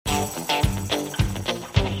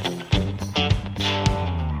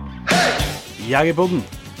Jegerpodden,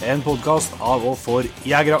 en podcast av og for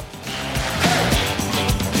jegere.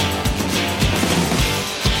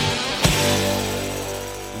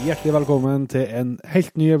 Hjertelig velkommen til en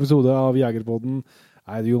helt ny episode av Jegerpodden.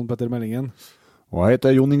 Jeg heter Jon Petter Mellingen. Og jeg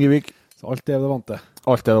heter Jon Ingevik. Så alt er det vant til.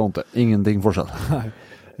 Alt er det vant til. Ingenting forskjell. Nei.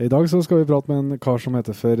 I dag så skal vi prate med en kar som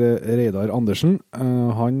heter for Reidar Andersen.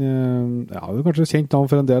 Han er kanskje kjent navn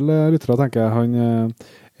for en del lyttere, tenker jeg. Han er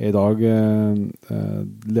i dag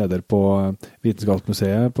leder på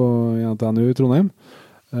Vitenskapsmuseet på NTNU i Trondheim.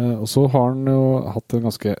 Og så har han jo hatt en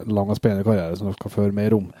ganske lang og spennende karriere som vi skal føre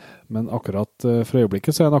mer om. Men akkurat for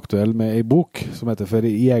øyeblikket så er han aktuell med en bok som heter for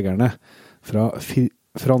Jegerne, fra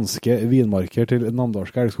franske vinmarker til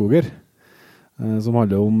namdalske elgskoger, som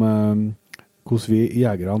handler om hvordan vi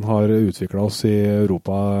jegerne har utviklet oss i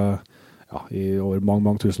Europa i over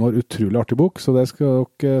mange tusen år. Utrolig artig bok, så det skal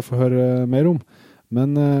dere få høre mer om.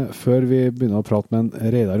 Men før vi begynner å prate med en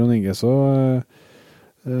Reidar Jon Inge, så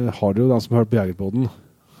har det jo den som har hørt på Jegerpodden.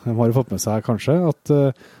 De har jo fått med seg kanskje at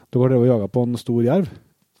du har drevet og jaget på en stor jerv.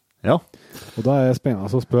 Ja. Og da er det spennende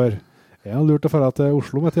å spørre, er det lurt å dra til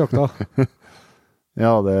Oslo med til jakta?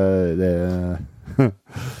 Ja, det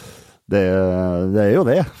er jo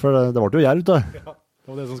det, for det ble jo jerv da. Ja, det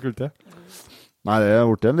var det som skulle til. Nei, det har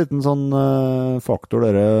vært en liten sånn faktor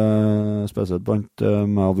spesielt blant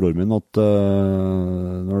meg og bror min, at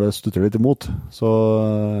når det stutter litt imot, så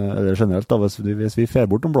er det generelt da, hvis vi fer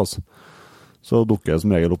bort en plass, så dukker det som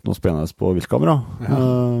regel opp noe spennende på viltkamera. Ja.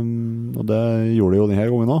 Og det gjorde det jo denne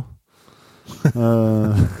gangen også.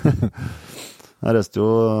 Jeg reiste jo,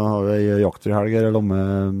 har jo en jaktfri helg her, la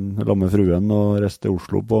med fruen, og reiste til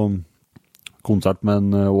Oslo på konsert med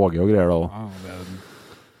en Åge og greier da.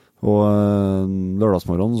 Og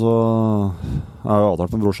lørdagsmorgen så jeg har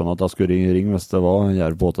avtalt med brorsan at jeg skulle ringe hvis det var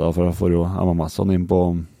jerv på det, for jeg får jo MMS-ene inn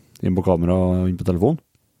på kamera og inn på telefon.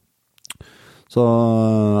 Så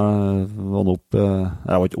jeg var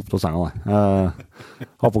ikke opp til senga da. Jeg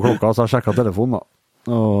har på klokka, så jeg sjekket telefonen da,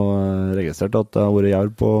 og registrerte at jeg har vært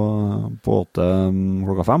jerv på 8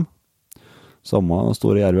 klokka 5. Samme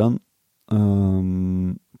store jerven.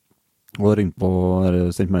 Og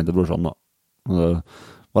sendte meg inn til brorsan da. Og det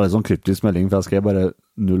var litt sånn kryptisk melding, for jeg skrev bare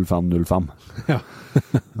 0505. Ja,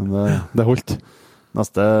 det holdt.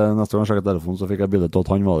 Neste gang jeg sjekket telefonen, så fikk jeg bildet til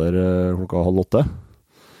at han var der klokka 7:30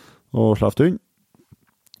 og sleft hund.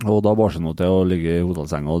 Og da bare seg noe til å ligge i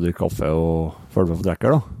hotellsenga og drikke kaffe og følge med for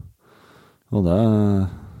drekker da. Og det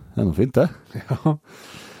er noe fint det. Ja,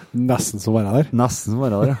 nesten som var jeg der. Nesten som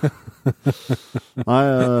var jeg der, ja. Nei,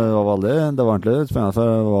 det var egentlig spennende, for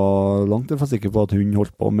jeg var langt ifra sikker på at hun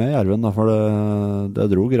holdt på med jerven, da, for det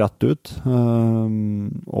drog rett ut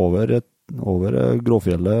over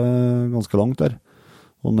Gråfjellet ganske langt der,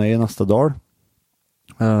 og ned i neste dal.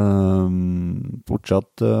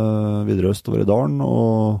 Fortsatt videre østover i dalen,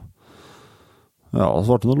 og ja, så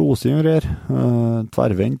ble det noe losing og greier.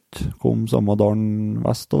 Tverrvendt, kom samme dalen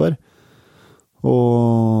vestover,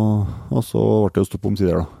 og så ble det jo stopp om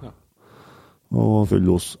sider da. Ja. Og full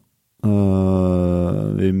los.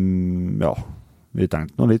 Vi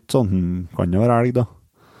tenkte noe litt sånn, kan det være elg da?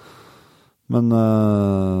 Men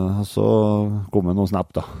så kom det noen snap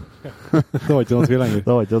da. Det var ikke noe tvil lenger.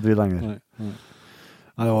 Det var ikke noe tvil lenger.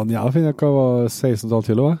 Nei, det var en jævla fin, det var 16,5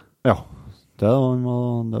 kilo, ja, det var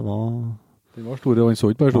den var stor, og den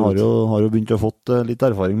så ikke bare stor. Har jo begynt å fått litt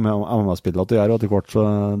erfaring med MMS-spillet til gjøre, og etter hvert så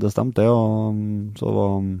det stemte det, og så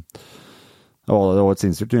det var et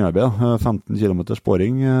sinnssykt underarbeid, 15 kilometer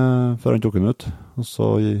sporing før han tok den ut, og så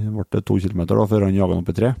ble det 2 kilometer da, før han jaget den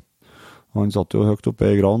opp i 3. Og han satt jo høyt oppe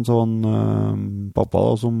i gran, så han pappa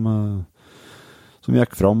da, som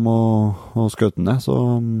gikk fram og skjøt den ned, så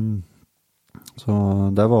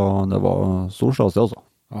det var stor stas det, altså.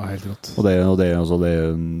 Ja, helt rått. Og det er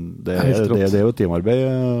jo teamarbeid.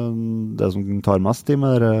 Det som tar mest tid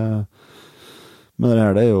med det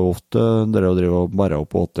her, det er jo ofte det å drive og bære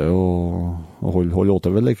opp 8 og holde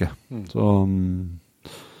 8 vel ikke. Så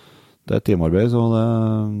det er teamarbeid, så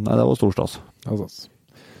det var stor stas.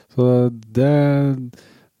 Så det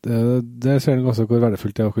ser en ganske hvor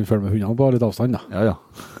verdifullt det er å kunne følge med hundene på litt avstand da. Ja.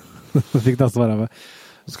 Fikk nesten være med.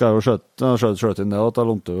 Skal jeg jo skjøte inn det at jeg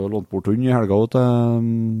lånte bort hund i helga til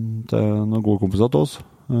noen gode kompiser til oss,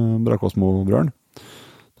 Brakåsmo-brøren.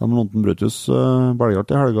 De lånte en Brutus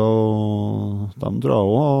belgart i helga, og de tror jeg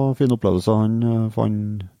også har fin opplevelse. Han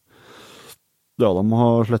fant det de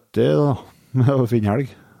har slettet da, med å finne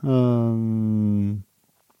helg.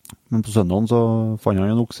 Men på søndagen så fant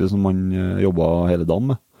han en okse som han jobbet hele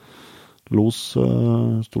dagen med. Los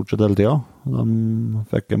stort sett hele tiden. De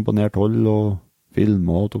fikk en på nært hold og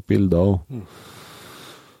filmet og tok bilder.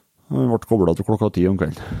 Og han ble koblet til klokka 10 om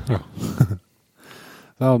kvelden. Ja.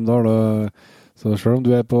 Ja, men da har du, så selv om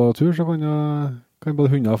du er på tur, så kan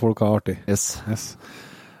både hunder og folk ha artig. Yes.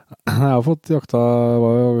 Jeg har fått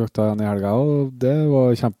var jo jakta igjen i helga, og det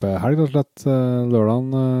var kjempehelg, rett og slett. Lørdagen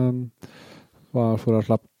var for å ha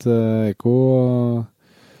slept Eko,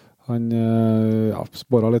 og han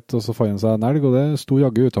spåret litt, og så fant han seg en elg, og det sto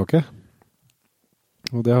jaggu i uttaket.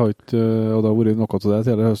 Og det har ikke, og det har vært noe til det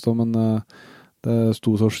tidligere høst, men det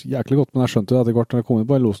sto så jæklig godt, men jeg skjønte jo etter hvert når jeg kom inn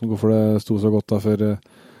på den losen, hvorfor det sto så godt da, for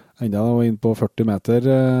enda jeg var inne på 40 meter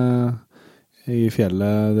i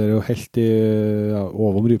fjellet, det er jo helt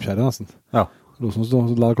over Rypkjæret nesten. Ja. Losen stod,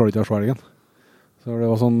 så la jeg klart ikke å svelge den. Så det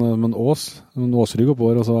var sånn, en åsrygg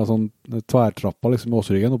oppover, og så var det sånn tværtrappa liksom med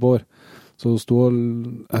åsryggen oppover. Så det stod,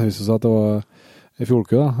 jeg husker seg at det var en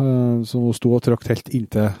fjolku da, som stod og trykt helt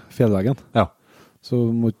inntil fjellveggen. Ja. Så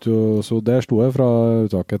der stod jeg fra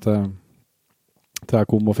uttaket til jeg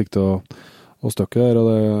kom og fikk til å støkke der, og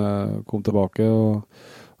det kom tilbake og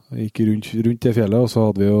gikk rundt det fjellet, og så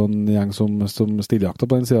hadde vi jo en gjeng som stillejakta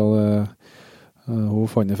på den siden.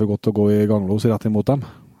 Hun fant det for godt å gå i ganglos rett imot dem,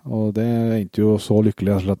 og det endte jo så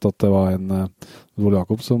lykkelig slett at det var en Vol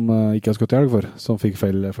Jakob som ikke hadde skutt elg for, som fikk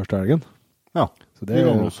feil første elgen. Ja, så det, i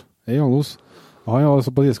ganglos. I ganglos. Og han var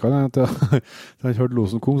så på diskan at han hørte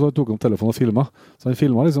losen kom, så han tok om telefonen og filmet. Så han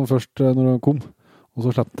filmet liksom først når han kom, og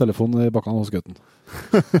så slapp telefonen i bakken hos gutten.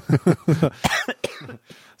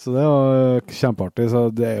 Så det var kjempeartig, så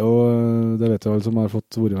det er jo, det vet jo alle som har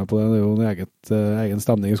fått vært med på det, det er jo en egen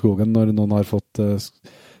stemning i skogen når noen har fått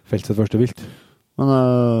felt sitt første vilt. Men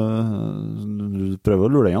du prøver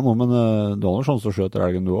å lure deg igjen nå, men du har noen sjanse å skjøte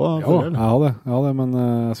elgen du også? Ja, jeg hadde det, men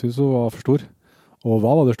jeg synes hun var for stor. Og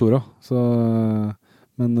hva var det stor da?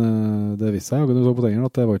 Men det visste jeg jo når du så på tengeren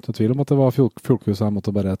at det var ikke noe tvil om at det var fjolkhus, så jeg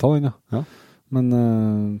måtte bare ta den, ja. Ja. Men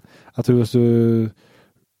jeg tror hvis du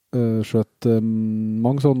skjøt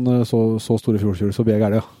mange sånne så store fjolkjør, så blir jeg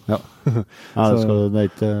gærlig, ja. Ja, det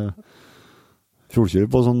er ikke fjolkjør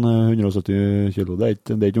på sånn 170 kilo, det er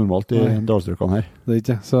ikke normalt i dalstrøkene her. Det er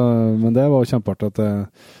ikke, men det var kjempeartig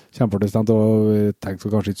kjempeartig stemt, og vi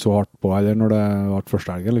tenkte kanskje ikke så hardt på heller når det var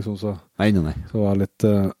første helgen, liksom, så Nei. Så var litt,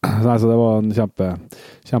 så det var en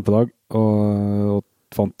kjempedag, og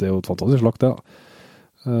fant det jo et fantastisk slakt, det da.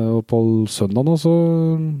 Og på søndag nå så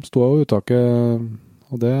stod jeg jo uttaket,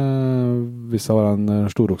 og det viste seg å være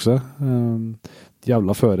en storokse.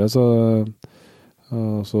 Jævla føre, så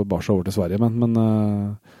bar seg over til Sverige, men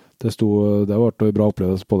det var bra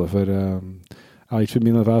opplevelse på det, for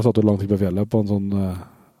jeg satt jo langt ikke på fjellet på en sånn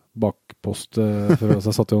bakpost, så jeg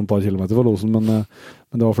satt jo en par kilometer for losen, men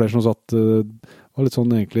det var flere som satt, det var litt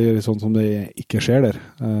sånn egentlig sånn som det ikke skjer der,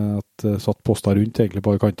 at satt poster rundt egentlig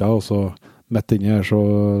på kanter, og så midt inni her så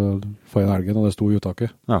får jeg en elgen, og det stod i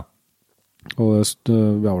uttaket. Ja. Og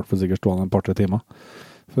vi har vært sikkert stående en par-tre timer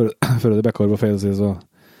før det bekker på feil side,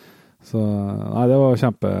 så nei, det var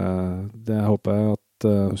det jeg håper at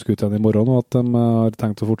skal ut igjen i morgen, og at de har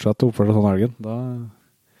tenkt å fortsette å oppføre sånn elgen. Da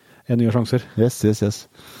er nye sjanser. Yes.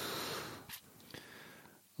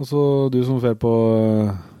 Og så du som fer på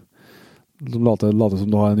som later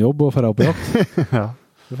som du har en jobb og fer på jakt. Ja.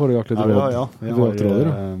 Det får du jakt litt råd. Ja.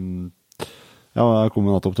 Ja, jeg kom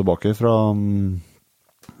nettopp tilbake fra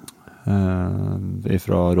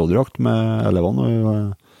rådjakt med elevene, og vi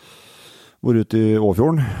var ute i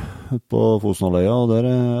Åfjorden, ute på Fosenhalvøya, og der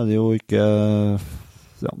er det jo ikke,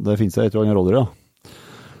 ja, det finnes et eller annet rådyr, ja.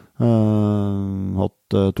 Hatt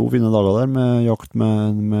 2 fine dager der med jakt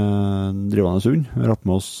med drivende hund. Vi har hatt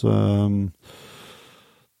med oss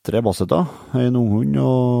 3 bassetter, en unghund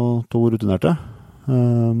og 2 rutinerte.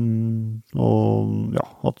 Og ja,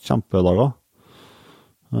 hatt kjempedager.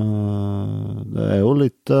 Det er jo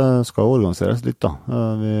litt, skal jo organiseres litt da.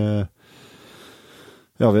 Vi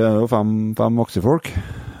er jo 5 aksifolk,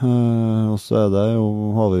 og så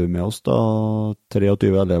har vi med oss da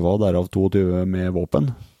 23 elever, derav 22 med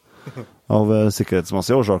våpen. Av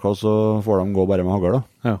sikkerhetsmessige årsaker så får de gå bare med hagl da.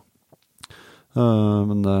 Ja.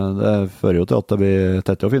 Men det fører jo til at det blir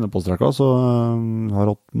tette og fine postrekker, så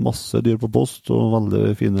har hatt masse dyr på post og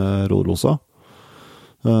veldig fine rådloser.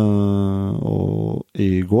 Og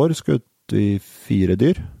i går skjøt vi 4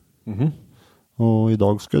 dyr, og i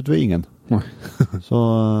dag skjøt vi ingen. Så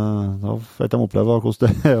da vet de oppleve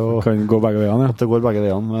hvordan det er. Kan gå begge veiene, ja. At det går begge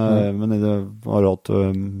veiene, men det har hatt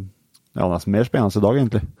nesten mer spennende i dag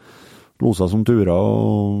egentlig. Loser som turer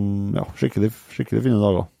og ja, skikkelig fine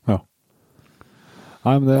dager. Ja.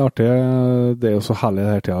 Nei, men det er artig. Det er jo så herlig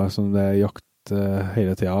her tida, som det er jakt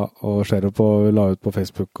hele tida, og ser jo vi la ut på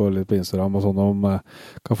Facebook og litt på Instagram og sånn om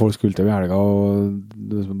hva folk skulle til i helga, og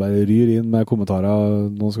bare ryr inn med kommentarer.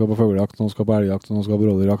 Noen skal på fuglejakt, noen skal på elgjakt, noen skal på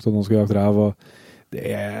rådyrjakt, og noen skal jakte rev, og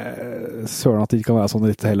det er søren at det ikke kan være sånn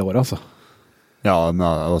litt hele året, altså. Ja,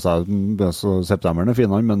 altså, septemberen fin,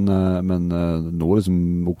 men nå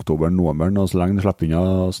liksom oktoberen, novemberen, og så lenge det slipper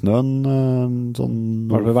unna snøen, sånn...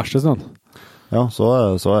 Hva det verste snøen? Ja, så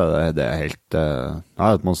er det helt...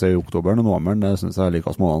 at man ser oktoberen og novemberen, det synes jeg er like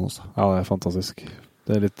smånene også. Ja, det er fantastisk.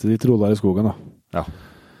 Det er litt roligere i skogen, da. Ja.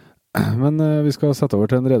 Men vi skal sette over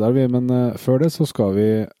til en Reidar, men før det så skal vi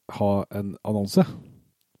ha en annonse.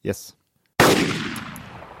 Yes.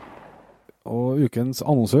 Og ukens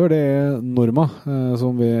annonsør, det er Norma,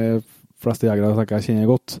 som vi fleste jegere tenker jeg kjenner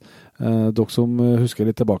godt. Dere som husker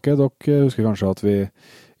litt tilbake, dere husker kanskje at vi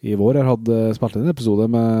i vår hadde spilt en episode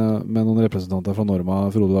med noen representanter fra Norma,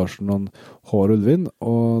 Frode Larsen og Håvard Ulvin,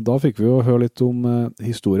 og da fikk vi jo høre litt om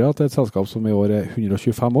historien til et selskap som i år er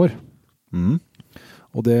 125 år.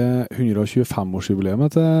 Og det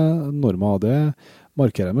 125-årsjubileet til Norma, det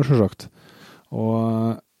markerer vi selvsagt.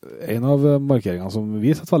 Og en av markeringene som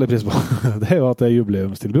vi setter veldig pris på, det er jo at det er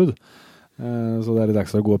jubileumstilbud. Så det er litt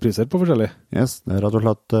ekstra gode priser på forskjellig. Yes, det er rett og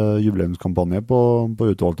slett jubileumskampanje på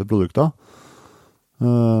utvalgte produkter.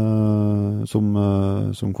 Som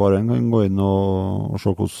hver en kan gå inn og se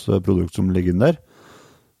hvilke produkt som ligger inn der.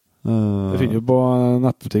 Det finner du på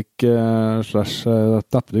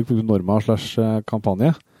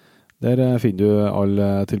nettbutikk.norma/kampanje. Der finner du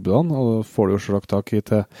alle tilbudene, og får du jo selvsagt tak i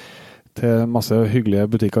til masse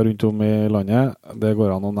hyggelige butikker rundt om i landet. Det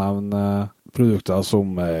går an å nevne produkter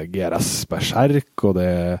som GRS Berserk, og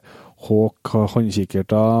det er Hawk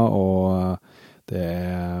håndkikkerter, og det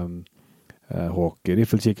er Hawk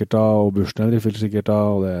riffelkikkerter, og Bushnell riffelkikkerter,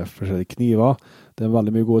 og det er forskjellige kniver. Det er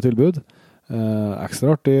veldig mye gode tilbud.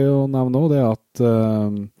 Ekstra artig å nevne også, det er at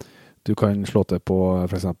du kan slå til på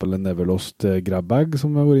for eksempel en Neverlost grab bag,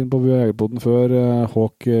 som vi har vært inne på Jegerpoden før,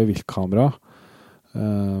 Hawk viltkamera,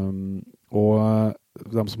 og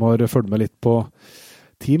de som har følt med litt på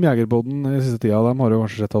Team Jegerpoden i siste tida, de har jo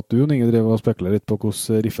kanskje sett at du, Inge, driver og spekulerer litt på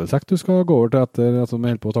hvordan riffelsekk du skal gå over til etter at de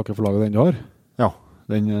holder på å takke for laget den du har. Ja,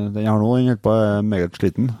 den jeg har nå, den holder på er meget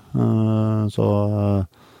sliten,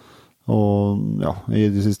 og ja, i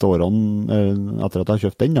de siste årene, etter at jeg har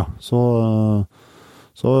kjøpt den, så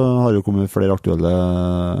har det jo kommet flere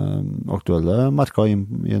aktuelle merker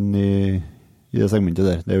inn i det segmentet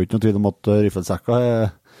der. Det er jo ikke noe tvil om at riffelsekker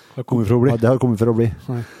har kommet for å bli. Det har kommet for å bli.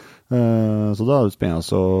 Nei. Så da er det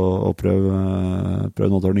spennende å prøve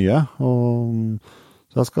noe av det nye.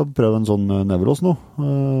 Så jeg skal prøve en sånn Neveros nå.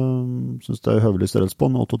 Synes det er høvelig størrelse på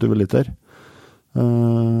den, 28 liter.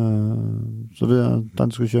 Så vi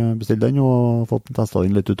tenkte skulle ikke bestille den og få testet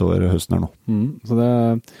den litt utover høsten her nå. Så det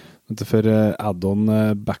er for add-on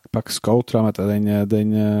Backpack Scout, tror jeg heter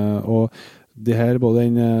den, og det her, både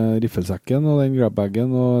den riffelsekken og den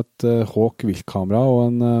grabbagen og et Hawk viltkamera og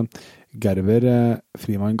en Gerber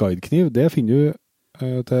Freeman guidekniv, det finner du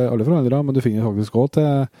til alle forhandlere, men du finner faktisk også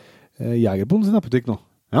til Jegerpoden sin nettbutikk nå.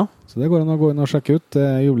 Ja. Så det går an å gå inn og sjekke ut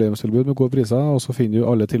jubileumstilbud med gode priser, og så finner du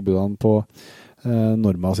alle tilbudene på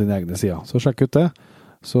Norma sine egne sider. Så sjekk ut det,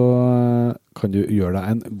 så kan du gjøre deg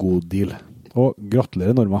en god deal. Og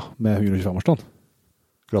gratulerer Norma med 125-årsdagen.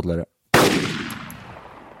 Gratulerer.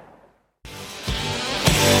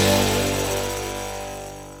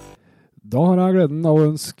 Da har jeg gleden av å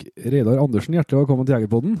ønske Reidar Andersen hjertelig velkommen til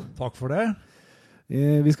Jegerpoden. Takk for det.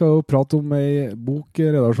 Vi skal jo prate om en bok,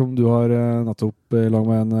 Reidar, som du har nettopp i lag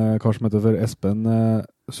med en kar som heter for Espen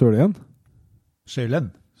Sølien. Søylen,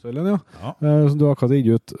 ja. Ja. Som du har akkurat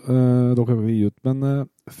gitt ut. Dere har ikke gitt ut, men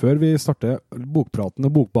før vi starter bokpraten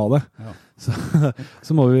og bokbadet, Ja.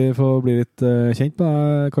 så må vi få bli litt kjent med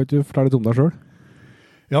deg. Kan ikke du fortelle litt om deg selv?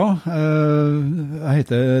 Ja, jeg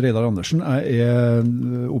heter Reidar Andersen. Jeg er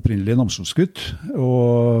opprinnelig Namsos-gutt,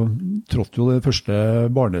 og trådte jo den første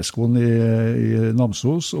barneskolen i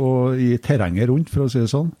Namsos, og i terrenget rundt, for å si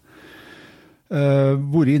det sånn.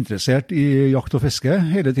 Vært interessert i jakt og fiske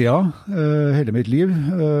hele tiden, hele mitt liv.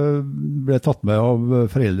 Ble tatt med av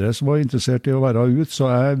foreldre som var interessert i å være ute, så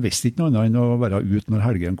jeg visste ikke noe annet enn å være ute når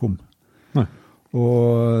helgen kom. Nei.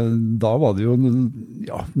 Og da var det jo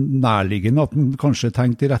nærliggende at man kanskje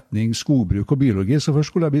tenkte i retning skogbruk og biologi, så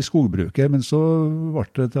først skulle jeg bli skogbruker, men så ble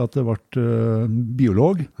det til at det ble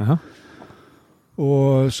biolog. Aha.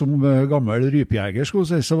 Og som gammel rypjeger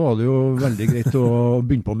så var det jo veldig greit å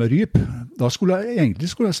begynne på med ryp. Da skulle jeg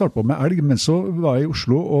starte på med elg, men så var jeg i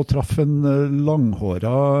Oslo og traff en langhåret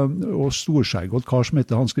og storskjegget kar som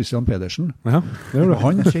heter Hans Christian Pedersen. Ja, det Og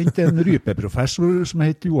han kjente en rypeprofessor som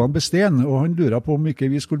het Johan Besten, og han luret på om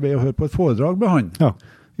ikke vi skulle be og høre på et foredrag med han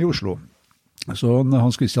i Oslo. Så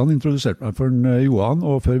Hans Christian introduserte meg for Johan,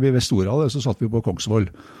 og før vi visste ordet av det, så satt vi på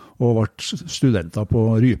Kongsvoll og ble studenter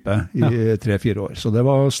på Rype i 3-4 år. Så det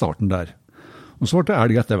var starten der. Og så ble det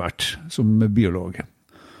elg etter hvert, som biolog.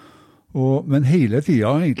 Men hele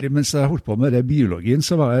tiden, egentlig, mens jeg holdt på med det biologien,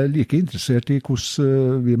 så var jeg like interessert i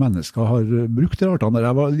hvordan vi mennesker har brukt de artene.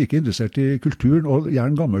 Jeg var like interessert i kulturen, og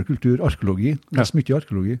gjerne gammel kultur, arkeologi. Mest mye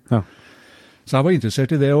arkeologi. Ja. Så jeg var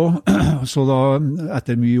interessert i det også. Så da,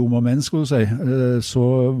 etter mye om og men, skulle du si, så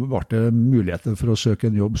ble det muligheter for å søke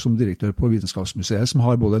en jobb som direktør på Vitenskapsmuseet, som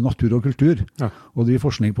har både natur og kultur. Ja. Og de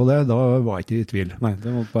forskning på det, da var jeg ikke i tvil. Nei,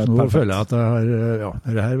 det var bare så nå føler jeg at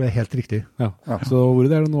det her er helt riktig. Ja. Ja. Så hvor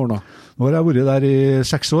er det noen år da? Nå har jeg vært der i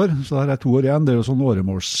 6 år, så da har jeg 2 år igjen. Det er jo sånn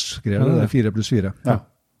åremålsgreier, det er 4 + 4. Ja.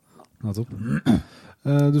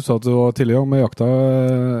 Du sa at du var tidlig med jakta.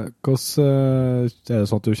 Hvordan er det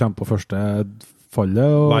sånn at du kommer på første fallet?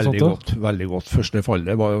 Og veldig sånt, godt, veldig godt. Første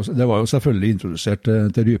fallet var jo selvfølgelig introdusert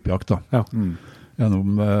til rypejakt da. Ja.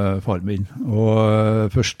 Gjennom far min. Og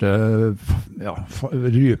første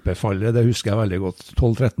rypefallet, det husker jeg veldig godt.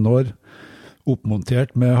 12-13 år.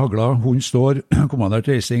 Oppmontert med hagla, hund står, kommandert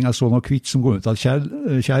reising, jeg så noe kvitt som kom ut av kjær,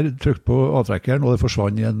 trykk på avtrekkeren, og det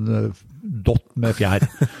forsvant i en dott med fjær.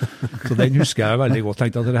 Så den husker jeg veldig godt.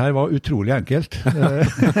 Tenkte at det her var utrolig enkelt.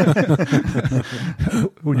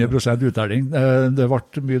 100% uttelling. Det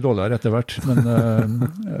ble mye dårligere etter hvert, men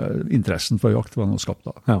interessen for jakt var noe skapt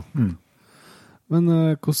da. Ja. Men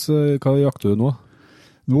hva jakter du nå?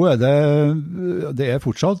 Nå er det er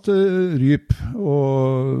fortsatt ryp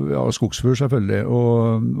og skogsfugl selvfølgelig,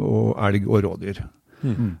 og elg og rådyr.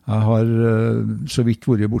 Jeg har så vidt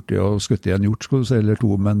vært borte og skutt i en hjort, skulle du si, eller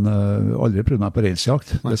 2, men aldri prøvd meg på reinsjakt.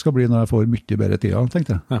 Det skal bli når jeg får mye bedre tida,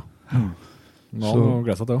 tenkte jeg. Ja. Må ha noe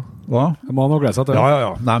glede seg til, ja. Hva? Må ha noe glede seg til.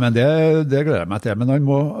 Ja. Nei, men det gleder jeg meg til. Men han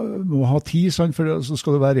må ha tid, sånn, for så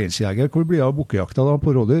skal du være reinsjeger. Hvor blir det av bukkejakta da,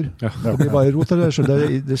 på rådyr? Ja. Det blir bare rot, så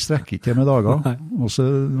det strekker ikke med dager. Og så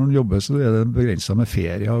når han jobber, så er det begrenset med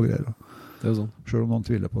ferie og greier. Det er sånn. Selv om noen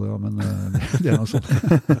tviler på det, ja, men det er noe sånt.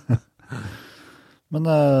 Men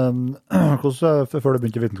før du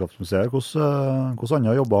begynte i Vitenskapsmuseet, hvordan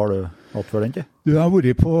andre jobber har du hatt før den tid? Jeg har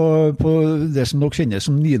vært på det som dere kjenner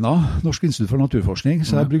som NINA, Norsk institutt for naturforskning,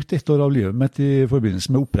 så jeg har brukt 1 år av livet mitt i forbindelse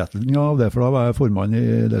med opprettelsen av det, for da var jeg formann i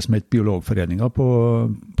det som het Biologforeningen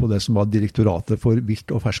på det som var direktoratet for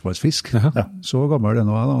vilt- og ferskvannsfisk. Ja. Så gammel er det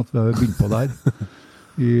nå at vi har begynt på der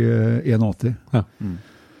i 81. Ja.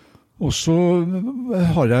 Og så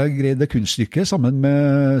har jeg greid det kunststykket sammen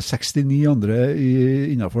med 69 andre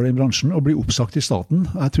innenfor den bransjen og bli oppsagt i staten.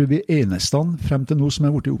 Jeg tror vi er eneste frem til nå som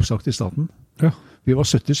er blitt oppsagt i staten. Ja. Vi var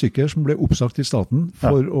 70 stykker som ble oppsagt i staten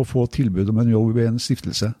for å få tilbud om en jobb ved en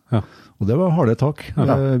stiftelse. Ja. Og det var harde tak.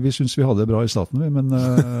 Ja. Vi synes vi hadde det bra i staten, men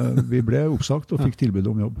vi ble oppsagt og fikk tilbud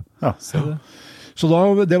om jobb. Ja. Så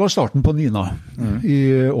det var starten på NINA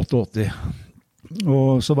i 88.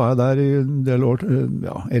 Og så var jeg der i en del år,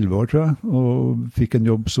 11 år tror jeg, og fikk en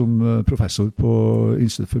jobb som professor på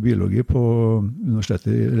Institutt for biologi på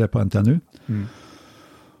universitetet, eller på NTNU.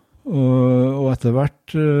 Og etter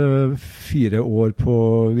hvert 4 år på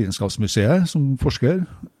Vitenskapsmuseet som forsker,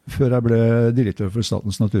 før jeg ble direktør for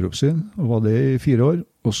Statens naturoppsyn, og var det i 4 år,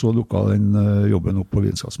 og så dukket den jobben opp på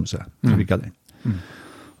Vitenskapsmuseet. Så fikk jeg den.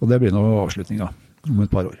 Og det blir noe avslutninger om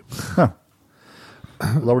et par år. Ja.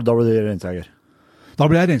 Da ble du reinsjeger? Da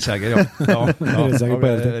ble jeg reinsjeger, ja.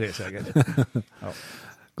 Reinsjeger.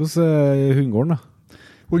 Hvordan er hundegården da?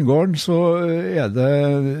 Hundegården så er det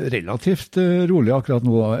relativt rolig akkurat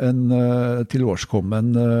nå da. En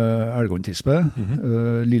tilårskommen elghundtispe,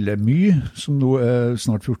 Lille My, som nå er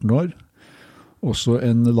snart 14 år. Også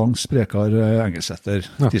en lang sprekar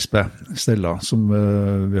engelsetter-tispe, Stella, som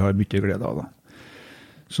vi har mye glede av da.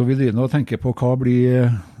 Så vi driver nå og tenker på hva blir...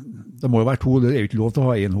 Det må jo være 2, det er jo ikke lov til å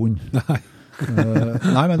ha en hund. Nei.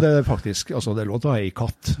 Nei, men det er faktisk, altså det er lov til å ha en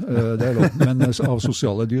katt, det er lov, men av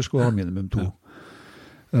sosiale dyr skal du ha minimum 2.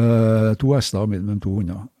 2 hester og minimum 2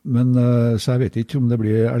 hunder. Men så jeg vet ikke om det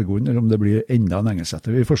blir elghund, eller om det blir enda en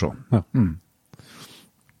engelsetter, vi får se. Ja.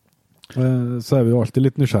 Så er vi jo alltid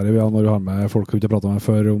litt nysgjerrige når vi har med folk vi ikke pratet med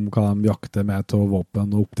før, om hva de jakter med til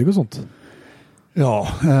våpen og optikk og sånt. Ja,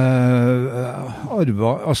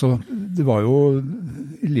 altså det var jo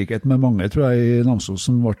i likhet med mange, tror jeg, i Namsos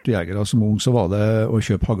som ble jegere som ung, så var det å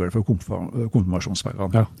kjøpe hagl for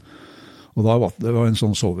konfirmasjonspengene. Ja. Og da var det en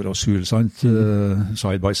sånn sover og sul, sant?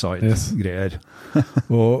 Side by side greier.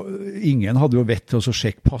 Og ingen hadde jo vett til å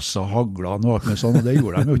sjekke passa hagla og noe sånn, og det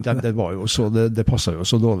gjorde de jo ikke. Det passet jo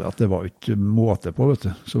så dårlig at det var ikke måte på, vet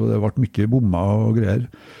du. Så det ble mye bommer og greier.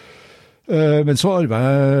 Men så arvet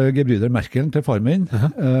jeg Gebryder Merkelen til far min,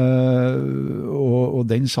 og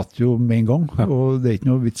den satt jo med en gang, og det er ikke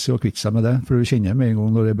noe vits i å kvitte seg med det, for du kjenner med en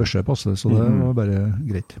gang når det børser passer, så det var bare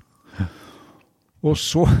greit. Og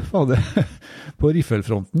så var det, på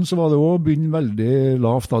riffelfronten så var det også begynt veldig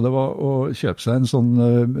lavt da, det var å kjøpe seg en sånn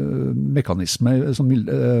mekanisme, sånn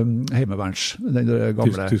heimeverns, den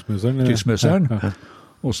gamle tyskmøseren.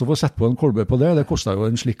 Og så få sette på en kolbe på det kostet jo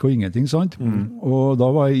en slikk og ingenting, sant? Og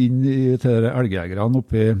da var jeg inn til elgjegerne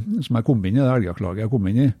oppi, som jeg kom inn i, det elgjaktlaget jeg kom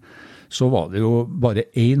inn i, så var det jo bare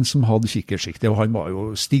en som hadde kikkertsikte, og han var jo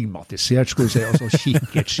stigmatisert, skulle vi si. Altså,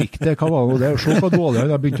 kikkertsikte, hva var det? Se hva dårlig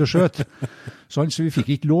han hadde begynt å skjøte. Så vi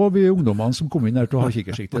fikk ikke lov i ungdommene som kom inn der til å ha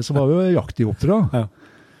kikkertsikte, så var det jo jakt i oppdrag. Ja.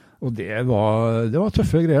 Og det var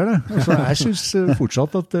tøffe greier, det. Altså, jeg synes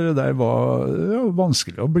fortsatt at det der var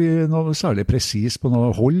vanskelig å bli noe særlig presis på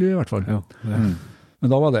noe hold, i hvert fall. Ja. Men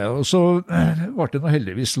da var det, og så ble det noe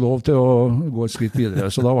heldigvis lov til å gå et skritt videre,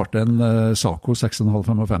 så da ble det en Sako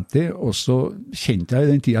 6,5-55, og så kjente jeg i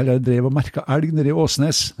den tiden jeg drev og merket elg nede i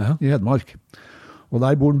Åsnes i Hedmark, og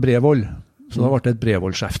der bor en Brevold, så da ble det et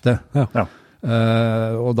Brevold-skjefte. Ja.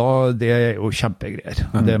 Og da, det jo kjempegreier,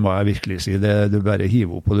 det må jeg virkelig si, du bare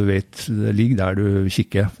hiver opp, og du vet, det ligger der du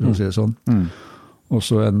kikker, for å si det sånn. Og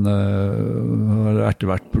så har etter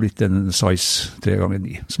hvert blitt en size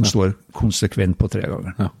 3x9, som står konsekvent på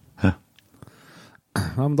 3-gangeren. Ja,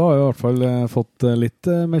 men da har jeg i hvert fall fått litt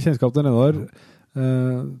med kjennskap til Reidar.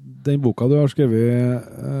 Den boka du har skrevet,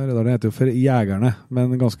 Reidar, den heter jo For jegerne, med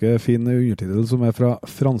en ganske fin undertitel som fra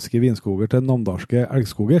franske vinskoger til namdalske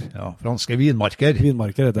elgskoger. Ja, franske vinmarker.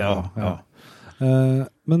 Vinmarker heter det, ja.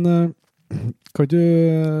 Men kan du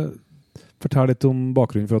fortell litt om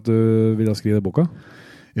bakgrunnen for at du ville skrive boka?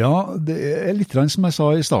 Ja, det litt som jeg sa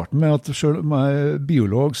i starten med at selv om jeg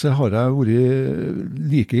biolog, så har jeg vært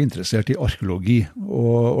like interessert i arkeologi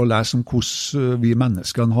og lese om hvordan vi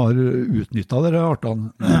menneskene har utnyttet disse artene.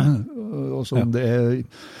 Og sånn det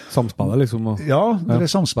samspillet liksom. Ja, det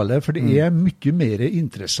samspillet, for det mye mer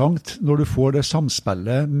interessant når du får det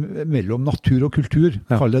samspillet mellom natur og kultur,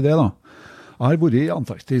 kaller det da. Jeg har vært i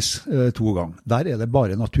Antarktis 2 ganger. Der det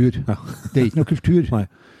bare natur. Ja. Det ikke noe kultur. Nei.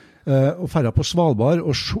 Og ferdig på Svalbard,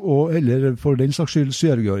 eller for den slags skyld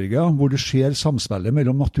Sør-Georgia, hvor det skjer samspillet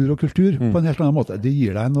mellom natur og kultur på en helt annen måte. Det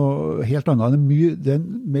gir deg noe helt annet. Det en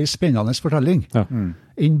mer spennende fortelling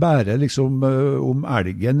enn bare liksom, om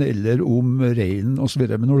elgen eller om reinen og så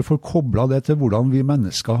videre. Men når du får koblet det til hvordan vi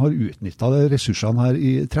mennesker har utnyttet ressursene her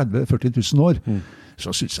i 30-40 000 år,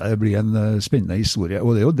 så synes jeg det blir en spennende historie.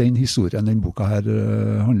 Og det jo den historien den boka her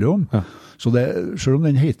handler om. Ja. Så selv om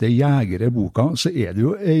den heter Jegere-boka, så det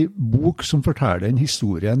jo en bok som forteller den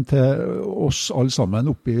historien til oss alle sammen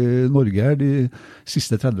oppe i Norge her de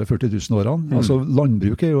siste 30-40 000 årene. Altså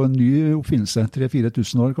landbruk jo en ny oppfinnelse, 3-4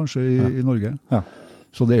 000 år kanskje i Norge. Ja.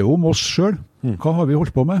 Så det jo om oss selv. Hva har vi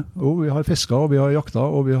holdt på med? Jo, vi har fisket, og vi har jakta,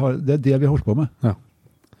 og det det vi har holdt på med. Ja.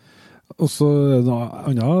 Og så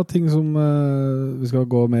andre ting som vi skal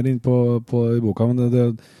gå mer inn på i boka, men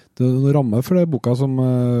det noen rammer for det boka som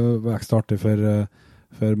var ekstra artig for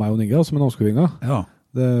meg og Inge, som namsskovinga. Ja.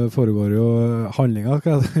 Det foregår jo handlinger,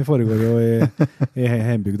 det foregår jo i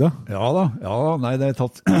heimbygda. Ja da, nei, det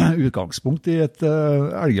tatt utgangspunkt i et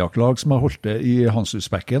elgjaktlag som har holdt det i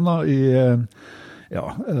Hanshusbekken da,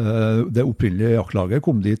 det opprinnelige jaktlaget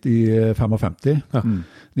kom dit i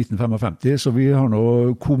 1955, så vi har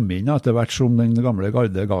nå kommet inn etter hvert som den gamle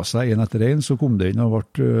garde ga seg en etter en, så kom det inn og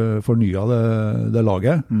ble fornyet det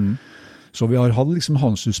laget. Så vi har hatt liksom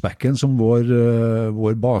Hanshusbekken som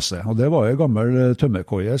vår base, og det var jo en gammel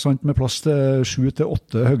tømmerkoie, sant, med plass til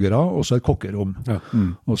 7-8 høggere, og så et kokkerom. Ja.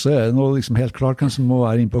 Og så det nå liksom helt klart hvem som må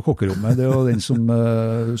være inne på kokkerommet, det jo den som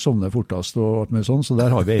sovner fortast og alt med sånn, så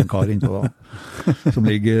der har vi en kar innpå da, som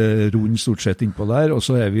ligger rund stort sett innpå der, og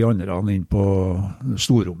så vi andre inn på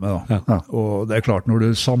storrommet da. Ja. Og det klart når du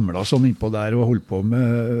samler sånn innpå der og holder på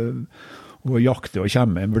med og jakte og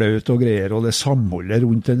komme en bløt og greier, og det samholdet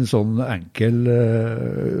rundt en sånn enkel,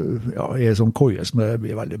 en sånn koie som det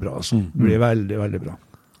blir veldig bra. Altså. Det blir veldig, veldig bra.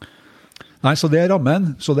 Nei, så det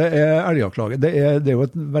rammen, så det elgjaktlaget. Det jo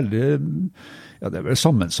et veldig, det vel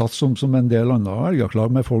sammensatt som en del andre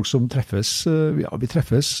elgjaktlag med folk som treffes, vi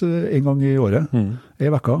treffes en gang i året, en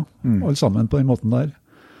vekka, alle sammen på den måten der.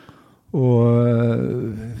 Og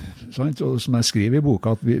som jeg skriver i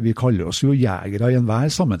boka, at vi kaller oss jo jegere i enhver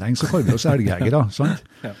sammenheng, så kaller vi oss elgjegere, sant?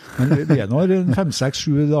 Men vi når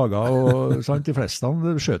 5-6-7 dager, og sant? De fleste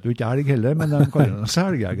skjøter jo ikke elg heller, men de kaller oss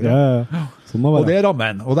elgjegere. Ja. Sånn og det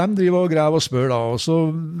rammen, og de driver og grever og spør da, og så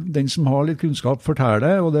den som har litt kunnskap forteller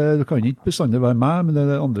det, og det kan ikke bestandig være meg, men det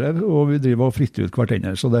det andre, og vi driver og fritter ut hvert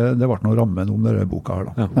ende, så det ble noe rammen om denne boka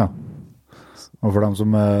her da. Ja. Og for dem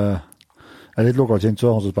som litt lokalkjent,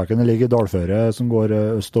 så Hanshusbekken ligger i dalføret som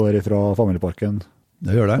står fra familieparken.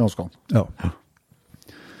 Det gjør det. Ja.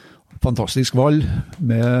 fantastisk vall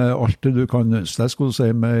med alt du kan ønske deg, skulle du si,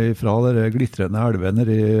 med fra de glitrende elver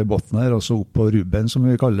nede i botten her, og så opp på Ruben, som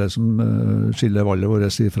vi kaller det, som skiller vallet vårt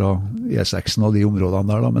fra E6 og de områdene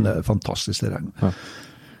der, da, men det fantastisk terreng. Ja.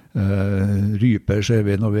 Ryper ser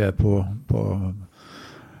vi når vi på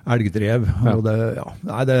elgdrev, og det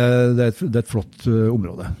er et flott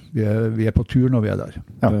område. Vi på tur når vi der.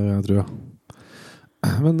 Ja, jeg tror jeg.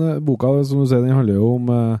 Men boka, som du sier, den handler jo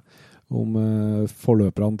om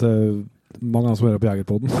forløperne til mange som hører på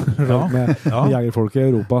Jegerpodden, med jegerfolk i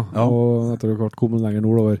Europa, og etter hvert kom den lenger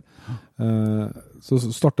nordover. Så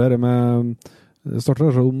starter det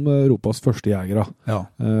om Europas første jegere.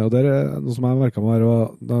 Og det noe som jeg merket meg her,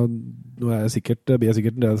 nå blir sikkert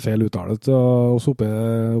en del feil uttalet også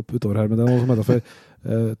utover her, men det noe som heter for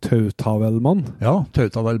Tautavelmann. Ja,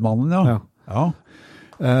 Tautavelmannen, ja.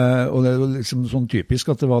 Og det var liksom sånn typisk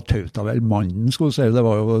at det var Tautavelmannen, skulle du si. Det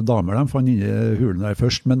var jo damer de fant inne i hulen der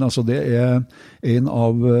først, men altså det en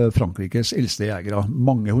av Frankrikes eldste jegere,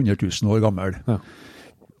 mange 100 000 år gammel. Ja.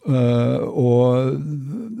 Og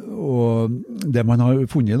det man har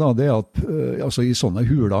funnet da, det at altså i sånne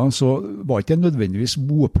huler så var ikke nødvendigvis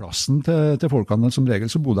boplassen til folkene. Som regel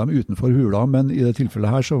så bodde de utenfor huler, men i det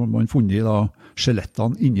tilfellet her så har man funnet da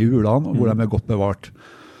skjelettene inne i hulene, hvor de godt bevart.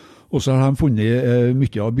 Og så har de funnet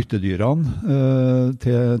mye av byttedyrene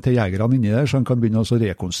til jegerne inni der, så de kan begynne å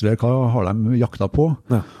rekonstruere hva har de jaktet på.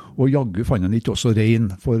 Ja. Og jaggu fant han ikke også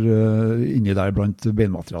rein inni der blant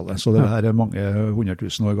beinmaterialet. Så det her mange 100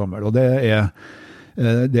 000 år gammel. Og det er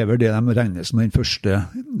vel det de regner som den første,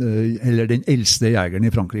 eller den eldste jegeren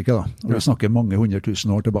i Frankrike, da. Og vi snakker mange 100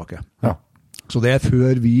 000 år tilbake. Ja. Så det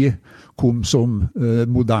før vi kom som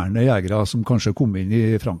moderne jegere, som kanskje kom inn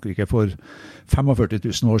i Frankrike for 45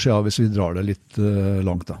 000 år siden, hvis vi drar det litt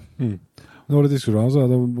langt da. Det var litt diskusjon, så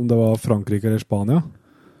om det var Frankrike eller Spania?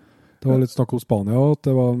 Det var litt snakk om Spania, og at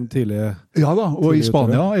det var tidlig... Ja da, og i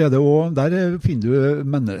Spania er det også, der finner du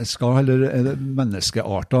mennesker, eller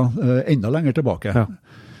menneskearter, enda lenger tilbake. Ja.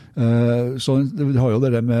 Så du har jo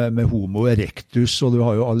det med Homo erectus, og du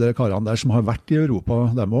har jo alle karene der som har vært i Europa,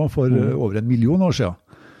 dem også, for over 1 million år siden.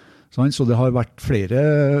 Så det har vært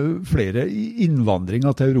flere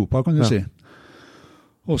innvandringer til Europa, kan du si.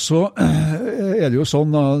 Og så det jo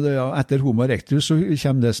sånn at etter Homo erectus så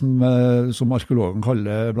kommer det som arkeologen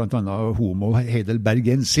kaller blant annet Homo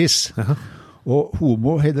heidelbergensis. Og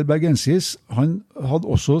Homo heidelbergensis, han hadde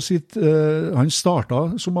også han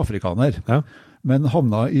startet som afrikaner, men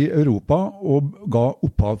havna i Europa og ga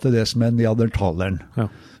opphav til det som neandertaleren,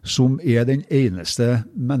 som den eneste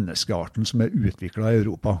menneskearten som utviklet i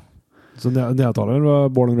Europa. Så neandertaleren var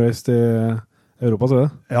born and raised i Europa, så det?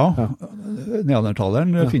 Ja.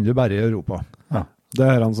 Neandertaleren finner du bare i Europa. Ja. Det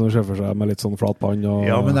han som ser for seg med litt sånn flat pann og...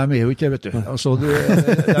 Ja, men de jo ikke, vet du. Altså, de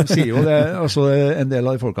sier jo det, altså en del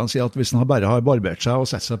av de folkene sier at hvis han bare har barbert seg og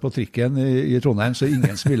sett seg på trikken i Trondheim, så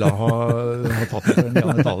ingen som ville ha tatt det for en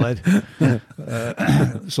neandertaler.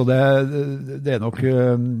 Så det nok...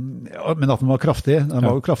 men at de var kraftige, de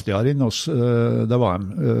var jo kraftigere enn oss, det var de.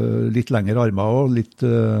 Litt lengre armer og litt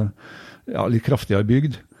kraftigere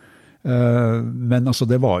bygd. Men altså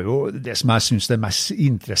det var jo det som jeg synes det mest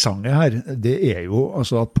interessante her, det jo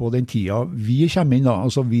altså at på den tida vi kommer inn da,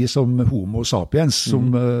 altså vi som homo sapiens, som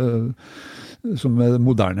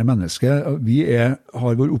moderne menneske, vi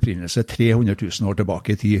har vår opprinnelse 300 000 år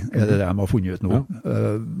tilbake i tid, det de har funnet ut nå.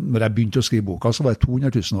 Når jeg begynte å skrive boka, så var det 200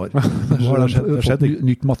 000 år. Nå har de fått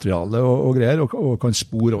nytt materiale og greier, og kan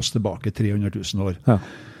spore oss tilbake 300 000 år. Ja.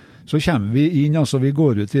 Så kommer vi inn, altså vi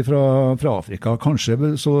går ut fra Afrika,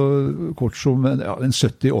 kanskje så kort som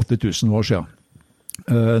 70-80 000 år siden.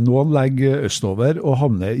 Noen legger østover og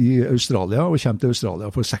havner i Australia, og kommer til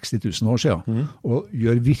Australia for 60 000 år siden, og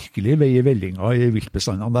gjør virkelig vei i veldinger i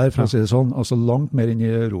viltbestandene der, for å si det sånn, altså langt mer enn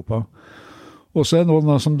i Europa. Og så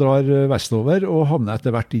noen som drar vestover og havner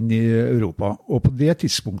etter hvert inn i Europa, og på det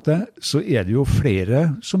tidspunktet så det jo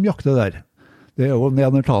flere som jakter der. Det jo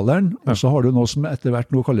neandertaleren, og så har du noe som etter hvert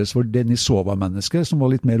nå kalles for Denisova-menneske, som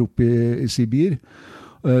var litt mer oppe i Sibir.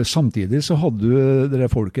 Samtidig så hadde du det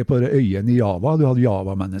folket på øyen i Java, du hadde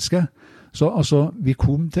Java-menneske. Så altså, vi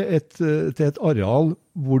kom til et areal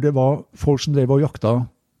hvor det var folk som drev og jakta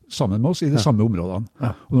sammen med oss i de samme områdene.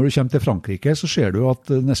 Ja. Og når du kommer til Frankrike, så ser du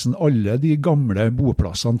at nesten alle de gamle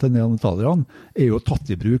boplassene til neandertalerne jo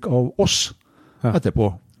tatt i bruk av oss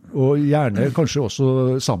etterpå. Og gjerne kanskje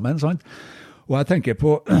også sammen, sant? Og jeg tenker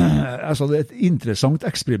på, altså det et interessant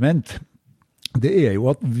eksperiment, det jo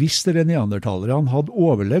at hvis de neandertalerne hadde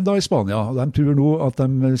overlevd da i Spania, og de tror nå at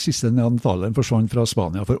de siste neandertalerne forsvant fra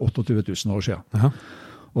Spania for 28 000 år siden,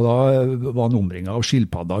 Og da var han omringet av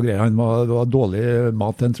skilpadder og greier. Det var dårlig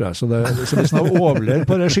mat, den tror jeg. Så hvis han har overlevd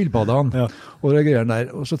på de skilpaddene og de greiene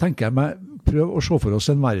der, og så tenker jeg meg, prøv å se for oss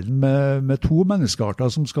en verden med to menneskearter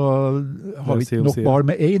som skal ha ikke nok barn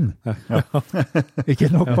med én. Ikke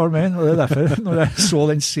nok barn med én, og det er derfor, når jeg så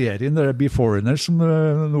den serien, det Be Foreigners som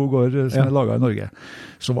nå går, som er laget i Norge,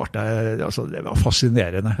 så ble det var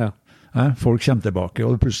fascinerende. Folk kommer tilbake,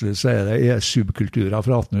 og plutselig så er det subkulturer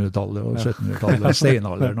fra 1800-tallet og 1700-tallet,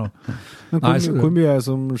 steinalderen. Men hvor mye er det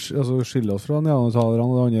som skiller oss fra neandertalerne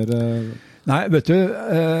og det andre? Nei, vet du,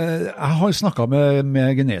 jeg har snakket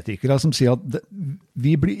med genetikere som sier at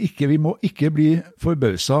vi må ikke bli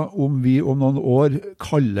forbauset om vi om noen år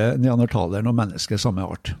kaller neandertaleren og mennesket samme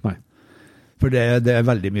art. Nei. For det er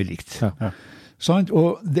veldig mye likt. Sant?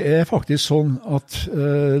 Og det er faktisk sånn at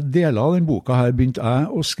deler av den boka her begynte jeg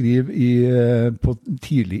å skrive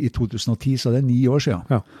tidlig i 2010, så det er 9 år siden.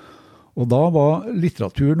 Ja. Og da var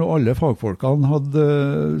litteraturen og alle fagfolkene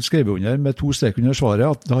hadde skrevet under med 2 streker under svaret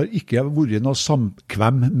at det har ikke vært noe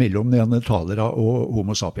samkvem mellom neandertalere og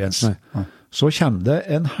homo sapiens. Nei. Så kommer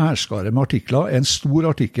det en herskare med artikler, en stor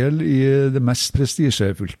artikkel i det mest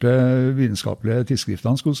prestisjefylte vitenskapelige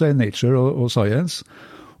tidsskriftene, skulle si Nature og Science,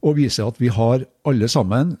 og viser at vi har alle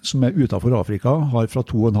sammen, som er utenfor Afrika, har fra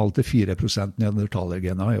 2,5 til 4%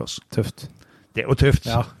 neandertalergener i oss. Tøft. Det er jo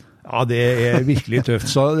tøft. Ja, det er virkelig tøft.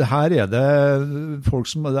 Så her er det folk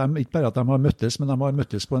som, ikke bare at de har møttes, men de har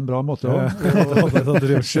møttes på en bra måte. Og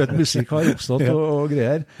skjøtt musikk har oppstått og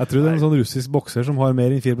greier. Jeg tror det er en sånn russisk bokser som har mer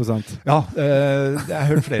enn 4%. Ja, jeg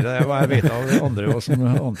har hørt flere, og jeg vet av andre som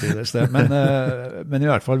antydes det. Men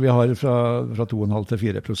i hvert fall, vi har fra 2,5 til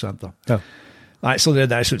 4% da. Ja. Nei, så det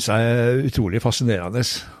der synes jeg er utrolig fascinerende.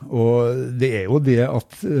 Og det er jo det at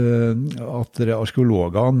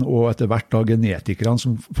arkeologene og etter hvert da genetikerne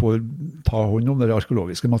som får ta hånd om det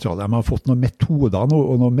arkeologiske materialet, de har fått noen metoder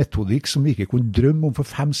og noen metodikk som vi ikke kunne drømme om for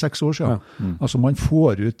 5-6 år siden. Ja. Altså man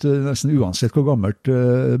får ut, nesten uansett hvor gammelt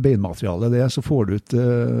beinmateriale det er, så får du ut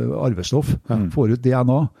arvestoff, får ut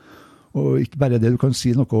DNA. Og ikke bare det, du kan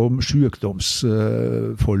si noe om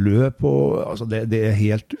sykdomsforløp, altså det er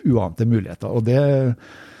helt uante muligheter. Og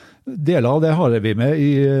deler av det har vi med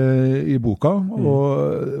i boka,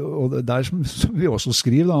 og der som vi også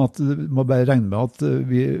skriver da, at vi må bare regne med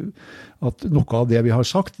at noe av det vi har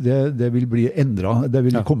sagt, det vil bli endret, det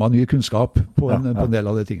vil komme ny kunnskap på en del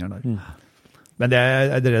av de tingene der. Men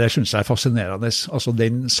det synes jeg er fascinerende, altså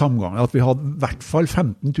den samgangen, at vi hadde i hvert fall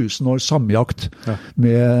 15 000 år samjakt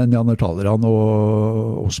med neandertalerne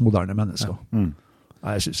og oss moderne mennesker.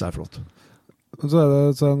 Jeg synes det er flott. Så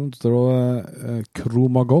står det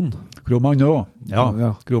Cro-Magnon. Cro-Magnon, ja.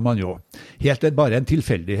 Cro-Magnon. Helt bare en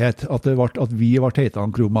tilfeldighet at vi var heitet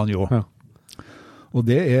Cro-Magnon. Ja. Og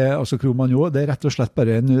det er, altså Cro-Magnon, det er rett og slett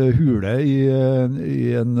bare en hule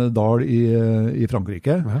i en dal i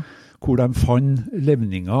Frankrike, hvor de fant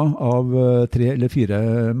levninger av 3 eller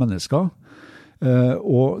 4 mennesker.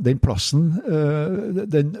 Og den plassen,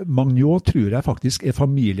 den Magnon tror jeg faktisk er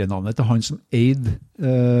familienavnet til han som eide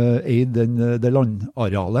det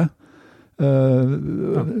landarealet.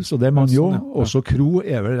 Så det er Magnon, også Cro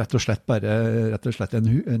er vel rett og slett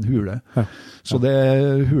en hule. Ja. Så det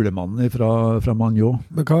er hulemannen fra Magnon.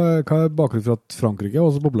 Men hva er bakgrunnen for at Frankrike er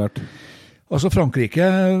også populært? Altså Frankrike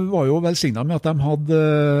var jo velsignet med at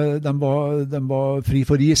de var fri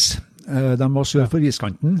for is. De var sør for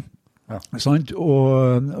iskanten. Ja. Sant?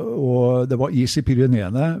 Og det var is i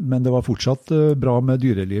Pyreneene, men det var fortsatt bra med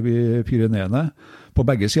dyreliv i Pyreneene. På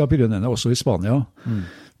begge sider av Pyreneene, også i Spania.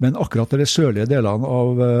 Men akkurat de sørlige delene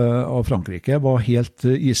av Frankrike var helt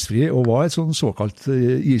isfri, og var et sånn såkalt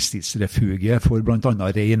istidsrefugie for blant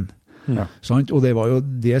annet rein. Ja. Og det var jo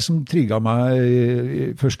det som trigget meg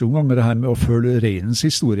i første omgang, det her med å følge reinens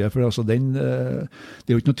historie, for altså det er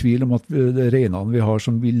jo ikke noe tvil om at reinene vi har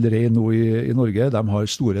som vill rein nå i Norge, de har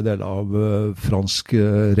store deler av fransk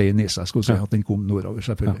rein i seg, skulle si at den kom nordover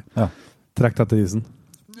selvfølgelig. Ja. Trekt etter isen.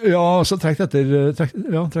 Ja, så trekt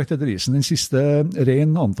etter isen. Den siste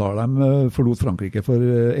rein antar de forlot Frankrike for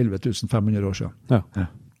 11 500 år siden. Ja.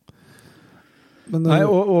 Men, nei,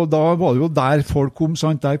 og da var det jo der folk kom,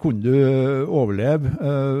 sant? Der kunne du overleve.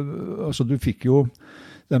 Altså du fikk jo,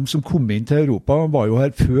 de som kom inn til Europa var jo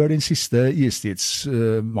her før den siste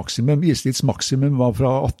istidsmaksimum. Istidsmaksimum var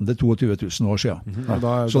fra 18 til 22 000 år siden.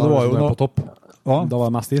 Så det var jo på topp. Ja, da var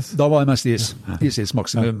det mest is? Da var det mest is,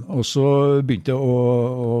 istidsmaksimum. Og så begynte det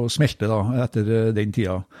å smelte da, etter den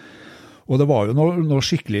tida. Og det var jo noen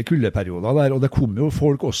skikkelige kuldeperioder der, og det kom jo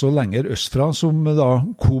folk også lenger østfra som da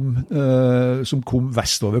kom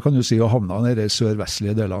vestover, kan du si, og havna nede i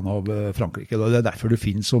sørvestlige delene av Frankrike. Det er derfor du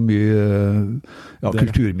finner så mye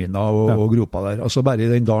kulturminner og groper der. Altså bare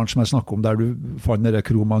i den dalen som jeg snakker om, der du fant denne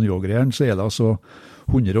Cro-Magnon-greien, så er det altså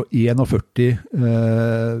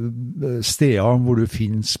 141 steder hvor du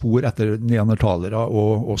finner spor etter neandertalere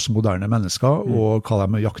og oss moderne mennesker, og hva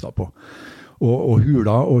de har jakta på. Og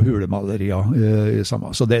huler og hulemalerier i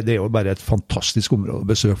samme. Så det er jo bare et fantastisk område å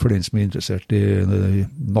besøke for den som er interessert i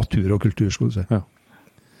natur og kultur, skulle du si. Ja.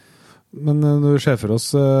 Men når vi ser for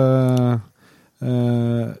oss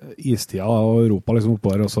istida og Europa liksom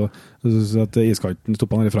oppover, og så at iskanten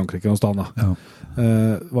stoppet ned i Frankrike og Stana. Ja.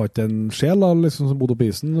 Var ikke en sjel da, liksom, som bodde på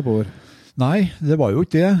isen oppover? Nei, det var jo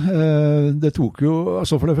ikke det. Det tok jo,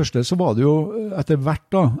 altså for det første så var det jo etter hvert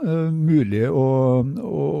da mulig og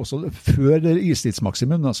også før det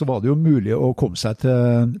istidsmaksimum da, så var det jo mulig å komme seg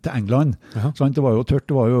til England. Sånn, det var jo tørt,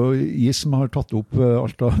 det var jo is som har tatt opp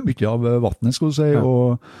mye av vattnet, skulle du si,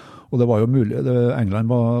 og det var jo mulig, England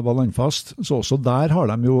var landfast, så også der har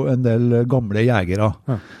de jo en del gamle jegere.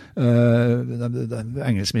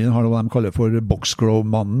 Engelskmennene har noe de kaller for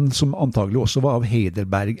Boxgrove-mannen, som antagelig også var av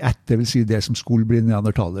Heidelberg-ett, det vil si det som skulle bli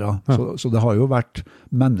neandertalere. Så det har jo vært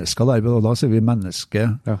mennesker der, og da ser vi menneske,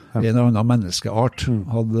 en eller annen menneskeart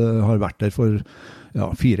har vært der for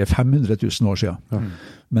 400-500 000 år siden.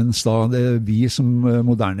 Mens da vi som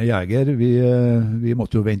moderne jeger, vi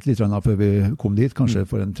måtte jo vente litt før vi kom dit, kanskje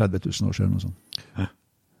for en 30 000 år siden. Og sånn.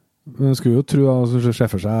 Men jeg skulle jo tro, altså,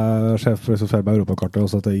 sjef for Europakartet,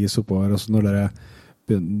 også at det er is oppover, altså når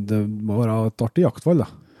det må være et artig jaktvalg da.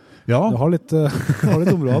 Ja. Det har litt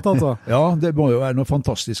områder, altså. Ja, det må jo være noen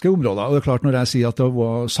fantastiske områder. Og det er klart, når jeg sier at det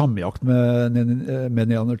var samjakt med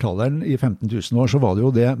neandertaleren i 15 000 år, så var det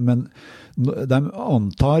jo det. Men de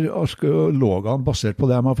antar, arkeologene basert på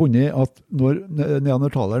det de har funnet, at når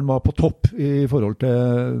neandertaleren var på topp i forhold til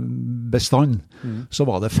bestand, så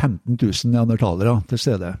var det 15 000 neandertalere til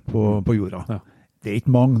stede på jorda. Ja. Det er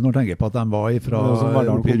ikke mange når du tenker på at de var fra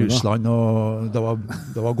oppe i Russland, og det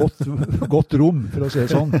var godt rom, for å si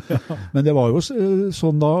det sånn. Men det var jo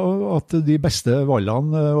sånn da at de beste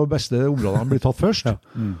vallene og beste områdene ble tatt først.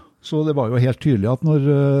 Så det var jo helt tydelig at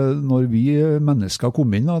når vi mennesker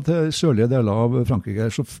kom inn da, til sørlige deler av Frankrike,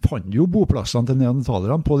 så fant jo boplassene til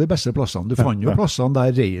neandertalerne på de beste plassene. Du fant jo plassene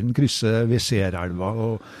der reinen krysser Vézère-elva,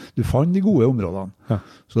 og du fant de gode områdene. Ja.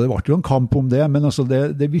 Så det ble jo en kamp om det, men altså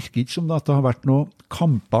det virker ikke som at det har vært noen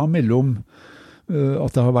kamper mellom,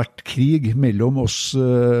 at det har vært krig mellom oss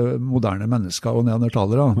moderne mennesker og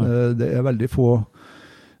neandertalere. Det er veldig få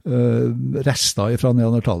rester fra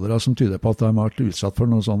neandertalere som tyder på at de har vært utsatt for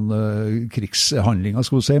noen sånne krigshandlinger,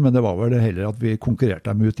 skulle vi si, men det var vel heller at vi konkurrerte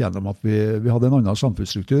dem ut gjennom at vi hadde en annen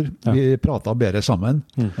samfunnsstruktur. Vi pratet bedre sammen.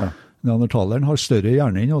 Neandertaleren har større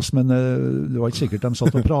hjerne enn oss, men det var ikke sikkert de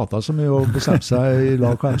satt og pratet så mye og bestemte seg i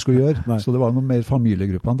lag hva de skulle gjøre. Så det var noen mer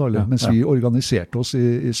familiegrupper antagelig, mens vi organiserte oss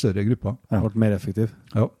i større grupper. Det ble mer effektivt.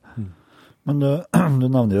 Ja. Men du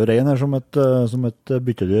nevner jo rein her som et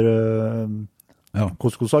byttedyr.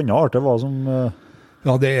 Hvordan andre arter var som...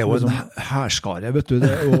 Ja, det er jo en herskare, vet du,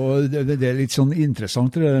 og det er litt sånn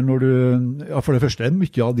interessant når for det første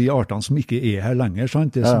mye av de artene som ikke er her lenger,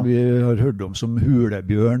 sant? Det som vi har hørt om som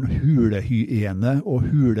hulebjørn, hulehyene og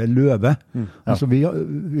huleløve. Altså vi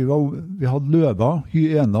hadde løver,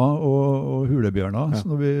 hyener og hulebjørner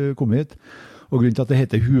når vi kom hit. Og grunnen til at det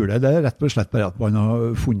heter hule, det er rett og slett bare at man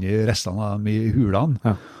har funnet restene av dem i hulene.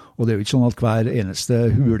 Og det er jo ikke sånn at hver eneste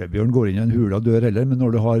hulebjørn går inn i en hule og dør heller, men når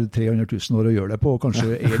du har 300 000 år å gjøre det på, og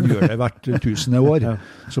kanskje en gjør det hvert 1000 år,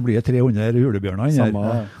 så blir det 300 hulebjørner inn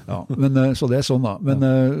her. Så det er sånn da. Men,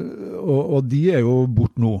 og de er jo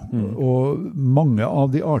bort nå. Og mange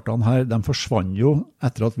av de artene her, de forsvant jo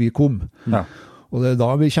etter at vi kom. Og det er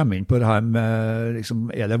da vi kommer inn på det her med,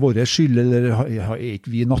 liksom, er det våre skyld, eller er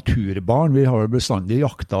ikke vi naturbarn? Vi har bestandig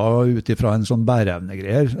jakta ut ifra en sånn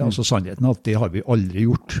bæreevnegreier. Altså sannheten er at det har vi aldri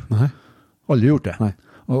gjort. Aldri gjort det. Nei.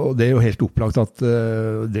 Og det er jo helt opplagt at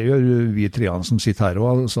det gjør vi treene som sitter her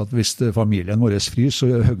også, altså at hvis familien vår fryser,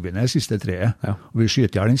 så hugger vi ned siste treet. Og vi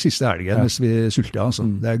skyter ihjel den siste elgen hvis vi sulter,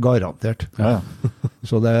 altså. Det er garantert.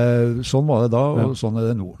 Så sånn var det da, og sånn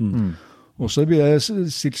er det nå. Og så blir det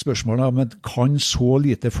stilt spørsmålet om kan så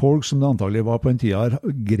lite folk som det antagelig var på en tid her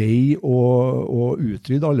greie å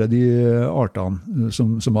utrydde alle de artene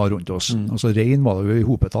som var rundt oss. Altså rein var det jo i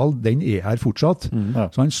hopetall, den er her fortsatt.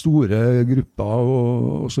 Så han store grupper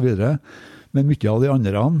og så videre. Men mye av de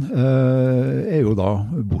andre jo da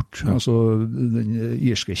bort. Altså den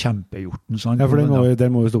irske kjempehjorten. Sant? Ja, for den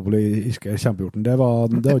må jo stå på den irske kjempehjorten. Det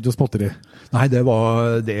var ikke noe småtteri. Nei, det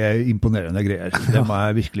imponerende greier. Det må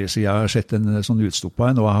jeg virkelig si. Jeg har sett en sånn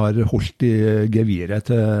utstoppa en, og jeg har holdt i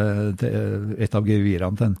geviret til et av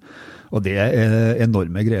gevirene til den. Og det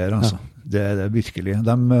enorme greier, altså. Ja. Det virkelig.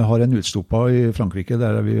 De har en utstoppa i Frankrike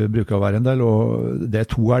der vi bruker å være en del, og det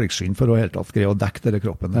 2 elgskinn for å helt tatt greie å dekke denne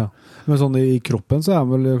kroppen. Ja. Men sånn i kroppen så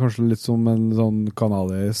vel kanskje litt som en sånn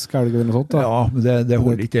kanadisk elg eller noe sånt? Da? Ja, men det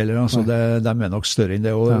holder ikke heller. Altså. De nok større enn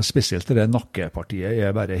det, og spesielt det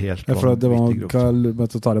nakkepartiet bare helt vanvittig grovt.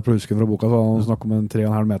 Hvis du tar det på husken fra boka, så var det snakk om en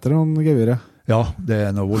 3,5 meter om geviret. Ja,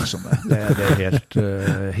 det noe voldsomme. Det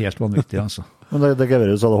helt vanvittig, altså. Men det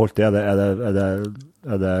geviret du hadde holdt i, er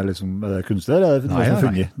det kunstig, eller er det noe som er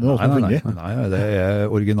funnet? Nei, det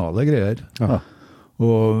originale greier. Ja.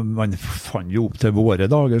 Og man fant jo opp til våre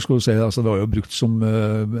dager, skulle du si. Altså, det var jo brukt som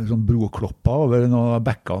broklopper over noen av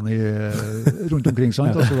bekkene rundt omkring,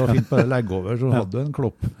 sant? Altså, det var fint bare å legge over, så hadde du en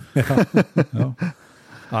klopp. Ja.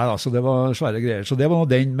 Nei, altså, det var svære greier. Så det var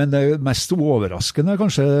den, men det mest overraskende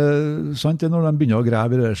kanskje, sant? Når de begynner å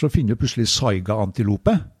grave i det, så finner du plutselig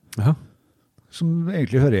saiga-antilope. Ja. Som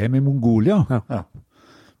egentlig hører hjemme i Mongolia. Ja.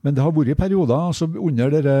 Men det har vært perioder, altså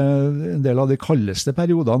under en del av de kaldeste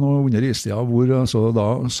periodene og under istida, hvor altså,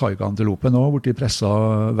 da saiga-antilopen har blitt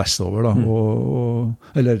presset vestover, da,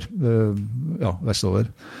 vestover,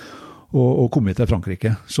 og kommet til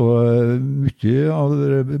Frankrike. Så mye av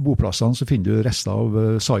boplassene så finner du rester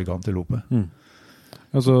av saiga-antilope.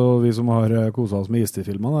 Altså, vi som har koset oss med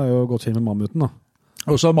istidfilmene er jo godt kjent med mammuten, da.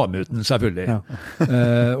 Og så mammuten, selvfølgelig. Ja.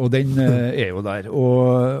 Og den jo der.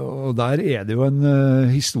 Og der det jo en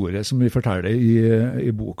historie som vi forteller i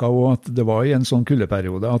boka, og at det var i en sånn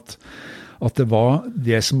kuldeperiode at det var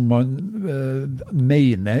det som man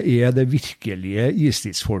mener det virkelige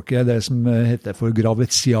istidsfolket, det som heter for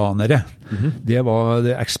gravetianere. Det var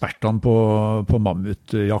ekspertene på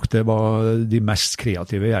mammutjakt, det var de mest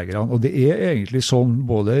kreative jegerne. Og det egentlig sånn,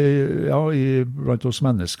 både blant oss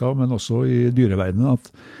mennesker, men også i dyreverdenen, at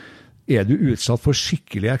du utsatt for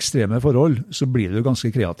skikkelig ekstreme forhold, så blir du ganske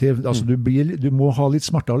kreativ. Altså, du må ha litt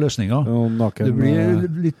smartere løsninger. Du blir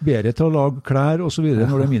litt bedre til å lage klær og så videre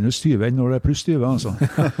når det minus 20 enn når det pluss 20. Altså.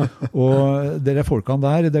 Og dere folkene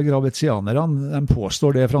der, de gravetianerne, de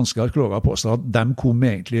påstår det franske arkeologer påstår, at de kom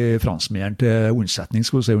egentlig franskmennene til unnsetning,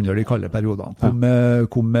 skal vi si, under de kalde periodene.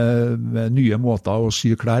 Kom med nye måter å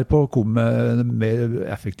sy klær på, kom med mer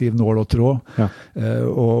effektiv nål og tråd,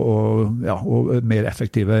 og mer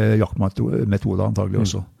effektive jaktmetoder antagelig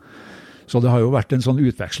også. Så det har jo vært en sånn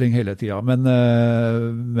utveksling hele tiden, men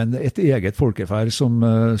et eget folkeferd som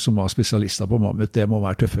var spesialister på mammut, det må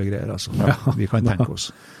være tøffe greier, altså. Vi kan tenke oss.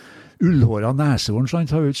 Ullhåra nesehorn, sant,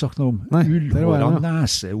 har vi jo ikke sagt noe om. Ullhåra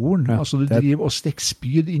nesehorn, altså du driver og stikker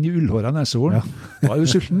spyd inn i ullhåra nesehorn. Da du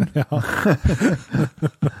sulten.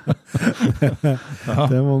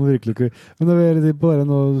 Det må man virkelig ikke. Men det er på det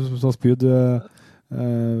noe sånn spyd.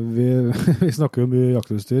 Vi snakker jo mye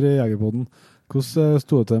jaktutstyr i Jegerpodden. Hvordan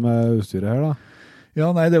stod det til med utstyret her da? Ja,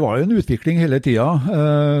 nei, det var jo en utvikling hele tiden.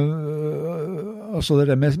 Altså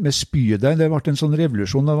det med spydet, det ble en sånn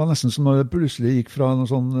revolusjon. Det var nesten som når det plutselig gikk fra noen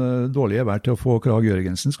sånn dårlige vær til å få Krag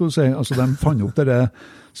Jørgensen, skulle du si. Altså de fant opp det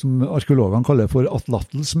som arkeologene kaller for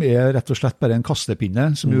atlattel, som rett og slett bare en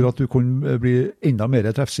kastepinne, som gjorde at du kunne bli enda mer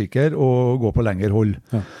treffsikker og gå på lengre hold.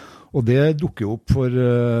 Ja. Og det dukker opp for...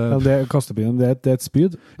 kastepinnen, det et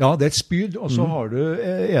spyd? Ja, det et spyd, og så holder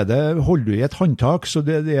du i et håndtak, så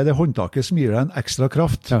det det håndtaket som gir deg en ekstra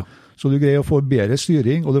kraft. Ja. Så du greier å få bedre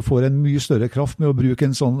styring, og du får en mye større kraft med å bruke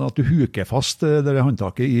en sånn at du huker fast det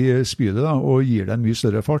håndtaket i spydet, da, og gir deg en mye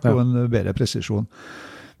større fart og en bedre presisjon.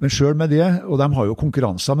 Men selv med det, og de har jo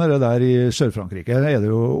konkurranser med det der i Sør-Frankrike, det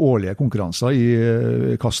jo årlige konkurranser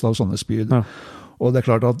i kast av sånne spyd. Ja. Og det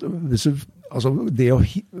klart at det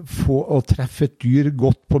å treffe et dyr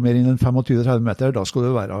godt på mer enn 25-30 meter, da skal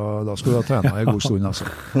du ha trent en god stund. Altså.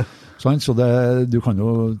 Så du kan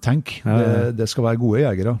jo tenke, det skal være gode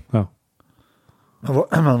jegere. Ja.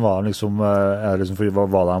 Men var de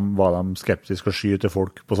skeptiske å skyte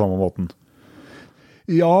folk på samme måten?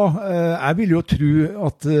 Ja, jeg vil jo tro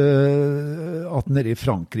at nede i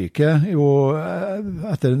Frankrike,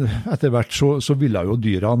 etter hvert så ville jo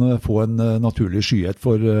dyrene få en naturlig skyhet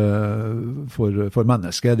for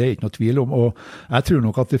mennesket. Det ikke noe tvil om. Og jeg tror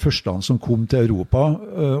nok at de første som kom til Europa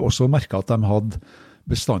også merket at de hadde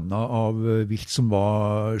bestander av vilt som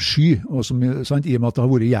var sky, og som, sant, i og med at det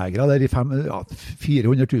har vært jegere der i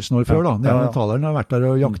 400 000 år før, da. Neandertalerne har vært der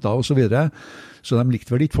og jakta og så videre. Så de likte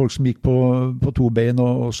vel ikke folk som gikk på to bein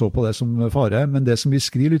og så på det som fare. Men det som vi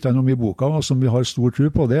skriver litt om i boka, og som vi har stor tro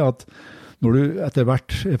på, det at når du etter hvert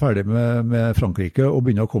er ferdig med Frankrike og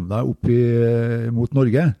begynner å komme deg opp mot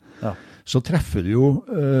Norge, så treffer du jo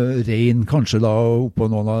rein, kanskje da oppå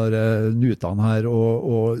noen av nutene her,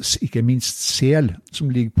 og ikke minst sel, som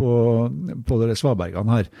ligger på de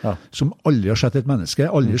svabergene her, som aldri har sett et menneske,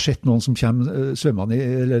 aldri har sett noen som kommer svømmende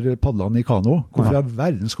eller padlende i kano. Hvorfor i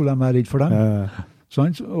verden skulle de være redd for dem?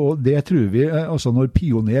 Sånn? Og det tror vi, altså når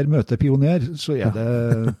pioner møter pioner, så er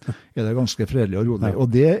det ganske fredelig og rolig. Og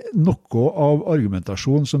det er noe av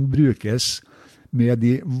argumentasjon som brukes med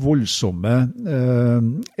de voldsomme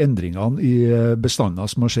endringene i bestander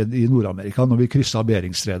som har skjedd i Nord-Amerika når vi krysset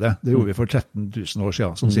Beringstredet. Det gjorde vi for 13 000 år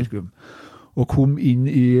siden som sirkum. Og kom inn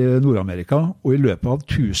i Nord-Amerika, og i løpet av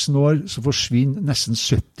 1000 år så forsvinner nesten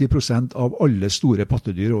 70% av alle store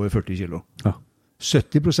pattedyr over 40 kilo.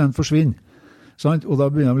 70% forsvinner. Sant? Og da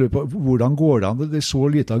begynner jeg å lure på, hvordan går det an at det så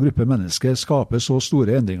lite gruppe mennesker skaper så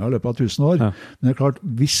store endringer i løpet av 1000 år? Men det er klart,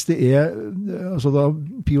 hvis det altså da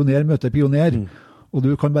pioner møter pioner, og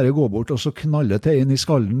du kan bare gå bort og så knalle til inn i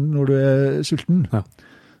skallen når du er sulten,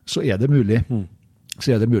 så er det mulig.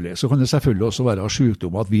 Så kan det selvfølgelig også være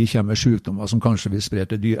sykdommer, at vi kommer med sykdommer som kanskje vil spre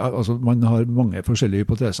til dyr. Altså, man har mange forskjellige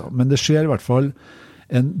hypoteser. Men det skjer i hvert fall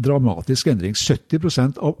en dramatisk endring.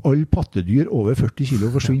 70% av alle pattedyr over 40 kilo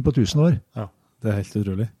forsvinner på 1000 år. Det er helt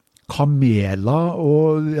utrolig. Kameler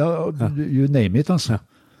og you name it, altså.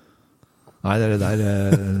 Nei, det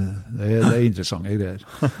er interessante greier.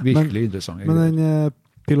 Virkelig interessante greier. Men den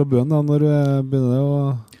pil og bøen da, når begynner det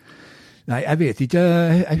å... Nei, jeg vet ikke,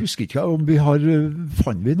 jeg husker ikke om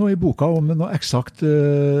fant vi noe i boka om noe eksakt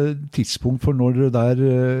tidspunkt for når det der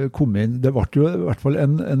kom inn. Det ble jo i hvert fall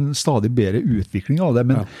en stadig bedre utvikling av det,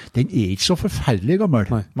 men den er ikke så forferdelig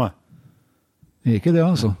gammel. Nei. Det er ikke det,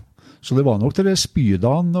 altså. Så det var nok til det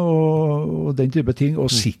spydene og den type ting, og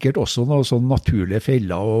sikkert også noen sånn naturlige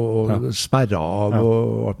feller og sperrer av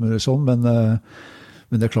og alt mulig sånn, men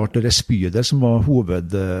det er klart det spydet som var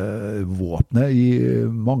hovedvåpnet i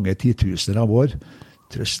mange titusener av år.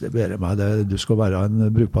 Trøst det bedre meg, du skal være en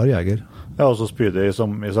brukbar jeger. Ja, og så spydet i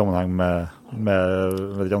sammenheng med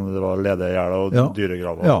vet ikke om det var ledehjel og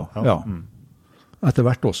dyregraver. Ja. Etter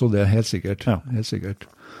hvert også det, helt sikkert. Helt sikkert.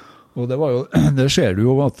 Og det ser du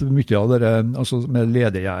jo at mye av det altså med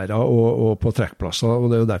ledegjerder og på trekkplasser, og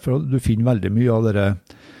det er jo derfor du finner veldig mye av det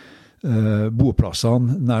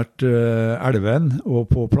boplassene nært elven og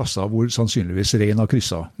på plasser hvor sannsynligvis rein har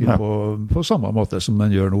krysset på samme måte som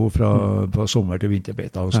den gjør nå fra sommer til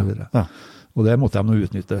vinterbeiter og så videre. Og det måtte de nå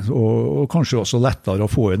utnytte, og kanskje også lettere å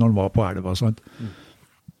få inn når de var på elva. Sant?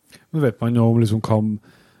 Men vet man jo om liksom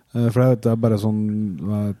for det er bare sånn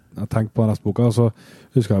jeg tenkte på neste så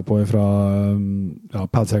husker jeg på fra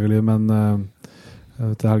Pelsjegerliv, men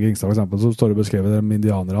til Helge Ingstad for eksempel, så står det beskrevet der med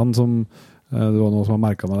indianerne som det var noe som har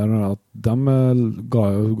merket meg der, at de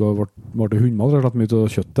ble til hundmat rett og slett mye til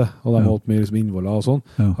kjøttet, og de holdt mye liksom innvoller og sånn.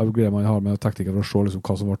 Her greier man har med teknikker for å se liksom,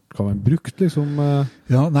 hva som kan være brukt liksom.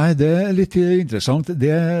 Ja, nei, det er litt interessant.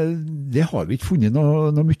 Det har vi ikke funnet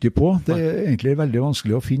noe mye på. Det er egentlig veldig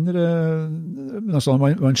vanskelig å finne. Men altså,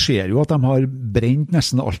 man ser jo at de har brent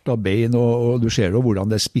nesten alt av bein, og du ser jo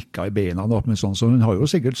hvordan det spikker i beina, men sånn, så hun har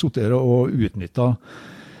jo sikkert suttet og utnyttet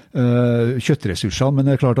kjøttressursene, men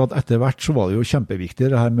det er klart at etter hvert så var det jo kjempeviktig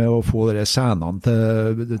det her med å få de senene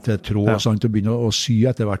til tråd, sant, og begynne å sy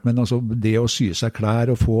etter hvert, men altså det å sy seg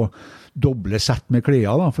klær og få doble sett med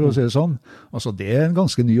klær da, for å si det sånn, altså det er en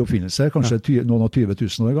ganske ny oppfinnelse, kanskje noen og 20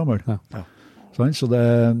 000 år gammel. Sånn, så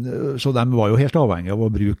de var jo helt avhengig av å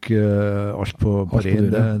bruke alt på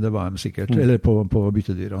rein, det var de sikkert, eller på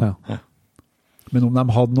byttedyra. Men om de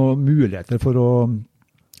hadde noen muligheter for å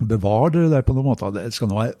bevare det der på noen måte, det skal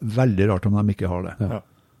nå være veldig rart om de ikke har det.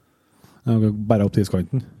 Bare opp til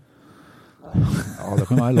iskanten. Ja, det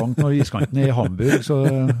kan være langt når iskanten er i Hamburg, så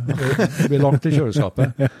det blir langt til kjøleskapet.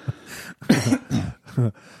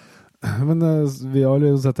 Men vi har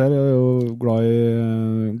jo sett her, jeg er jo glad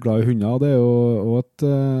i hunder, det er jo også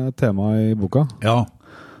et tema i boka.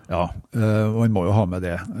 Ja, man må jo ha med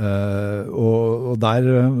det. Og der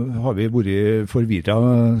har vi vært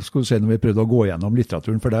forvirret, skal du si, når vi prøvde å gå gjennom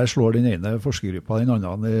litteraturen, for der slår den ene forskergruppa den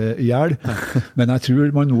andre i hjel. Men jeg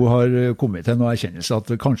tror man nå har kommet til noe erkjennelse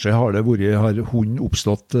at kanskje har hund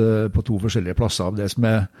oppstått på to forskjellige plasser. Det som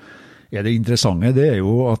er det interessante, det er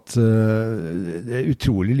jo at det er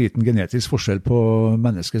utrolig liten genetisk forskjell på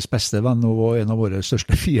menneskets beste venn og en av våre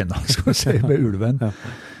største fiender, skal vi si, med ulven.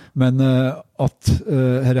 Men at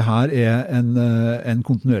dette her er en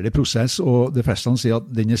kontinuerlig prosess, og de fleste sier at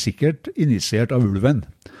den er sikkert initiert av ulven.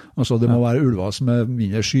 Altså det må være ulver som er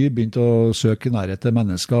mindre sky, begynt å søke nærhet til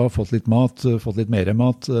mennesker, fått litt mat, fått litt mer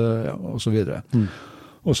mat, og så videre.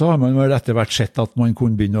 Og så har man vel etter hvert sett at man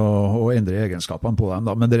kunne begynne å endre egenskapene på dem.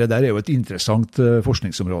 Da. Men det der er jo et interessant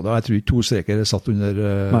forskningsområde. Jeg tror ikke 2 streker er satt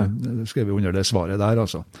skrevet under det svaret der,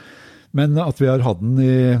 altså. Men at vi har hatt den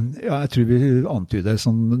i, ja, jeg tror vi antyder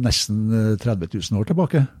sånn nesten 30 000 år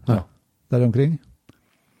tilbake, der omkring.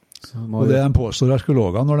 Og det de påstår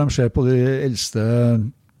arkeologene når de ser på de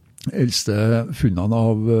eldste funnene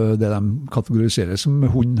av det de kategoriserer som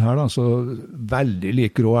hund her, da, så veldig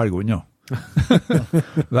lik rå elghund, ja.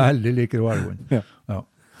 Veldig lik rå elghund. Ja.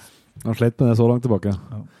 Han slett med det så langt tilbake.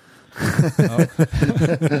 Ja.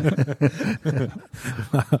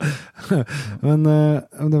 Men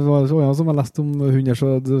det var så som jeg leste om hunder, så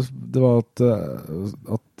det var at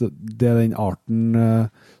det er den arten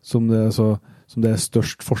som det er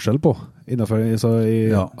størst forskjell på innenfor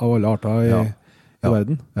av alle arter i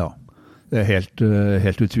verden. Ja. Det er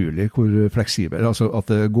helt utrolig hvor fleksibel, altså at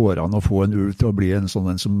det går an å få en ulv til å bli en sånn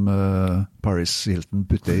en som Paris Hilton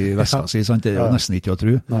putter i veska si, sant? Det er jo nesten ikke å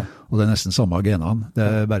tro, og det er nesten samme genene, det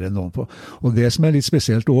er bare noen på. Og det som er litt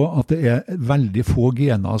spesielt også, at det er veldig få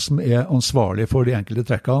gener som er ansvarlige for de enkelte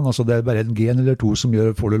trekkene, altså det er bare en gen eller 2 som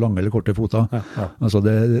får du lange eller korte foter. Altså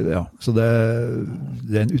så det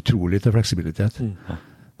er en utrolig til fleksibilitet.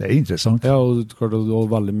 Det er interessant. Ja, og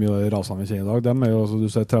veldig mye rasene vi kjenner i dag, de er jo, altså, du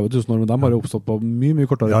ser 30 000 år, men de har jo oppstått på mye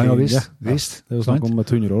kortere tid. Ja, visst. Det er jo snakk om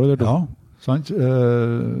 100 år, eller? Ja, sant.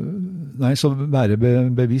 Nei, så være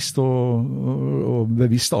bevisst og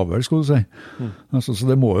bevisst avhør, skulle du si. Altså, så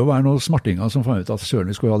det må jo være noen smartinger som fant ut at søren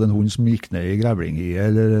skulle ha en hund som gikk ned i grevlinghiet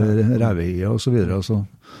eller revehiet og så videre, og så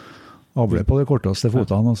avle på det korteste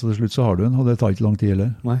fotene, og så til slutt så har du den, og det tar ikke lang tid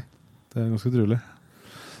heller. Nei, det er ganske utrolig.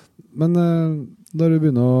 Men når vi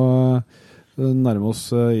begynner å nærme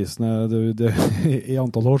oss isen, i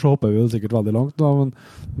antall år så hopper vi jo sikkert veldig langt da, men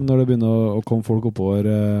når det begynner å komme folk oppover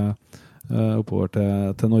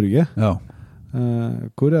til Norge,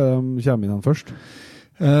 hvor er de kommer inn først?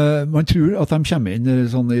 Man tror at de kommer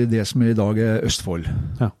inn sånn i det som i dag er Østfold.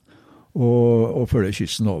 Og følger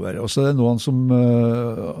kysten over. Og så er det noen som,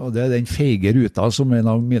 og det er den feige ruta som en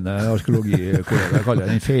av mine arkeologikolleger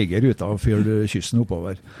kaller den feige ruta og følger kysten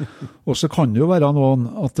oppover. Og så kan det jo være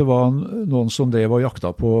at det var noen som drev og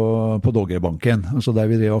jakta på Doggerbanken, altså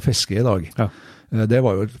der vi drev og fisker i dag. Det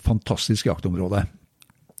var jo et fantastisk jaktområde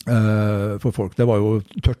for folk. Det var jo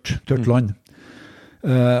tørt land.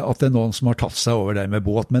 At det er noen som har tatt seg over der med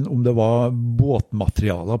båt, men om det var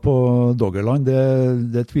båtmaterialer på Doggerland,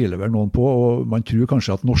 det tviler vel noen på, og man tror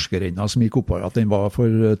kanskje at norske renner som gikk oppover, at den var for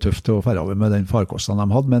tøff til å fære over med den farkosten de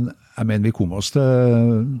hadde, men jeg mener vi kom oss til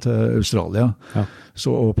Australia, så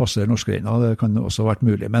å passere norske renner, det kan også ha vært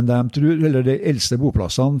mulig, men de eldste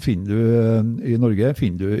boplassene finner du i Norge,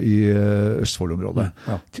 finner du i Østfold-området,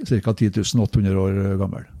 ca. 10 800 år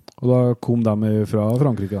gammel. Og da kom de fra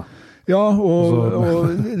Frankrike da? Ja, og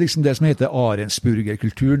liksom det som heter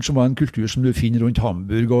Ahrensburger-kulturen, som var en kultur som du finner rundt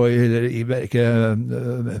Hamburg, eller ikke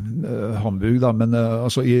Hamburg da, men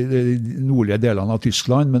altså i de nordlige delene av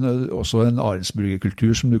Tyskland, men også en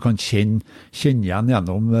Ahrensburger-kultur som du kan kjenne igjen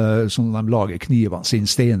gjennom sånn de lager knivene sine,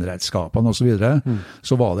 steinredskapene og så videre.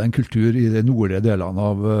 Så var det en kultur i de nordlige delene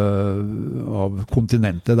av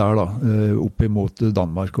kontinentet der da, opp imot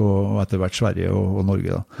Danmark og etter hvert Sverige og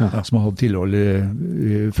Norge da, som har hatt tilhold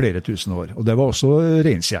i flere tusen år. Og det var også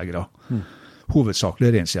reinsjegere. Hovedsakelig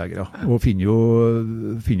reinsjegere. Og finner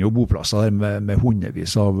jo boplasser der med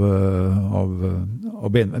hundrevis av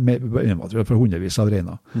benmaterial for hundrevis av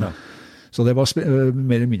reiner. Så det var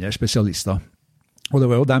mer eller mindre spesialister. Og det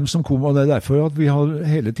var jo dem som kom, og det er derfor at vi har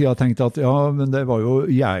hele tiden tenkt at men det var jo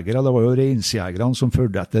jegere, det var jo reinsjegerne som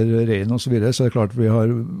følte etter rein og så videre, så det er klart vi har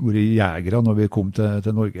vært jegere når vi kom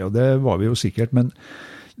til Norge, og det var vi jo sikkert, men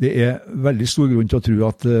det er veldig stor grunn til å tro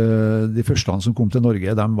at de første som kom til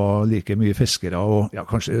Norge, de var like mye fiskere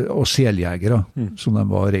og seljegere som de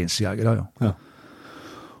var reinsjegere.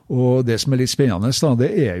 Og det som er litt spennende da, det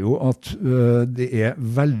er jo at det er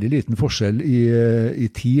veldig liten forskjell i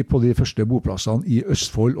tid på de første boplassene i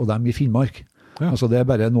Østfold og dem i Finnmark. Altså det er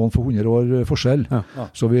bare noen for 100 år forskjell.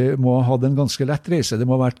 Så vi må ha en ganske lett reise. Det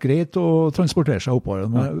må ha vært greit å transportere seg oppover.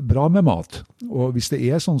 Det må bra med mat. Og hvis det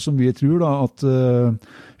er sånn som vi tror da, at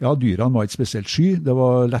dyrene var ikke spesielt sky, det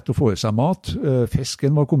var lett å få i seg mat,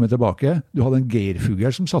 fisken var kommet tilbake, du hadde en geirfugl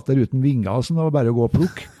som satt der uten vinger, som det var bare å gå og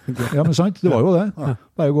plukke. Ja, men sant, det var jo det.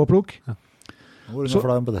 Bare å gå og plukke. Nå var det noe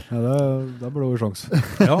for deg, Petter. Ja, det burde vært sjans.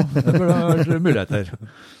 Ja, det burde vært muligheter.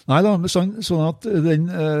 Nei da, sånn at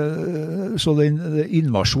den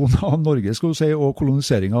invasjonen av Norge, skal du si, og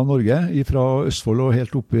koloniseringen av Norge fra Østfold og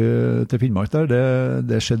helt opp til Finnmark der,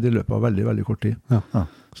 det skjedde i løpet av veldig, veldig kort tid. Ja.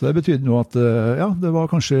 Så det betydde nå at det var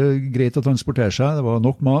kanskje greit å transportere seg, det var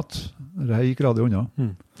nok mat, det gikk radig unna.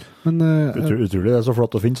 Men, utrolig, det er så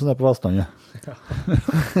flott å finne sånn der på Vestlandet. Ja.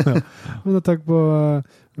 Men jeg tenker på,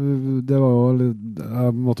 det var jo litt, jeg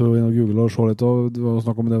måtte jo inn og google og se litt, og det var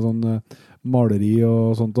snakk om det sånn maleri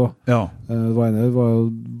og sånt også. Ja. Det var jo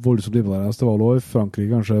voldsomt imponerende, det var lov i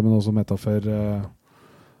Frankrike kanskje, men også metafor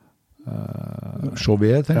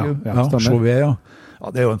Chauvet, tenker du? Ja, Chauvet, ja. Ja,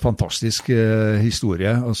 det er jo en fantastisk historie.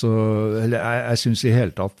 Altså, jeg synes i hele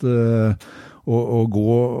tatt å gå,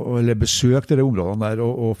 eller besøke de områdene der,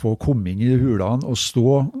 og få komme inn i hulene og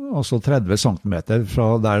stå altså 30 centimeter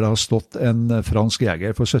fra der det har stått en fransk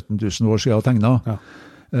jeger for 17 000 år siden og tegnet. Ja.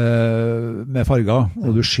 Med farger,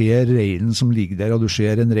 og du ser reinen som ligger der, og du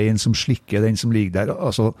ser en rein som slikker den som ligger der.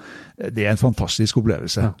 Altså, det er en fantastisk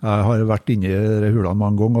opplevelse. Ja. Jeg har vært inne i hulene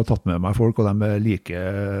mange ganger og tatt med meg folk, og de er like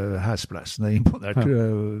hesblesende imponert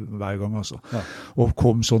hver gang. Altså. Ja. Og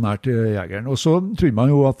kom så nær til jegeren. Og så tror man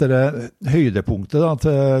jo at det høydepunktet da,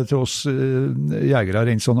 til oss jegere,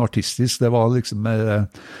 rent sånn artistisk, det var liksom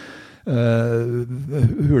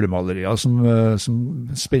hulemalerier som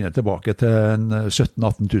spenner tilbake til 17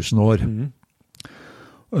 000-18 000 år.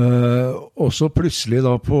 Og så plutselig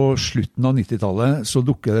da på slutten av 90-tallet så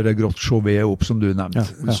dukker det grått Chauvet opp, som du nevnte.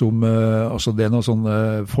 Ja. Som, altså det er noen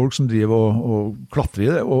sånne folk som driver og klatrer i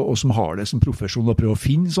det, og som har det som profesjon å prøve å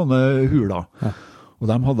finne sånne huler. Ja. Og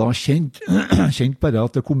de hadde kjent bare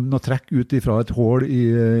at det kom noe trekk ut fra et hål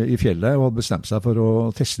i fjellet, og hadde bestemt seg for å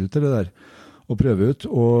teste ut det der. Og prøve ut,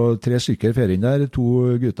 og 3 stykker fer inn der,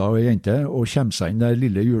 2 gutter og en jente, og kommer seg inn der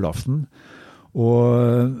lille julaften, og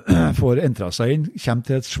får entra seg inn, kommer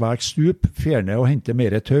til et svært stup, fer ned og henter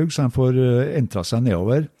mer tøg, så de får entra seg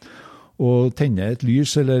nedover, og tenner et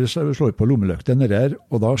lys, eller slår på lommelykten nede der,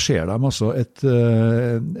 og da ser de altså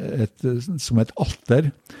som et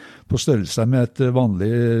alter, på størrelse med et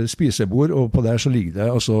vanlig spisebord, og på der så ligger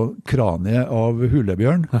det altså kraniet av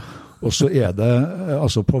hulebjørn, og så er det,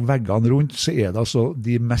 altså på veggene rundt, så er det altså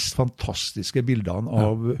de mest fantastiske bildene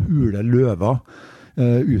av huleløver,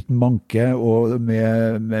 uten manke, og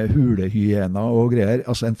med hulehyener og greier.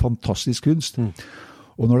 Altså en fantastisk kunst.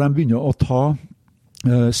 Og når de begynner å ta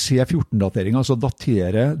C14-datering, altså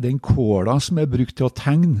datere den kåla som er brukt til å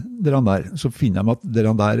tegne der, så finner de at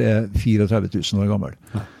der er 34 000 år gammel.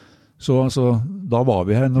 Så altså, da var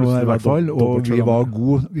vi her nå i hvert fall, og vi var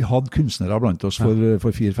gode. Vi hadde kunstnere blant oss for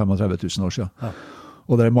 4-35 000 år siden. Ja.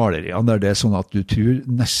 Og det maleriene, det er sånn at du tror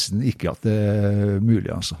nesten ikke at det er mulig,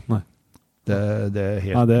 altså. Nei. Det er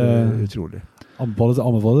helt utrolig.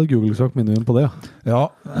 Anbefaler Google-sak minimum på det, ja. Ja,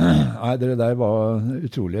 nei, det der var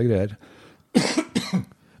utrolige greier.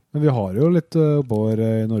 Men vi har jo litt oppover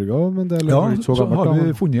i Norge også, men det er litt så gammelt. Ja, så har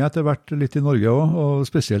vi funnet etter hvert litt i Norge også, og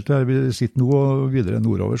spesielt der vi sitter nå og videre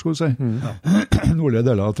nordover, skal vi si. Nordlige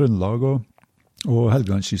deler av Trøndelag og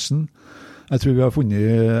Helgelandskysten. Jeg tror vi har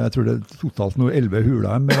funnet, det er totalt nå 11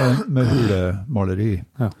 huler med hulemaleri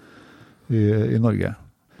i Norge.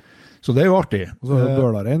 Så det er jo artig. Og så har vi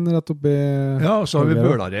Bølarein rett oppi... Ja, så har vi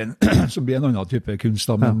Bølarein, som blir en annen type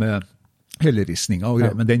kunst, men med helleristninger og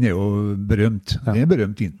greier, men den er jo berømt. Den er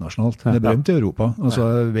berømt internasjonalt. Den er berømt i Europa. Altså,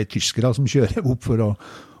 jeg vet tyskere som kjører opp for å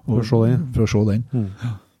se den.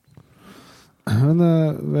 Men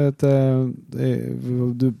vet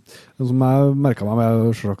du, som jeg merket meg med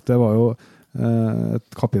det var jo et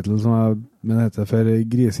kapittel som heter for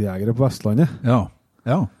grisejegere på Vestlandet. Ja.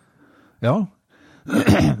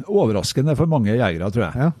 Overraskende for mange jegere, tror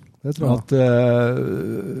jeg. Ja. Det tror jeg. At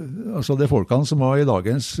altså de folkene som var i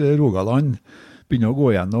dagens Rogaland begynner å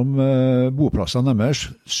gå gjennom boplassene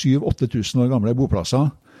deres, 7-8 000 år gamle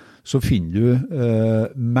boplasser, så finner du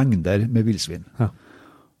mengder med vildsvin. Ja.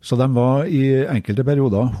 Så de var i enkelte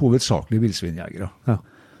perioder hovedsakelig vildsvinjegere. Ja.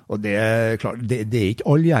 Og det er klart, det er ikke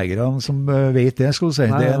alle jegere som vet det, skal du si.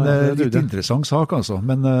 Nei, det er en litt interessant sak, altså.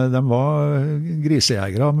 Men de var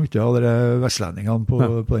grisejegere, mye av de vestlendingene på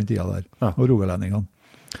den tida der, og rogalendingene.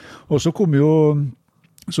 Og så kom jo,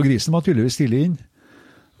 så grisen var tydeligvis tidlig inn,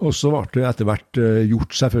 og så ble det etter hvert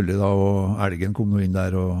gjort selvfølgelig da, og elgen kom nå inn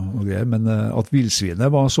der og greier, men at vildsvinet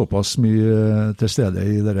var såpass mye til stede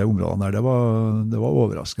i de områdene der, det var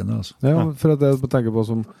overraskende. Altså. Ja, for at jeg tenker på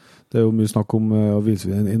som, det er jo mye snakk om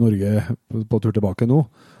vildsvin i Norge på tur tilbake nå,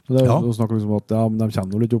 men det er jo snakk om at de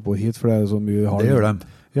kommer jo litt oppå hit, for det er så mye... Det gjør de.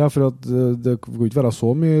 Ja, for at det kan ikke være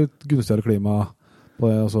så mye gunstigere klima på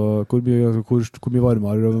det? Altså, hvor mye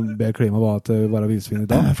varmere og bedre klima var det til å være villsvin i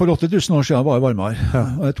dag? For 8000 år siden var det varmere. Ja.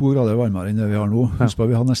 Det er 2 grader varmere enn det vi har nå. Husk på,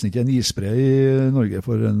 vi hadde nesten ikke en isbre i Norge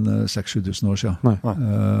for en 6-7 000 år siden.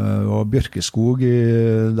 Og bjørkeskog,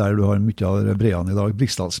 der du har mye av breene i dag,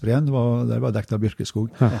 Briksdalsbreen, der var dekt av bjørkeskog.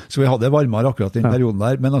 Så vi hadde varmere akkurat i den perioden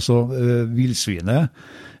der. Men altså, villsvinet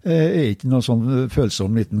er ikke noen sånn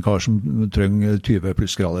følsom liten kar som trenger 20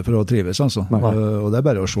 plussgrader for å trives, altså. Og det er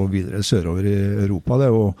bare å se videre sørover i Europa, det,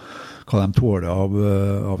 og hva de tåler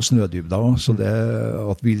av snødybder. Så det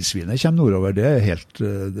at villsvinet kommer nordover, det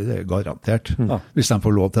er garantert, hvis de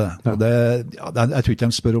får lov til det. Og jeg tror ikke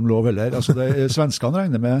de spør om lov heller. Altså, svenskene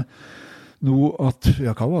regner med nå at,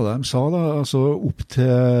 hva var det de sa da, altså opp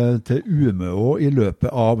til Umeå i løpet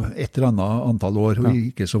av et eller annet antall år, og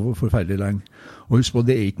ikke så forferdelig lenge. Og husk på,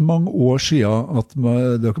 det er ikke mange år siden at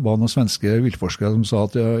det var noen svenske viltforskere som sa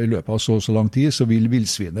at i løpet av så lang tid så vil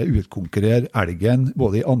villsvinet utkonkurrere elgen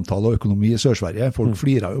både i antall og økonomi i Sør-Sverige. Folk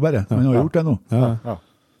flirer jo bare, men har gjort det nå.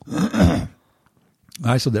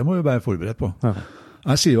 Nei, så det må vi være forberedt på.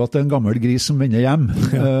 Jeg sier jo at det er en gammel gris som vender hjem.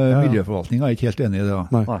 Miljøforvaltningen er ikke helt enig i det.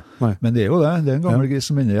 Nei. Men det er jo det. Det er en gammel gris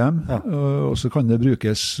som vender hjem. Og så kan det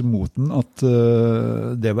brukes mot den at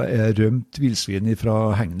det er rømt villsvin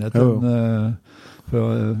fra hegnet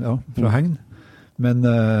fra hegn. Men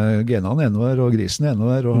genene er noe der, og grisen er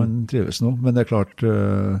noe der, og han trives nå. Men det er klart,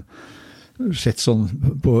 sett sånn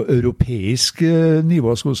på europeisk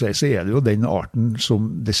nivå, så er det jo den arten som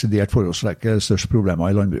desidert forårsaker størst problemer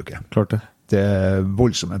i landbruket. Klart det. Det er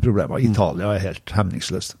voldsomme problemer. Italia er helt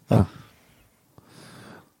hemningsløst.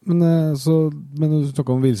 Men du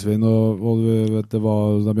snakket om villsvin, og du vet, det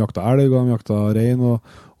var, de jakta elg, og de jakta rein og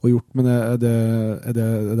hjort, men er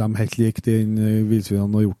de helt like den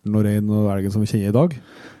villsvinene og hjorten og rein og elgen som vi kjenner i dag?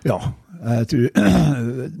 Ja, jeg tror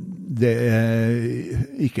det er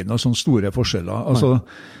ikke noen sånne store forskjeller. Altså,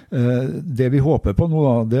 det vi håper på nå,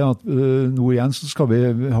 det er at nå igjen så skal vi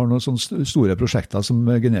ha noen sånne store prosjekter som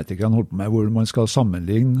genetikerne holder på med, hvor man skal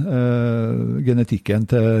sammenligne genetikken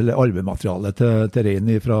til arvematerialet til rein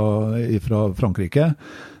fra Frankrike,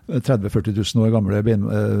 30-40 000 år gamle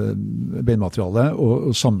benmateriale,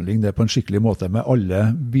 og sammenligne det på en skikkelig måte med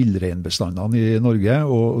alle villreinbestandene i Norge,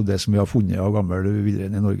 og det som vi har funnet av gammel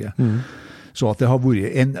villrein i Norge. Så at det har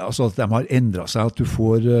vært, at de har endret seg, at du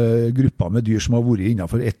får grupper med dyr som har vært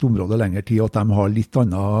innenfor ett område lengre tid, og at de har litt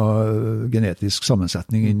annen genetisk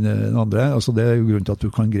sammensetning enn den andre. Altså det er jo grunnen til at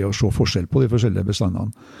du kan greie å se forskjell på de forskjellige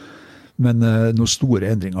bestandene. Men noen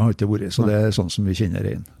store endringer har ikke vært, så det er sånn som vi kjenner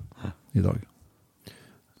rein i dag.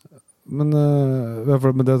 Men det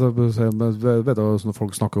vet jeg når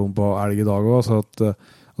folk snakker om på elg i dag også,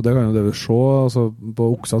 og det kan jo det vi se, altså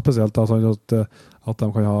på okser spesielt, at de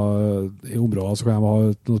kan ha, i områder så kan de ha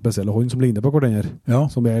noen spesielle hånd som ligner på hverandre,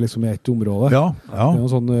 som er liksom i ett område. Det er jo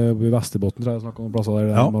sånn, i Vesterbotten tror jeg snakker om plasser der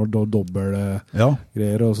de har dobbel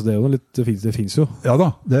greier, og så det er jo litt, det finnes jo. Ja da,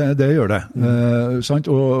 det gjør det. Sant?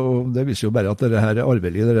 Og det viser jo bare at det her er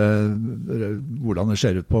arvelig, hvordan det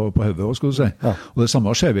ser ut på hodet, skal du si. Og det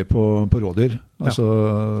samme ser vi på rådyr. Altså,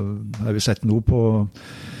 har vi sett nå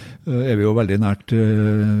er vi jo veldig nært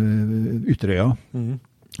Ytterøya.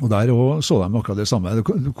 Og der så de akkurat det samme.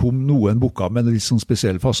 Det kom noen bukker med en litt sånn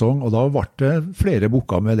spesiell fasong, og da ble det flere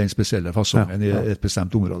bukker med den spesielle fasongen i et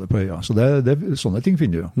bestemt område på øya. Så sånne ting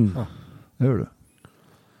finner du jo. Det gjør du.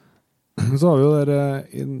 Så har vi jo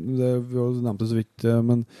vi har nevnt det så vidt,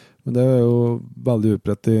 men det er jo veldig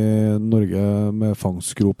utbredt i Norge med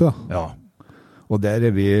fangstgroper. Ja. Og der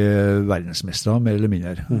er vi verdensmestere, mer eller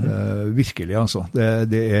mindre. Virkelig, altså.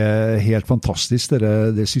 Det er helt fantastisk,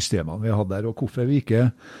 det systemene vi har der, og hvorfor vi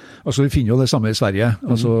ikke... Altså, vi finner jo det samme i Sverige,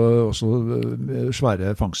 altså også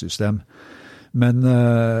svære fangstsystem.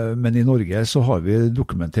 Men i Norge så har vi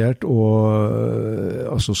dokumentert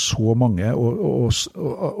altså så mange, og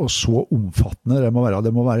så omfattende det må være.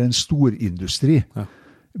 Det må være en storindustri.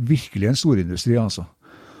 Virkelig en storindustri, altså.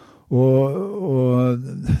 Og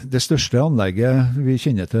det største anlegget vi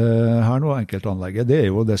kjenner til her nå, enkeltanlegget, det er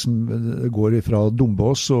jo det som går fra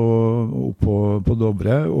Dombås og opp på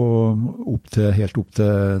Dovre, og helt opp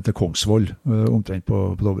til Kongsvoll, omtrent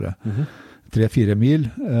på Dovre. 3-4 mil,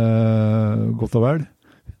 godt og vel.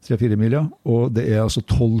 3-4 mil, ja. Og det er altså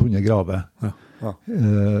 1200 graver.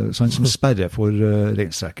 Sånn som sperrer for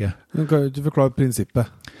reinstrekket. Men kan du forklare prinsippet?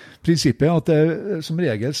 Prinsippet er at som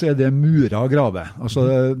regel så er det mura grave. Altså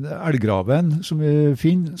elggraven som vi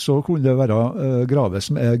finner, så kunne det være grave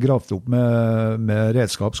som er gravt opp med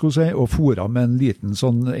redskap, skal vi si, og foret med en liten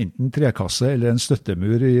sånn enten trekasse eller en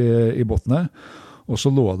støttemur i bottene. Og så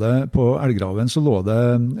lå det på elggraven så lå det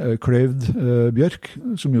kløvd bjørk,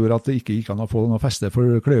 som gjorde at det ikke gikk an å få noe feste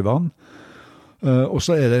for kløvene. Og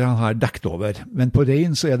så det den her dekt over. Men på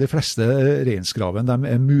rein så de fleste reinsgraven,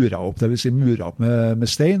 de muret opp, det vil si muret opp med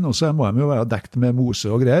stein, og så må de jo være dekt med mose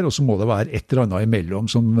og greier, og så må det være et eller annet imellom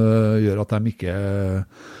som gjør at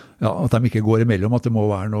de ikke går imellom, at det må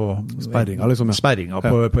være noe Sperringer, liksom. Sperringer på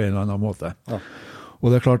en eller annen måte. Ja. Og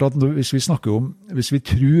det klart at hvis vi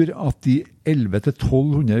tror at de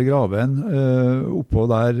 1100-1200 graven oppå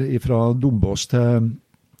der fra Dombås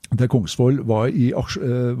til Kongsvoll var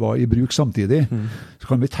i bruk samtidig, så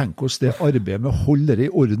kan vi tenke oss det arbeidet med å holde det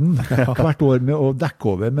i orden hvert år med å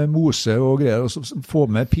dekke over med mose og greier, og få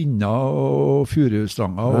med pinner og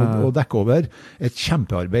furustranger og dekke over. Et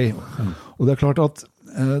kjempearbeid. Og det klart at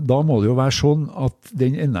da må det jo være sånn at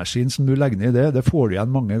den energien som du legger ned i det får du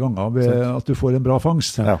igjen mange ganger ved at du får en bra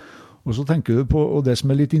fangst. Ja. Og så tenker du på, og det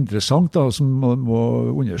som litt interessant da, som man må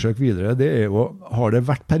undersøke videre, det jo, har det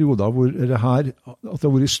vært perioder hvor at det har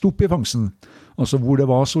vært stopp i fangsten? Altså hvor det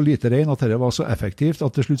var så lite rein, at det var så effektivt,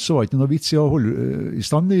 at til slutt så var det ikke noe vits i å holde i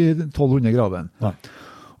stand i 1200 graven. Ja.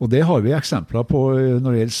 Og det har vi eksempler på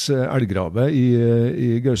når det gjelder elggrave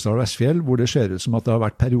i Gausdal og Vestfjell, hvor det ser ut som at det har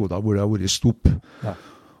vært perioder hvor det har vært stopp. Ja.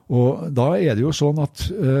 Og da det jo sånn at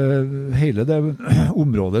hele det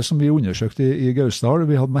området som vi undersøkte i Gausdal,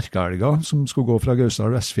 vi hadde merkeelger som skulle gå fra Gausdal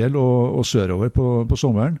og Vestfjell og sørover på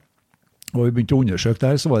sommeren, og vi begynte å undersøke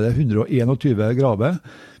der, så var det 121 graver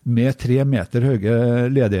med 3 meter høye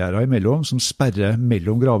ledegjerder imellom, som sperrer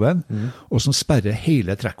mellom graven, og som sperrer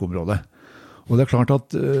hele trekkområdet. Og det klart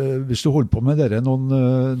at hvis du holder på med dere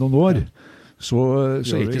noen år, så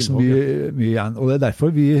det ikke så mye igjen. Og det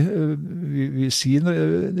derfor vi sier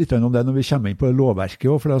litt om det når vi kommer inn på lovverket,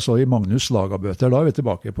 for det så i Magnus Lagabøter, da vi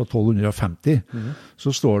tilbake på 1250, så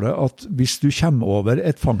står det at hvis du kommer over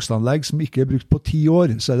et fangstanlegg som ikke brukt på 10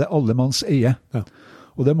 år, så det allemanns eie. Ja.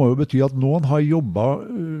 Og det må jo bety at noen har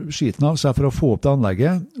jobbet skiten av seg for å få opp det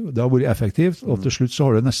anlegget. Det har vært effektivt, og til slutt så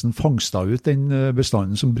har du nesten fangstet ut den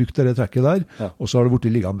bestanden som brukte det trekket der, og så har det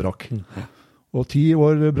blitt liggende brakk. Og 10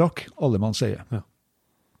 år brakk, allemanns eie. Ja.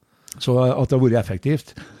 Så at det har vært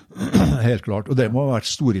effektivt, helt klart. Og det må ha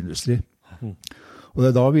vært storindustri. Og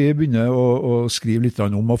det da vi begynner å skrive litt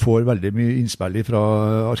om og får veldig mye innspill fra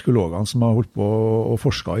arkeologene som har holdt på å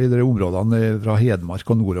forske i de områdene fra Hedmark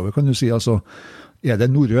og nordover, kan du si. Altså, det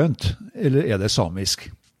norrønt, eller det samisk?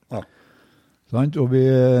 Ja. Og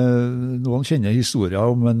noen kjenner historier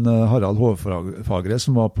om en Harald Hårfagre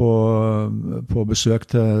som var på besøk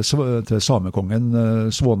til samekongen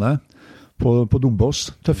Svåne på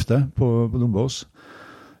Dombås, Tøfte på Dombås.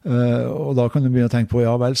 Og da kan du begynne å tenke på,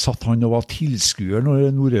 ja vel, satt han og var tilskuer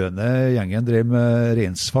når norrøne gjengen drev med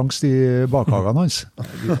reinsfangst i bakhagene hans?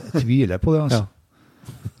 Jeg tviler på det, altså. Ja.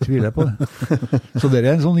 Tviler på det. Så det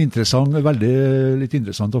en sånn interessant, litt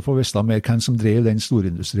interessant å få vite mer hvem som drev den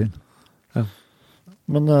storindustrien. Ja.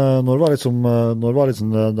 Men når var liksom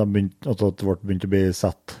de begynte, at det ble begynt å bli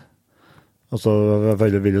sett? Altså,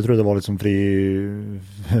 jeg vil jo tro det var liksom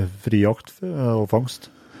fri jakt og fangst.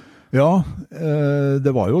 Ja,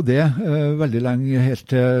 det var jo det veldig lenge, helt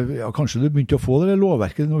til, ja, kanskje du begynte å få det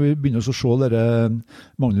lovverket når vi begynner å se dere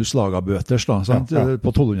Magnus Lagabøters da,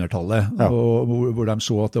 på 1200-tallet, hvor de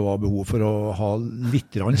så at det var behov for å ha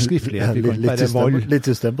litt skriftlighet. Litt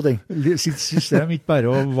system på ting. Litt system, ikke bare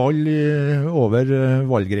å valge over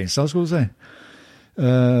valggrensa, skal du si.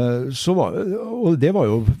 Og det var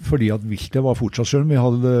jo fordi at viltet var fortsatt, selv om vi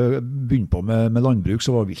hadde begynt på med landbruk,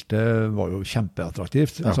 så var viltet jo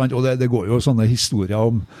kjempeattraktivt. Ja. Og det går jo sånne historier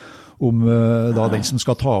om da den som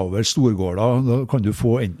skal ta over storgårda, da kan du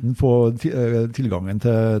enten få tilgangen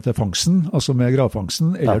til fangsten, altså med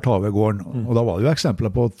gravfangsten, eller ta over gården. Og da var det jo eksempler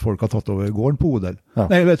på at folk har tatt over gården på Odel. Ja.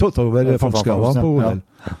 Nei, tatt over fangstgravene på Odel.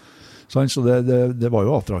 Ja. Så det var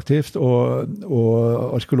jo attraktivt, og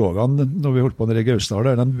arkeologene, når vi holdt på nede i Gausdal,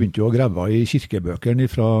 de begynte jo å grave i kirkebøkene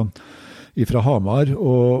fra Hamar,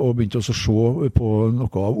 og begynte også å se på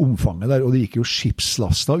noe av omfanget der, og det gikk jo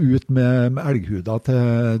skipslaster ut med elghuder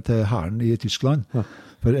til hæren i Tyskland. Ja.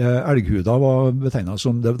 For elghuder var betegnet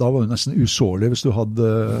som, da var det nesten usårlig hvis du hadde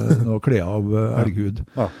noe klær av elghud.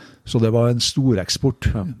 Ja. Så det var en stor eksport,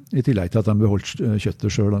 i tillegg til at de beholdt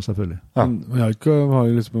kjøttet selv, selvfølgelig. Ja.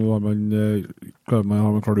 Har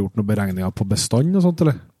man klart gjort noen beregninger på bestand og sånt,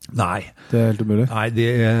 eller? Nei. Det helt umulig? Nei,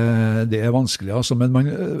 det vanskelig, altså. Men man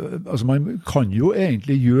kan jo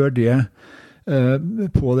egentlig gjøre det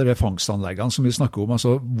på de fangstanleggene som vi snakker om.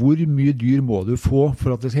 Altså, hvor mye dyr må du få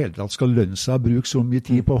for at det hele tatt skal lønne seg å bruke så mye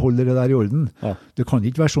tid på å holde det der i orden? Ja. Det kan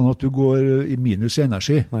ikke være sånn at du går i minus i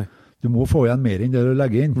energi. Nei. Du må få igjen mer enn det du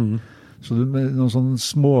legger inn. Så noen sånne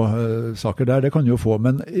små saker der, det kan du jo få.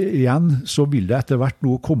 Men igjen så vil det etter hvert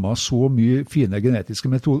nå komme så mye fine genetiske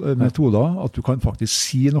metoder at du kan faktisk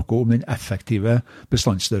si noe om den effektive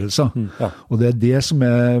bestandsstørrelsen. Og det det som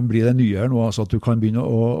blir det nye her nå, altså at du kan begynne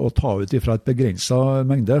å ta ut ifra et begrenset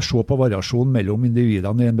mengde, se på variasjon mellom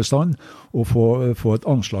individene i en bestand, og få et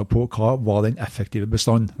anslag på hva var den effektive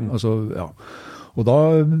bestand. Altså, ja. Og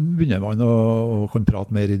da begynner man å kan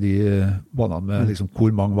prate mer i de banene med liksom,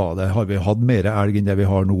 hvor mange var det, har vi hatt mer elg enn det vi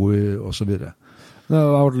har nå, og så videre.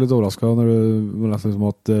 Jeg ble litt overrasket når du leste liksom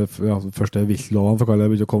at første viltlovene for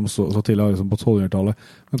Kalle begynte å komme så tidlig liksom på 1200-tallet.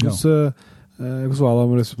 Men hvordan var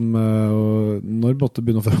det liksom, når måtte du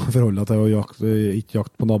begynne å forholde deg til å ikke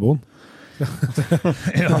jakte på naboen?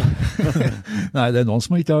 Ja. Nei, det noen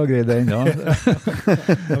som ikke har greid det ennå.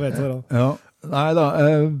 Jeg vet det da. Ja. Nei da,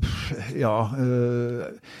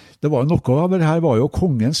 det var jo noe av det her var jo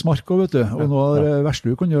kongens mark, vet du. Og noe av det verste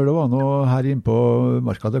du kunne gjøre, det var noe her inne på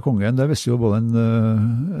marka til kongen. Det visste jo både en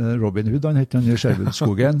Robin Hood, han het han i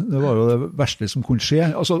Sherwood-skogen. Det var jo det verste som kunne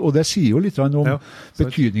skje. Altså, og det sier jo litt om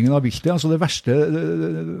betydningen av viltet. Altså, det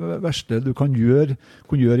verste du kunne gjøre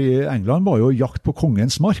i England var jo jakt på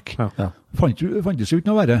kongens mark. Fantes jo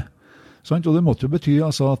ikke noe verre. Og det måtte jo bety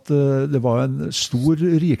altså, at det var en stor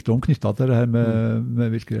rikdom knyttet til det her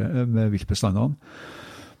med viltbestandene.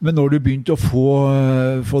 Men når du begynte å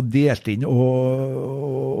få delt inn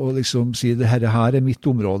og liksom si det her er mitt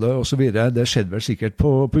område og så videre, det skjedde vel sikkert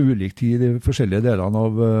på ulik tid i de forskjellige delene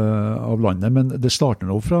av landet, men det starter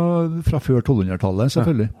nå fra før 1200-tallet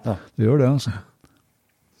selvfølgelig. Det gjør det, altså.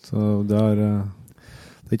 Så det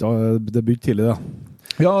begynte tidlig, da.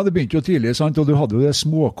 Ja, det begynte jo tidlig, sant? Og du hadde jo de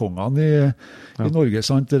småkongene i Norge,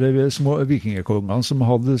 sant? De små vikingekongene som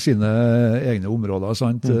hadde sine egne områder,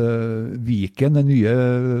 sant? Viken, det nye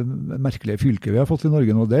merkelige fylket vi har fått i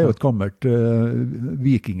Norge nå, det er jo et gammelt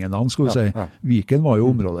vikingenavn, skal vi si. Viken var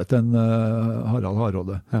jo området til en Harald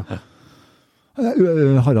Hardråde.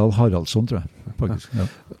 Harald Haraldsson, tror jeg, faktisk.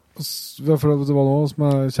 For det var noe som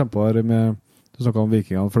jeg kjempet her med, du snakket om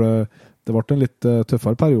vikingene, for det ble en litt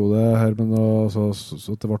tøffere periode her, men så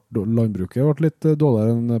landbruket ble litt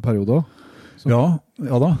dårligere en periode. Ja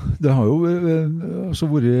da. Det har jo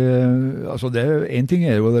vært altså en ting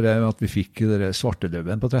er jo det at vi fikk det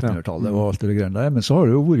svartedøven på 1300-tallet og alt det greiene der, men så har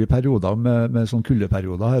det jo vært perioder med sånn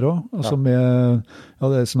kuldeperioder her også, altså med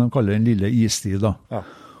det som de kaller en lille istid da.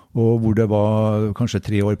 Og hvor det var kanskje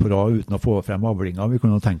 3 år på rad uten å få frem avlinger, vi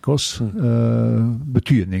kunne tenke oss.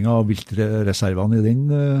 Betydningen av viltreservene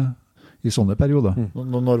i sånne perioder.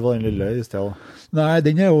 Når var den lille i stedet? Nei,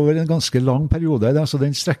 den er over en ganske lang periode. Altså,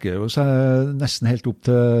 den strekker jo seg nesten helt opp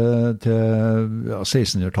til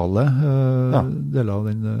 1600-tallet, deler av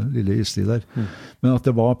den lille istid der. Men at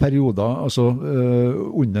det var perioder, altså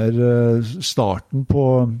under starten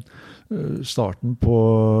på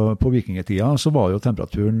vikingetida, så var jo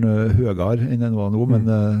temperaturen høyere enn den var nå, men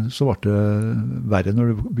så ble det verre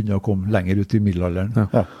når det begynte å komme lenger ut i middelalderen.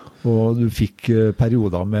 Og du fikk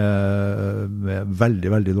perioder med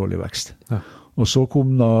veldig, veldig dårlig vekst. Og så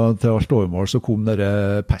kom da, til alt overmål, så kom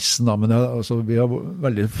denne pesten da, men altså, vi har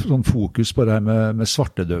veldig sånn fokus på det her med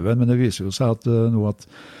svartedøven, men det viser jo seg at nå at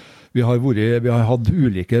vi har hatt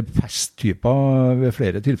ulike pesttyper ved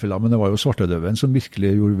flere tilfeller, men det var jo svartedøven som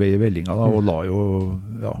virkelig gjorde vei i vellinga da, og la jo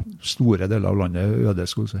store deler av landet øde,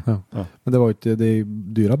 skulle vi si. Men det var ikke de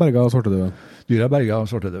dyra berga av svartedøven? Dyra berga av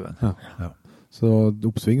svartedøven, ja. Så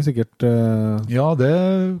oppsving sikkert ja, det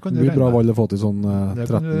kan du regne. Mye bra valg å få til sånn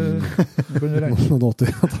 1380.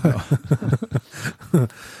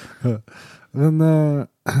 Men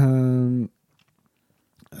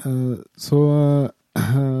så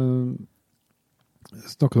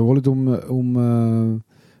snakker vi litt om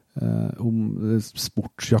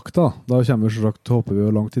sportsjakta. Da kommer vi selvsagt, håper vi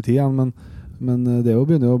jo langt i tid igjen, men det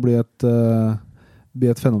begynner jo å bli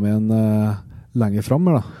et fenomen lenger frem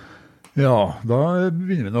her da. Ja, da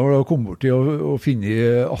begynner vi nå å komme bort til å finne i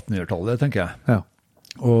 1800-tallet, tenker jeg. Ja.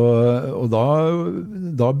 Og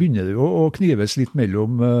da begynner det jo å knives litt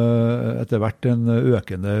mellom etter hvert en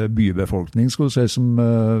økende bybefolkning, skal du si, som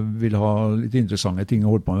vil ha litt interessante ting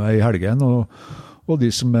å holde på med i helgen, og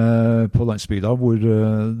de som er på landsbygda, hvor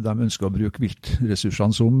de ønsker å bruke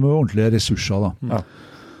viltressursene som ordentlige ressurser da. Ja.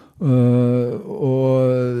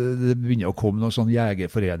 Og det begynner å komme noen sånne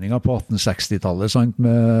jegerforeninger på 1860-tallet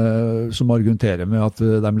som argumenterer med at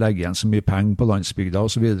de legger igjen så mye penger på landsbygda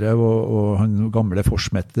og så videre, og han gamle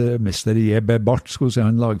forsmester J.B. Barth, skulle si,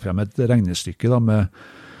 han lager frem et regnestykke da, med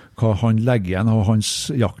hva han legger igjen, og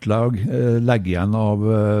hans jaktlag legger igjen av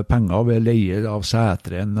penger ved leie av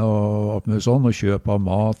setren og alt mulig sånn, og kjøp av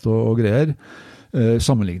mat og greier.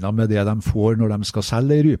 sammenlignet med det de får når de skal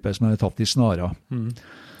selge en rype som er tatt i snara.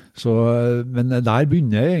 Så, men der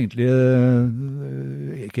begynner egentlig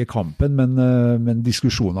ikke kampen, men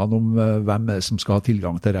diskusjonene om hvem er det som skal ha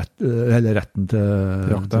tilgang til retten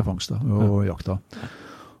til fangst og jakta.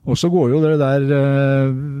 Og så går jo det der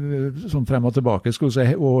sånn frem og tilbake, skal vi si,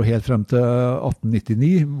 og helt frem til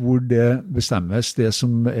 1899, hvor det bestemmes det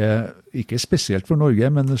som er ikke spesielt for Norge,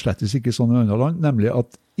 men slettes ikke sånn i andre land, nemlig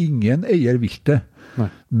at ingen eier viltet. Nei.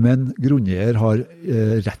 Men grunneier har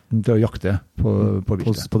retten til å jakte på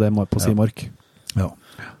viltet. På sin mark. Ja.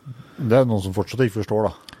 Det er noen som fortsatt ikke forstår,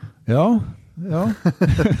 da. Ja.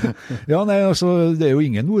 Ja, nei, altså, det er jo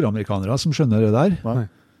ingen nordamerikanere som skjønner det der. Nei.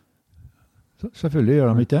 Selvfølgelig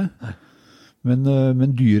gjør de ikke det.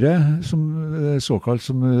 Men dyret, som såkalt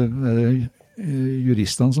som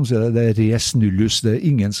juristene som sier det er res nullus. Det er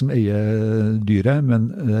ingen som eier dyret,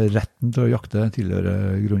 men retten til å jakte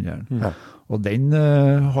tilhører grunneieren. Ja. Og den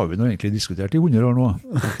har vi nå egentlig diskutert i 100 år nå,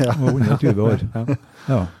 og 120 år.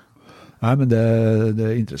 Ja. Nei, men det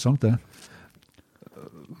er interessant, det.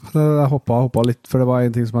 Jeg hoppet litt, for det var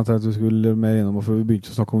en ting som jeg tenkte du skulle mer innom, for vi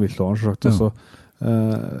begynte å snakke om viltloven, så sagt, og så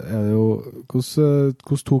er det jo,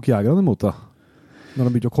 hvordan tok jegerne imot det, når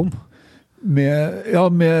de begynte å komme? Med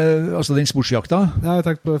altså den sportsjakta? Ja, jeg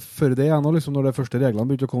tenkte på før det igjen, liksom, når de første reglene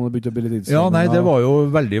begynte å komme, det begynte å bli litt innsyn. Ja, nei, det var jo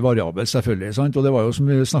veldig variabelt, selvfølgelig, sant? Og det var jo som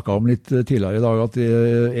vi snakket om litt tidligere i dag, at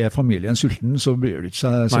er familien sulten, så bryr det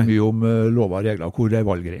ikke så mye om lover og regler, hvor er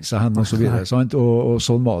valggrenser hen, og så videre, sant? Og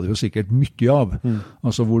sånn var det jo sikkert mye av.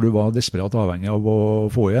 Altså hvor du var desperat avhengig av å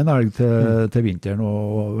få i en elg til vinteren,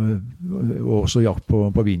 og også jakt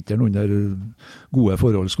på vinteren under gode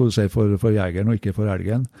forhold, skal du si, for jegeren og ikke for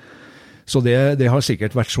elgen. Så det har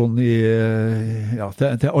sikkert vært sånn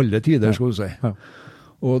til alle tider, skal du si. Ja.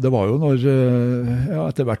 Og det var jo når,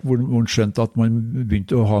 etter hvert hvor man skjønte at man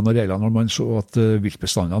begynte å ha noen regler, når man så at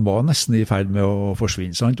viltbestandene var nesten i ferd med å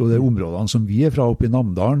forsvinne, sant? Og det områdene som vi er fra oppe i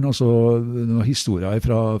Namdalen, altså noen historier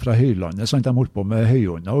fra Høylandet, sant? De holdt på med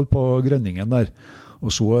høyånder på Grønningen der,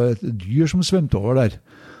 og så et dyr som svømte over der.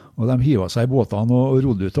 Og de hivet seg i båtene og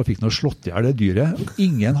rodde ut og fikk noe slått i det dyret.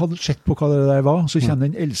 Ingen hadde sett på hva det der var. Så kommer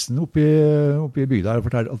den eldsten opp i bygda og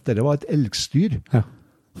forteller at det var et elgstyr. Ja.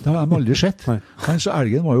 Det har de aldri sett. Så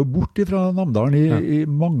elgen var jo borte fra Namdalen i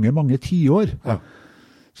mange, mange tiår. Ja.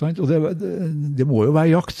 Og det må jo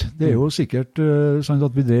være jakt. Det er jo sikkert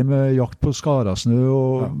at vi drev med jakt på skarasnø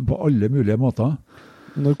og på alle mulige måter.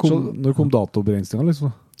 Når kom datobegrensningen,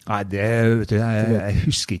 liksom? Nei, jeg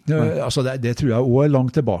husker ikke. Altså, det tror jeg også er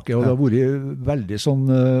langt tilbake, og det har vært veldig sånn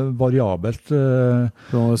variabelt.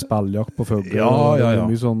 Spilljakt på fugl,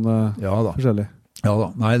 mye sånn forskjellig. Ja da,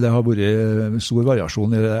 nei, det har vært stor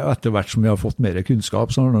variasjon i det. Etter hvert som vi har fått mer kunnskap,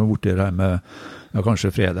 så har det vært det her med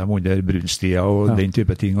kanskje fredem under brunsttida og den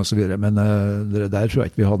type ting og så videre, men det der tror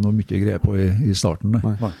jeg ikke vi hadde noe mye greie på i starten.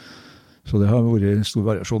 Nei. Så det har vært en stor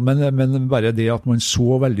variasjon. Men bare det at man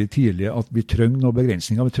så veldig tidlig at vi trenger noen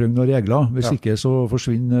begrensninger, vi trenger noen regler. Hvis ikke så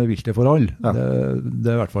forsvinner viltet for alle. Ja. Det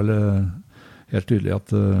er i hvert fall helt tydelig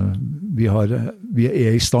at vi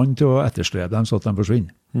er i stand til å etterstrebe dem så at de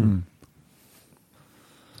forsvinner.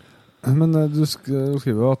 Men du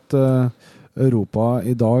skriver jo at Europa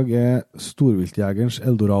i dag er storviltjegerens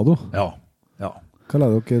Eldorado. Ja. Hva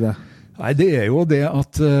lærer dere i det? Nei, det er jo det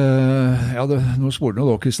at, nå spurte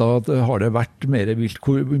dere i stad, at har det vært mer vilt,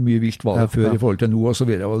 hvor mye vilt var det før i forhold til nå og så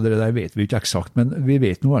videre, og det der vet vi ikke eksakt, men vi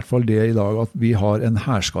vet nå i hvert fall det i dag at vi har en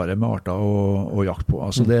herskare med arter å jakt på.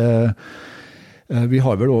 Altså vi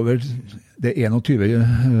har vel over, det er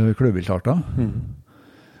 21 kløvviltarter,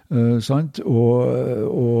 sant?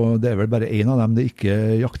 Og det er vel bare en av dem det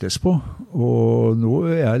ikke jaktes på. Og nå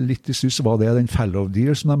er jeg litt i stuss hva det er den fallow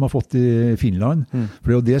deer som de har fått i Finland.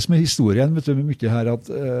 For det er jo det som er historien, vet du, mye her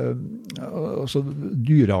at altså,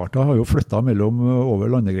 dyrearter har jo flyttet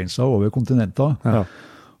over landegrenser og over kontinenter. Ja.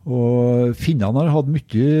 Og finnene har hatt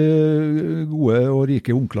mye gode og rike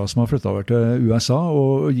onkler som har flyttet over til USA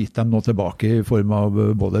og gitt dem noe tilbake i form av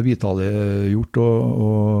både hvithalehjort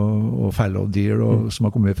og fallow deer som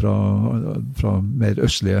har kommet fra mer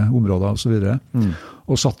østlige områder og så videre,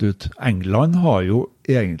 og satt ut. England har jo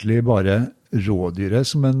egentlig bare rådyret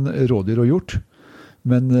som en rådyr og hjort,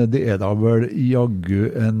 men det er da vel jaggu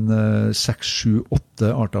en 6-7-8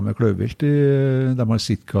 arter med kløvvilt. De har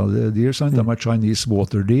sitka deer, sant? De har Chinese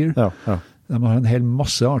water deer. Ja. De har en hel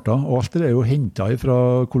masse arter, og alt det er jo hentet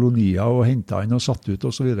fra kolonier og hentet inn og satt ut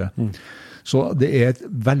og så videre. Så det er et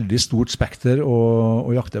veldig stort spekter å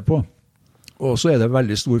jakte på. Og så er det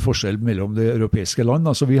veldig stor forskjell mellom de europeiske land.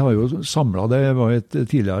 Altså vi har jo samlet, det var et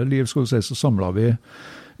tidligere liv, skal du si, så samlet vi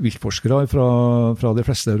viltforskere fra de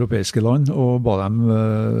fleste europeiske land, og ba dem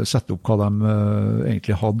sette opp hva de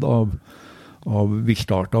egentlig hadde av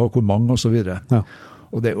viltarter, og hvor mange, og så videre. Ja.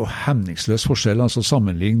 Og det jo hemningsløs forskjell, altså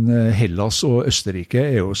sammenligne Hellas og Østerrike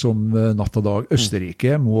jo som natt og dag.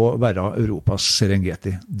 Østerrike må være Europas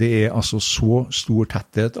Serengeti. Det altså så stor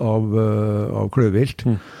tetthet av kløvvilt,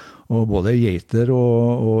 og både geiter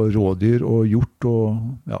og rådyr og hjort,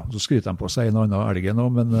 og ja, så skryter de på seg en annen elgen nå,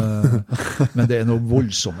 men det noen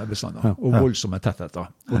voldsomme bestander, og voldsomme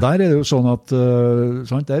tettheter. Og der det jo sånn at,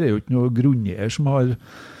 der jo ikke noen grunneier som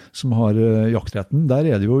har jaktretten. Der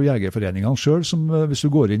det jo jegerforeningene selv, som hvis du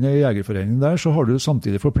går inn i jegerforeningen der, så har du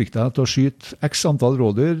samtidig forpliktet deg til å skyte x antall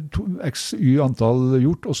rådyr, x y antall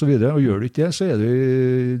hjort, og så videre, og gjør du ikke det, så du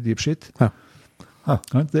i deep shit. Ja.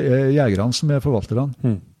 Det jegerne som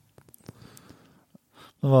forvalterne.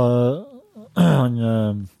 Det var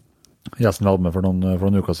gjesten vi hadde med for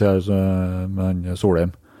noen uker siden, med han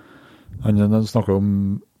Solheim. Han snakket om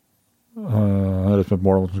han rett med et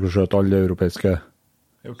mål om at han skulle skjøte alle europeiske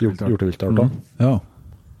hjorteviltarter. Ja.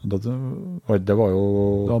 Det var jo...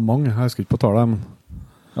 Det var mange, jeg husker ikke på tallet, men...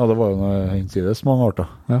 Ja, det var jo noe hinsides mange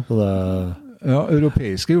arter. Ja. Så det... Ja,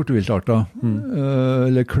 europeiske hjorteviltarter,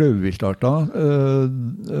 eller kløvviltarter,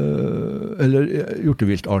 eller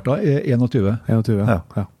hjorteviltarter 21. 21,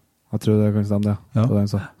 ja. Jeg tror det kan stemme det. Ja. Det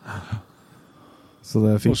så. Så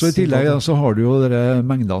det finnes... Også i tillegg så har du jo dere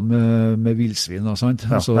mengdene med vildsvin, sant?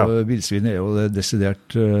 Ja, altså, vildsvin jo det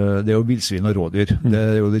desidert, det jo vildsvin og rådyr. Det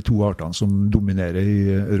jo de to artene som dominerer i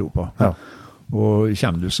Europa. Ja. Og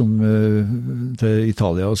kommer du til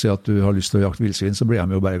Italia og sier at du har lyst til å jakte vildsvin, så blir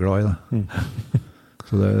de jo bare glad i det.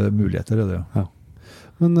 Så det muligheter det. Ja.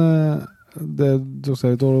 Men du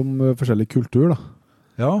ser litt om forskjellig kultur, da.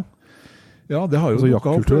 Ja, det har jo altså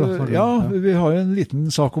dukket opp. Ja, vi har jo en liten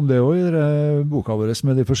sak om det også i boka vår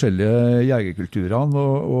med de forskjellige jegerkulturene,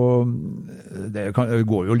 og det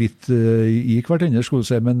går jo litt i hverandre, skulle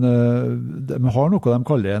du si, men de har noe de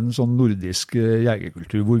kaller en sånn nordisk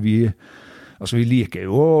jegerkultur, hvor vi liker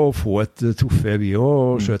jo å få et trofé, vi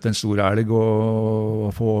og skjøte en stor elg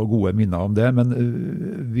og få gode minner om det, men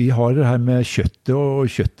vi har det her med kjøttet og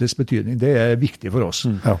kjøttets betydning. Det viktig for oss.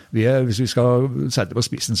 Ja. Hvis vi skal sette det på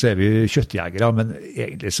spissen, så vi kjøttjegere, men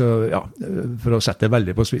egentlig så, for å sette det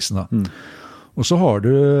veldig på spissen da. Og så har du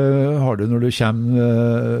når du kommer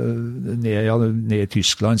ned i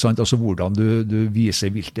Tyskland, sant? Altså hvordan du viser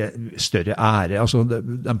viltet større ære. Altså,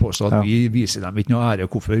 de påstår at vi viser dem ikke noe ære.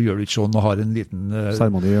 Hvorfor gjør du ikke sånn og har en liten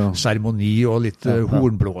seremoni og litt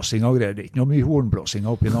hornblåsing og greier? Det ikke noe mye hornblåsing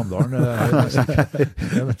oppe i Namdalen. Det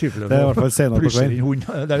i hvert fall senere på kvelden.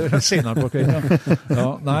 Det senere på kvelden, ja.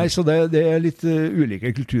 Nei, så det litt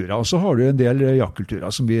ulike kulturer. Og så har du en del jaktkulturer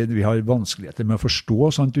som vi har vanskeligheter med å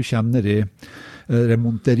forstå. Sant? Du kommer ned i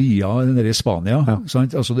Monteria nede i Spania,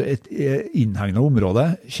 sant? Altså det et innhegnet område.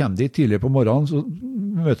 Kommer dit tidlig på morgenen, så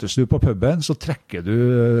møtes du på puben, så trekker du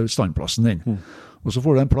standplassen din. Og så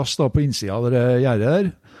får du en plass da på innsida av det gjerdet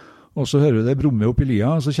der, og så hører du det brumme opp i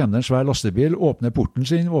lia, så kommer det en svær lastebil, åpner porten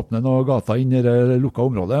sin, åpner noen gata inn i det lukka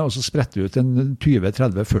området, og så spretter ut en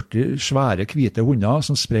 20-30-40 svære hvite hunder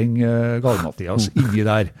som sprenger Gale-Mathias inni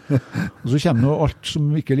der. Og så kommer noe alt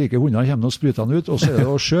som ikke liker hunder, kommer noe sprutene ut, og så det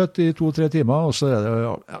å skjøte i 2-3 timer, og så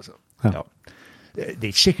det Det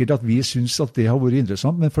ikke sikkert at vi synes at det har vært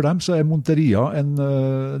interessant, men for dem så Monteria en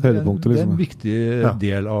viktig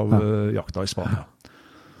del av jakta i Spania.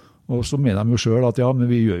 Og så mener de jo selv at men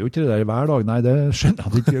vi gjør jo ikke det der hver dag. Nei, det skjønner jeg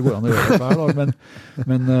at det ikke går an å gjøre det hver dag,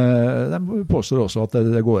 men de påstår også at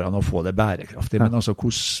det går an å få det bærekraftig. Men altså,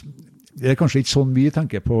 det kanskje ikke sånn vi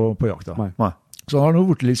tenker på jakta. Nei. Så det har nå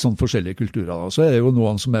vært litt sånn forskjellige kulturer. Da. Så det jo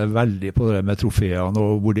noen som veldig på det med trofeene,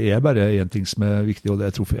 og hvor det bare en ting som viktig, og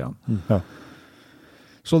det trofeene. Ja.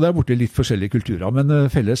 Så det har vært litt forskjellige kulturer, men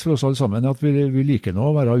felles for oss alle sammen at vi liker nå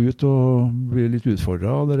å være ute og bli litt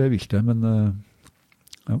utfordret av det viltet, men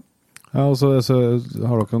Ja, og så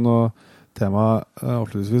har dere noe tema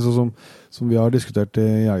avslutningsvis, som vi har diskutert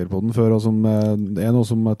i Jegerpodden før, og som noe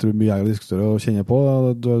som jeg tror mye jegere diskuterer og kjenner på.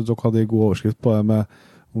 Dere hadde en god overskrift på det med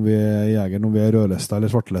om vi jegeren, om vi rødlista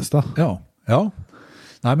eller svartelista. Ja.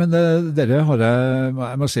 Nei, men dere har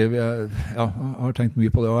jeg må si, jeg har tenkt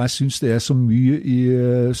mye på det, og jeg synes det så mye i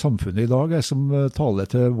samfunnet i dag som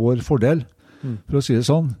taler til vår fordel, for å si det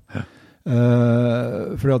sånn. Ja.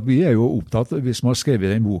 For at vi jo opptatt, vi som har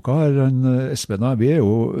skrevet den boka her, Espen og vi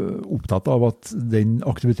jo opptatt av at den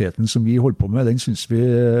aktiviteten som vi holder på med, den synes vi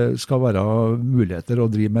skal være muligheter å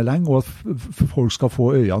drive med lenge, og at folk skal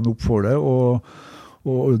få øynene opp for det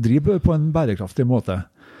og drive på en bærekraftig måte.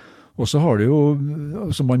 Og så har det jo,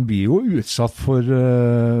 altså man blir jo utsatt for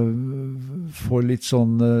får litt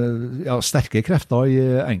sånn sterke krefter i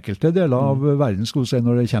enkelte deler av verden skal si,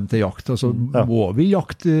 når det kommer til jakt. Altså, må vi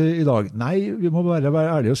jakte i dag? Nei, vi må bare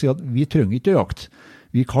være ærlige og si at vi trenger ikke jakt.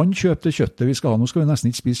 Vi kan kjøpe det kjøttet vi skal ha. Nå skal vi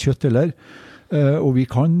nesten ikke spise kjøtt heller. Og vi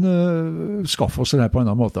kan skaffe oss det på en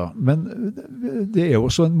annen måte. Men det er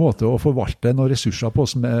også en måte å forvalte noen ressurser på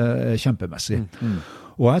som er kjempemessig.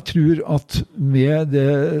 Og jeg tror at med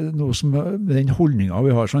den holdningen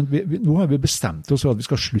vi har, nå har vi bestemt oss for at vi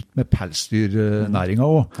skal slutte med pelsdyrnæringen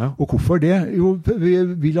også. Og hvorfor det? Jo, vi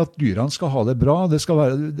vil at dyrene skal ha det bra. Det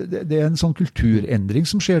er en sånn kulturendring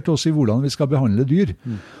som skjer til oss i hvordan vi skal behandle dyr.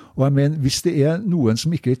 Og jeg mener, hvis det er noen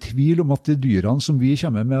som ikke er i tvil om at de dyrene som vi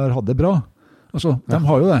kommer med har hatt det bra, altså, de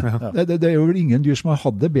har jo det. Det er jo vel ingen dyr som har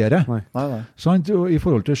hatt det bedre. Nei. Sant? Og i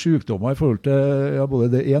forhold til sykdommer, i forhold til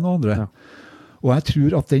både det ene og andre. Og jeg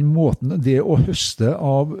tror at den måten, det å høste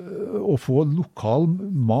av å få lokal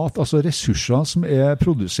mat, altså ressurser som er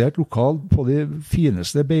produsert lokalt på de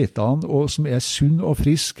fineste beitene, og som er sunn og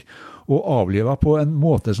frisk, og avlivet på en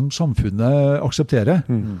måte som samfunnet aksepterer.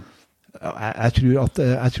 Jeg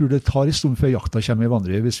tror det tar en stund før jakta kommer i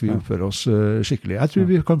vandring hvis vi oppfører oss skikkelig. Jeg tror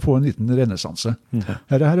vi kan få en liten renessanse.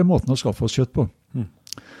 Her er måten å skaffe oss kjøtt på.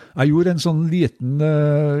 Jeg gjorde en sånn liten,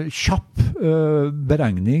 kjapp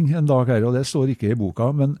beregning en dag her, og det står ikke i boka,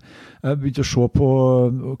 men jeg begynte å se på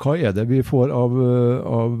hva er det vi får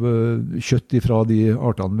av kjøtt fra de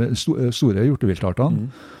artene, store hjorteviltartene.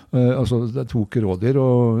 Altså det tok rådyr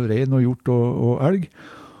og rein og hjort og elg.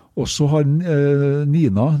 Og så har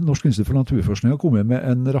Nina, Norsk institutt for naturforskning, kommet med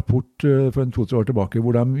en rapport for 2-3 år tilbake,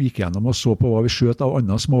 hvor de gikk gjennom og så på hva vi skjøt av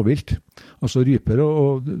annet småvilt. Altså ryper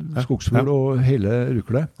og skogsfugl og hele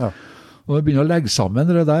ruklet. Og jeg begynner å legge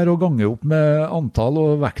sammen det der og gange opp med antall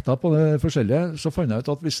og vekta på det forskjellige, så fant jeg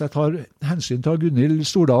ut at hvis jeg tar hensyn til Gunhild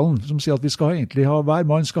Stordalen, som sier at vi skal egentlig ha, hver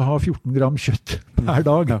mann skal ha 14 gram kjøtt per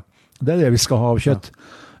dag, det er det vi skal ha av kjøtt.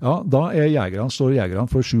 Ja, da står jegerne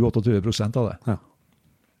for 7-28% av det.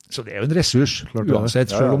 Så det er jo en ressurs,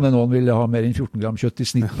 uansett, selv om det noen vil ha mer enn 14 gram kjøtt i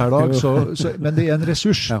snitt per dag, men det er en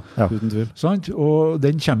ressurs. Uten tvil. Sant? Og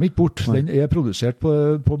den kommer ikke bort. Den er produsert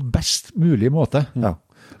på best mulig måte.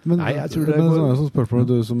 Men, nei, jeg tror det er sånn spørsmål,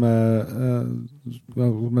 du som er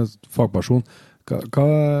fagperson, hva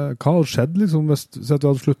hadde skjedd liksom, hvis vi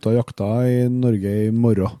hadde sluttet jakta i Norge i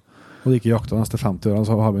morgen, og det ikke jakta neste 50 årene,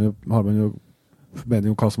 så har man jo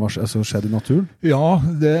mening om hva som har skjedd i naturen? Ja,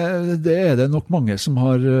 det er det nok mange som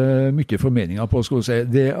har mye formeninger på, skal vi si.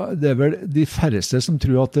 Det er vel de færreste som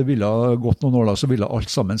tror at det ville gått noen år da, så ville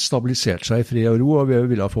alt sammen stabilisert seg i fred og ro, og vi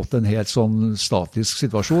ville ha fått en helt sånn statisk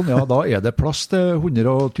situasjon. Ja, da er det plass til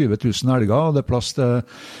 120 000 elger, og det er plass til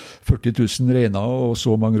 40 000 reiner og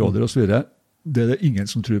så mange rådyr og så videre. Det er det ingen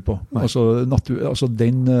som tror på. Altså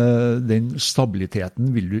den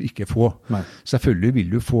stabiliteten vil du ikke få. Nei. Selvfølgelig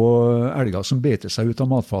vil du få elger som beter seg ut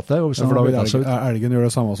av matfatet. Og for da vil elgen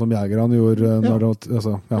gjøre det samme som jegerne gjorde?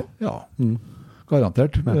 Ja.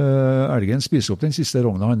 Garantert. Elgen spiser opp den siste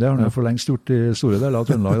rogna. Det har han for lengst gjort i store deler av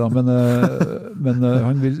Trøndelag. Men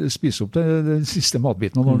han vil spise opp den siste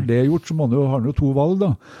matbiten. Og når det er gjort, så har han jo 2 valg. Da.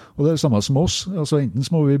 Og det er det samme som oss. Altså, enten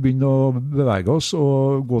så må vi begynne å bevege oss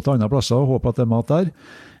og gå til andre plasser og håpe at det er mat der.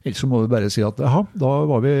 Eller så må du bare si at da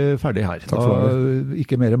var vi ferdig her.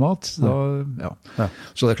 Ikke mer mat. Så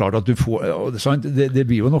det er klart at du får, det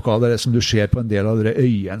blir jo noe av det som du ser på en del av de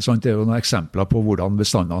øyene. Sant? Det er jo noen eksempler på hvordan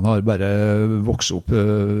bestandene har bare vokset opp,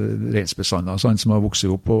 reinsbestander som har vokset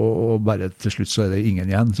opp, og bare til slutt så er det ingen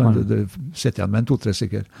igjen. Det sitter igjen med en 2-3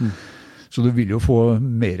 stykker. Så du vil jo få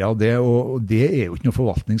mer av det, og det er jo ikke noe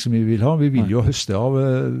forvaltning som vi vil ha. Vi vil jo høste av,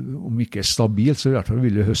 om ikke stabilt, så i hvert fall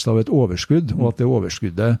vil vi høste av et overskudd, og at det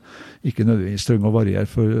overskuddet ikke nødvendigvis trenger å variere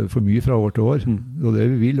for mye fra år til år. Og det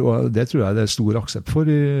vi vil, og det tror jeg det er stor aksept for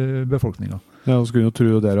i befolkningen. Ja, så skulle jo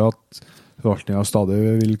tro dere at forvaltningen stadig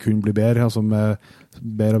vil kunne bli bedre, altså med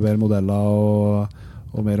bedre og bedre modeller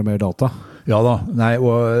og mer data. Ja da,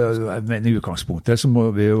 men i utgangspunktet så må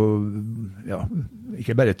vi jo,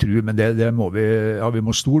 ikke bare tro, men det må vi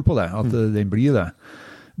må stole på det, at den blir det.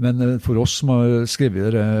 Men for oss som har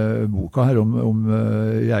skrevet boka her om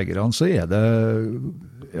jegerne, så er det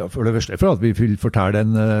for det første for at vi vil fortelle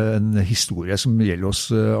en historie som gjelder oss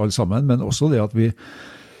alle sammen, men også det at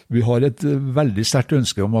vi har et veldig sterkt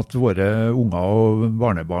ønske om at våre unger og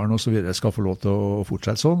barnebarn og så videre skal få lov til å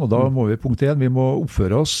fortsette sånn, og da må vi punkt 1, vi må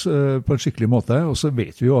oppføre oss på en skikkelig måte, og så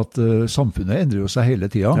vet vi jo at samfunnet endrer jo seg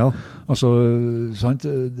hele tiden. Ja. Altså, sant?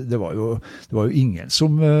 Det var jo ingen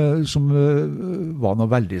som var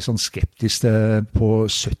noe veldig sånn skeptisk på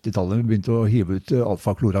 70-tallet. Vi begynte å hive ut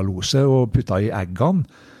alfa-kloralose og putta i eggene.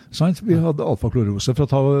 Sant? Vi hadde alfa-kloralose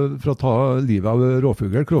for å ta livet av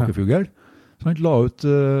råfugl, kråkefugl. Sant? La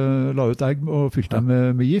ut egg og fylte dem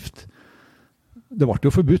med gift. Det ble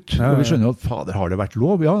jo forbudt, og vi skjønner at fader, har det vært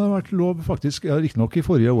lov? Ja, det har vært lov faktisk, ikke nok i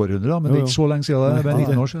forrige århundre, men det er ikke så lenge siden, det er bare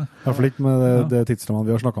 19 år siden. I hvert fall ikke med det tidsrammene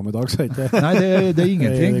vi har snakket om i dag, så ikke det. Nei, det er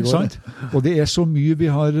ingenting, sant? Og det er så mye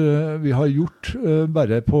vi har gjort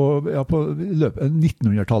bare på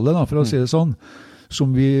 1900-tallet, da, for å si det sånn,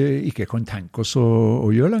 som vi ikke kan tenke oss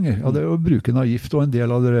å gjøre lenger. Ja, det er jo bruken av gift og en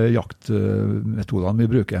del av de jaktmetodene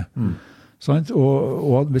vi bruker. Sant?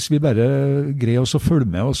 Og hvis vi bare greier oss å følge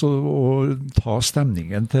med oss og ta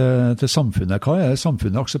stemningen til samfunnet, hva er det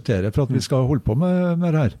samfunnet aksepterer for at vi skal holde på med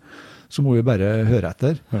det her? Så må vi bare høre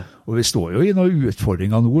etter. Ja. Og vi står jo i noen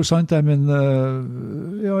utfordringer nå, sant? Men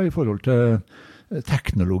i forhold til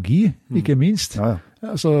teknologi, ikke minst. Ja.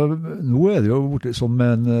 Altså, nå er det jo som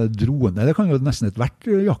en drone. Det kan jo nesten hvert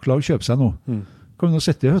jaktlag kjøpe seg nå. Kan jo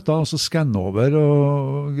sitte i høtta og så skanne over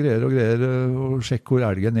og greier og sjekke hvor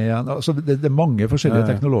elgen er igjen. Altså, det er mange forskjellige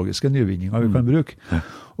teknologiske nyvinninger vi kan bruke.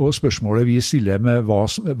 Og spørsmålet vi stiller med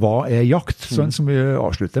hva er jakt, sånn som vi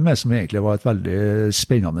avslutter med, som egentlig var et veldig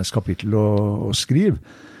spennende kapittel å skrive,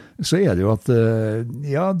 så er det jo at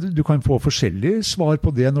du kan få forskjellige svar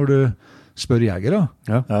på det når du spør jegere.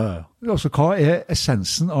 Altså, hva er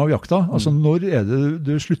essensen av jakta? Altså, når er det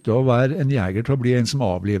du slutter å være en jeger til å bli en som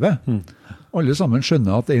avliver? Alle sammen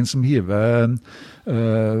skjønner at en som hiver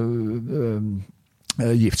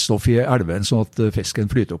giftstoff i elven sånn at fisken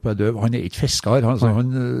flyter opp er død, han er ikke fisker, han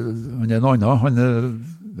er en annen, han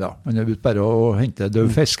er ute bare å hente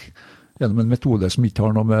død fisk gjennom en metode som ikke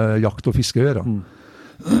har noe med jakt og fiske å gjøre.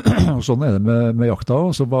 Og sånn er det med jakta,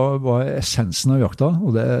 og så hva er essensen av jakta?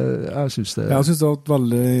 Og jeg synes det var et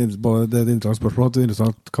veldig, det er et interessant spørsmål, et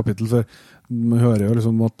interessant kapittel, for man hører jo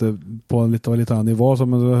liksom at på litt annet nivå, så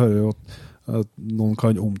man hører jo at noen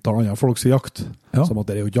kan omtale andre folks jakt, som at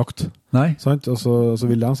det er jo ikke jakt. Nei. Sant? Og så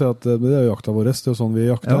vil de si at det er jo jakta vår, det er jo sånn vi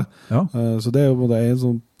jakter. Så det er jo en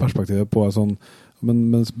sånn perspektiv på en sånn, men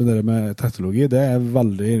det med teknologi, det er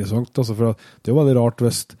veldig interessant, altså, for det er jo veldig rart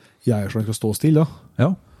hvis jegerslag skal stå stille.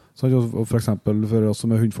 Sånn, og for eksempel for oss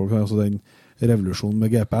som er hundfolk, har altså den revolusjonen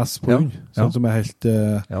med GPS på hund, sånn, som er helt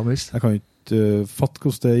jeg kan ikke fatte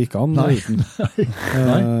hvordan det gikk an.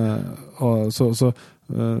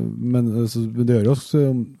 Men det gjør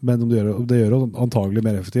det gjør antagelig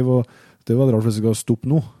mer effektiv, og det var rart hvis vi skal stoppe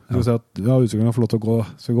nå. Vi skal si at utviklingen får lov til å gå,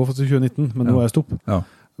 skal gå for 2019, men nå er det stopp.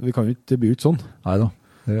 Vi kan jo ikke, det blir jo ikke sånn. Neida.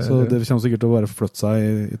 Så det kommer sikkert til å bare flytte seg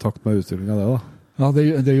i takt med utviklingen av det da. Ja,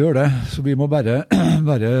 det gjør det. Så vi må bare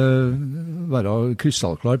være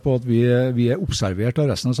krystallklar på at vi er observert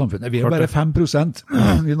av resten av samfunnet. Vi er bare 5%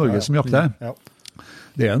 i Norge som jakter.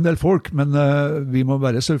 Det er en del folk, men vi må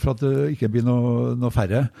bare sørge for at det ikke blir noe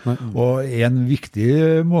færre. Og en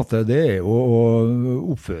viktig måte, det er jo å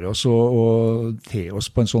oppføre oss og te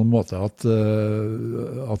oss på en sånn måte at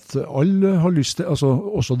alle har lyst til, altså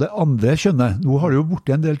også det andre kjønnet. Nå har det jo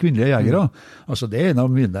borte en del kvinnelige jegere. Altså det er en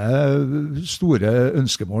av mine store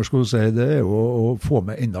ønskemål, skal du si, det er jo å få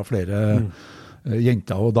med enda flere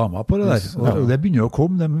jenter og damer på det der. Og det begynner å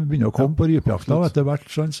komme, på rypejakta etter hvert.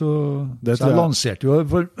 Sånn, så jeg lanserte jo,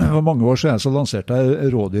 for mange år siden så lanserte jeg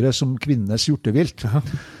rådyret som kvinnenes hjortevilt.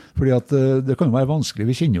 Fordi at det kan jo være vanskelig,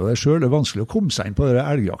 vi kjenner jo det selv, det er vanskelig å komme seg inn på de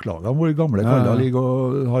elgjaktlagene hvor gamle kaller ligger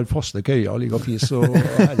og har faste køyer, ligger og fis og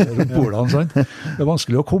heller rundt bordene. Sånn. Det er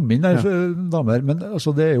vanskelig å komme inn der, damer, men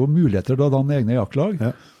altså, det er jo muligheter da danne egne jaktlag.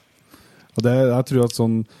 Og jeg tror at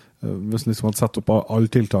sånn hvis liksom hadde sett opp alle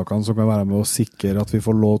tiltakene som kan være med å sikre at vi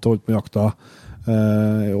får lov til å holde på med jakta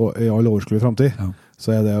i all overskuelig fremtid,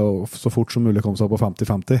 så er det jo så fort som mulig å komme seg på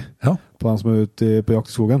 50-50 på dem som er ute på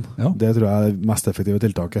jakt i skogen. Det tror jeg er det mest effektive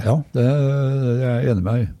tiltaket. Ja, det er jeg enig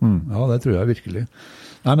med i. Ja, det tror jeg virkelig.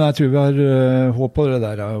 Nei, men jeg tror vi har håp på det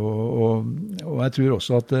der, og jeg tror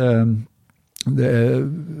også at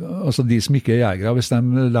altså de som ikke er jegere, hvis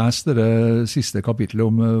de leser det siste kapittelet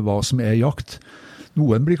om hva som er jakt,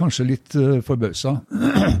 noen blir kanskje litt forbauset.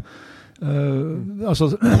 Altså,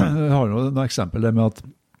 jeg har noen eksempel der med at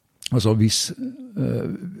altså, hvis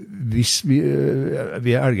vi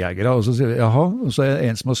er elgjegere, og så sier vi, jaha, og så er det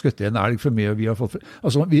en som har skutt en elg for mye, og vi har fått...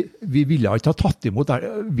 Altså, vi ville ikke ha tatt imot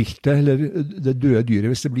viltet, eller det døde dyret,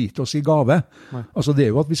 hvis det blir til oss i gave. Altså, det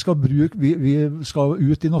er jo at vi skal vi skal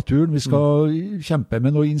ut i naturen, vi skal kjempe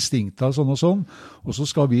med noen instinkter, sånn og sånn, og så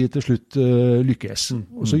skal vi til slutt lykkes.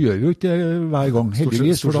 Og så gjør vi jo ikke det hver gang,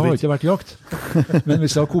 heldigvis, for da har det ikke vært jakt. Men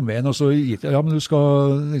hvis det har kommet en, og så gitt, ja, men du skal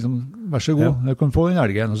liksom, vær så god, jeg kan få den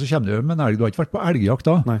elgen, og så kommer du med en elg, du har ikke vært på elgjakt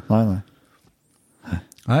da.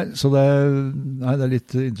 Nei, så det er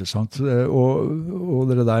litt interessant,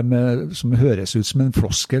 og det der med, som høres ut som en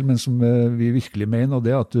floskel, men som vi virkelig mener, og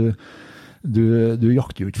det er at du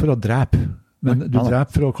jakter jo ikke for å drepe. Men du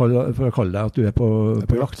dreper for å kalle deg at du er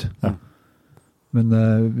på jakt. Ja. Men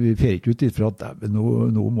vi fer ikke ut dit for at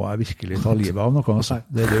nå må jeg virkelig ta livet av noe. Altså.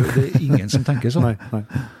 Det er ingen som tenker sånn. Nei.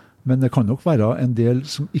 Men det kan nok være en del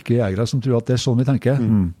som ikke er jegere, som tror at det er sånn vi tenker.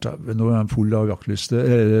 Nå er de full av jaktlyst,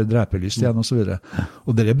 dreperlyst igjen, og så videre.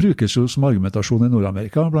 Og det brukes jo som argumentasjon i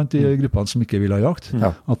Nord-Amerika, blant de gruppene som ikke vil ha jakt.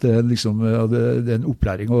 Ja. At det liksom, det er en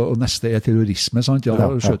opplæring, og neste er terrorisme, sant? Ja,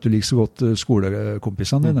 da skjøter du like så godt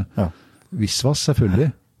skolekompisene dine. Ja. Visvas,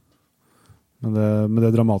 selvfølgelig. Men det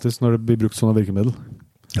er dramatisk når det blir brukt sånne virkemiddel.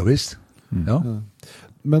 Ja, visst. Ja.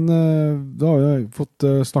 Men da har jeg fått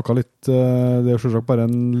snakket litt, det er jo selvsagt bare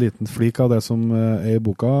en liten flik av det som er i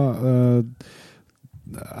boka.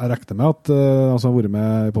 Jeg rekner med at han har vært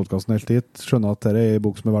med i podcasten helt hit, skjønner at dette er en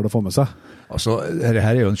bok som er verdt å få med seg. Altså, dette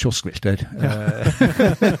her er jo en kioskvelter.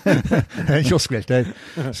 En kioskvelter.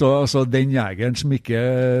 Så altså, den jegeren som ikke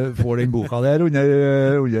får den boka der under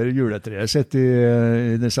juletreet sitt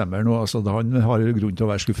i desember nå, altså, han har grunn til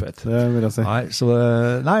å være skuffet. Det vil jeg si.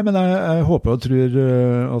 Nei, men jeg håper og tror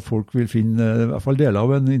at folk vil finne i hvert fall deler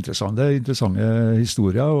av en interessante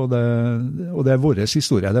historie, og det er vår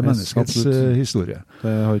historie, det er menneskets historie.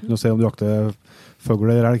 Det har ikke noe å si om du jakter fugl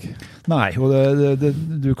eller elg. Nei, og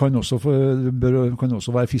du kan også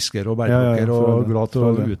være fisker og bergplukker og glad til å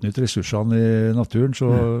utnytte ressursene i naturen,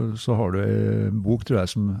 så har du en bok, tror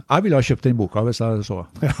jeg, som... Jeg ville ha kjøpt den boka hvis jeg så.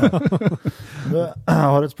 Jeg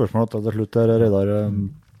har et spørsmål til slutt her, Reidar.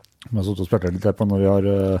 Vi har satt og spørt litt på når vi har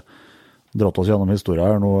dratt oss gjennom historien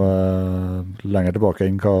her nå lenger tilbake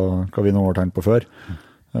enn hva vi nå har tenkt på før.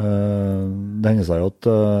 Det hender seg jo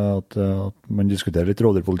at man diskuterer litt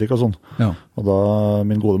rådyrpolitikk og sånn. Ja. Og da,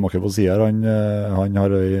 min gode makker på siden her, han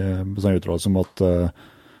har en sånn uttalelse om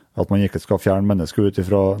at man ikke skal fjerne mennesker ut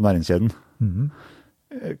fra næringskjeden.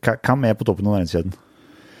 Hvem er på toppen av næringskjeden?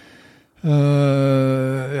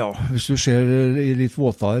 Ja, hvis du ser i litt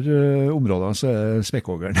våtere områder, så er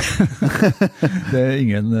spekkhoggeren. Det er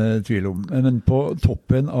ingen tvil om. Men på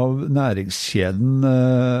toppen av næringskjeden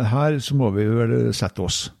her, så må vi vel sette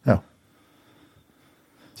oss. Ja.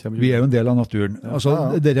 Vi er jo en del av naturen.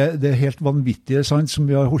 Altså, det er helt vanvittige, sant, som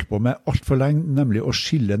vi har holdt på med alt for lenge, nemlig å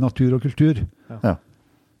skille natur og kultur. Ja.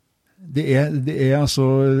 Det er altså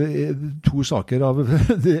to saker av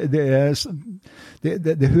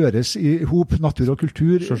det høres i hop. Natur og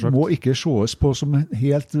kultur må ikke sees på som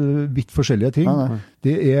helt vidt forskjellige ting. Nei.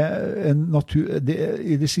 Det er en natur,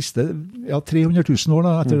 i de siste 300 000 år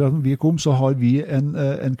etter at vi kom, så har vi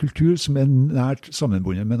en kultur som er nært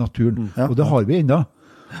sammenbundet med naturen. Og det har vi enda.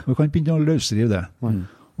 Vi kan begynne å løsrive det.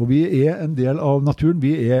 Og vi er en del av naturen.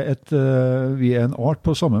 Vi er en art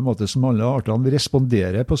på samme måte som alle artene. Vi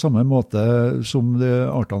responderer på samme måte som de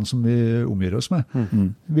artene som vi omgir oss med.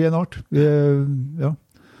 Vi er en art. Ja,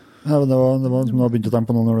 men det var som jeg har begynt å tenke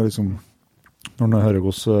på nå, når jeg hører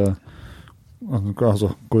hvor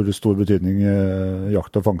stor betydning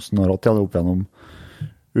jakt og fangsten har hatt opp gjennom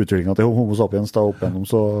utviklingen til Homo sapiens, opp gjennom,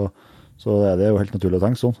 så er det jo helt naturlig å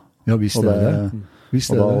tenke sånn. Ja, visst er det.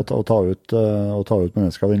 Og å ta ut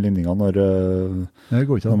mennesker av den linningen når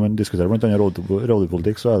man diskuterer blant annet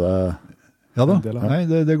rådyrpolitikk, så er det... Ja da, nei,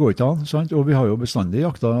 det går ikke an, sant? Og vi har jo bestandig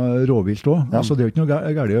jakta råvilt også. Ja. Altså, det er jo ikke noe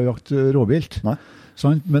galt å jakte råvilt. Nei.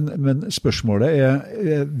 Sant? Men spørsmålet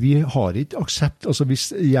er, vi har ikke aksept, altså hvis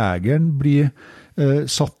jegeren blir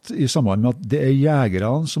satt i samband med at det er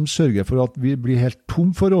jegerne som sørger for at vi blir helt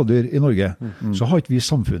tom for rådyr i Norge, så har ikke vi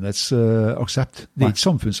samfunnets aksept. Det er ikke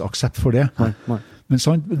samfunnsaksept for det. Nei. Men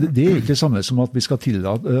sant, det er ikke det samme som at vi skal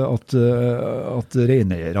tillate at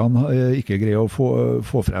reineierne ikke greier å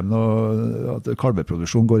få frem at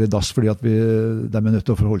kalveproduksjon går i dass fordi at de er nødt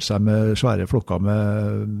til å forholde seg med svære flokker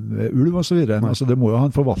med ulv og så videre. Altså, det må jo ha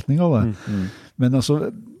en forvaltning av det. Men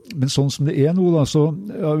sånn som det er nå, da, så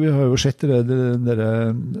vi har jo sett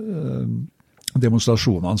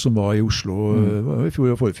demonstrasjonene som var i Oslo i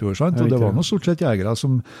fjor og forfjor, sant? Og det var noe stort sett jegere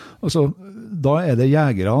som... Altså, da er det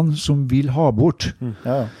jegerne som vil ha bort.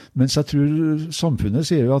 Mens jeg tror samfunnet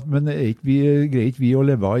sier jo at men greier ikke vi å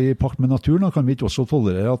leve i pakt med naturen, da kan vi ikke også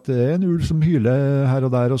tolerere at det er en ulv som hyler her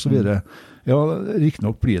og der og så videre. Ja,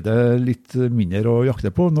 riktignok blir det litt mindre å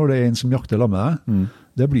jakte på når det er en som jakter sammen med deg.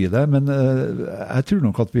 Det blir det, men jeg tror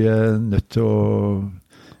nok at vi er nødt til å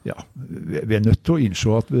vi er nødt til å innse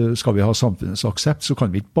at skal vi ha samfunnets aksept, så kan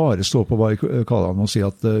vi ikke bare stå på barrikadene og si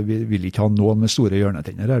at vi vil ikke ha noen med store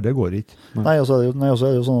hjørnetenner her. Det går ikke. Nei, og så er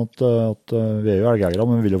det jo sånn at vi er jo elgjegere,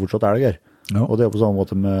 men vi vil jo fortsatt elger. Ja. Og det er jo på samme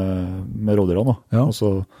måte med rådyrene. Ja.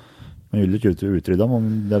 Altså, man vil ikke utrydde dem, men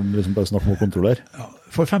det er liksom bare snakk om å kontrollere. Ja.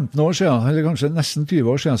 For 15 år siden, eller kanskje nesten 20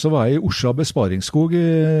 år siden, så var jeg i Orsa besparingsskog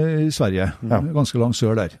i Sverige, ganske langt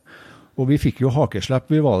sør der. Og vi fikk jo hakeslepp,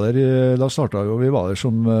 vi var der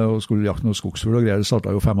som og skulle jakte noe skogsfugl og greier, det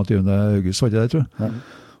startet jo 25. august, var det jeg tror. Ja.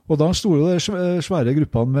 Og da sto jo det svære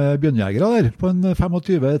gruppene med bjørnjegere der, på en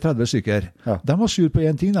 25-30 stykker. Ja. De var sur på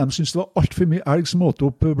en ting, de syntes det var alt for mye elg som åt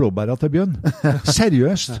opp blåbæra til bjørn.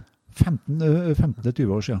 Seriøst,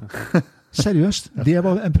 15-20 år siden. Seriøst, det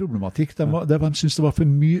var en problematikk. De syntes det var for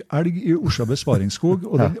mye elg i Oslo besparingsskog,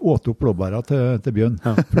 og den åt opp blåbæra til bjørn.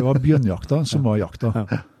 For det var bjørnjakta som var jakta.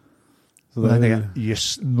 Så da tenker jeg,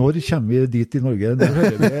 når kommer vi dit i Norge? Når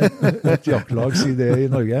hører vi et jaktlag si det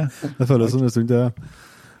i Norge? Det føles som en stund til.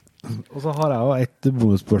 Og så har jeg jo et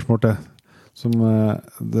bonusspørsmål til, som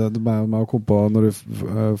det må komme på når du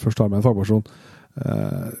først har med en fagperson.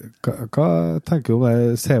 Hva tenker du om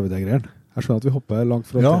det CVD-greiene? Jeg skjønner at vi hopper langt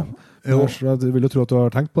fra det. Jeg vil jo tro at du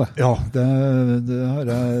har tenkt på det. Ja, det har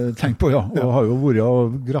jeg tenkt på, ja. Og har jo vært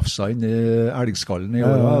og grafsa inn i elgskallen i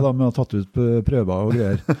året, da, med å ha tatt ut prøver og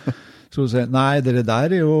greier. Så sier, nei, det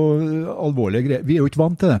der jo alvorlige greier. Vi jo ikke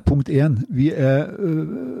vant til det. Punkt 1. Vi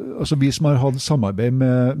som har hatt samarbeid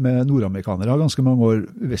med nordamerikanere ganske mange år,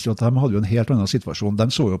 visste jo at de hadde jo en helt annen situasjon.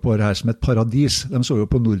 De så jo på det her som et paradis. De så jo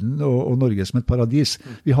på Norden og Norge som et paradis.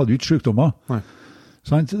 Vi hadde jo ikke sykdommer. Nei.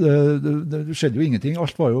 Sant? Det skjedde jo ingenting.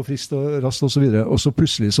 Alt var jo frist og rast og så videre. Og så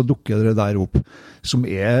plutselig så dukker det der opp, som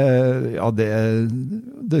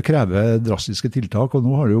det krever drastiske tiltak, og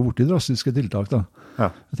nå har det jo vært drastiske tiltak da. Ja.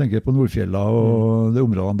 Jeg tenker på Nordfjella og de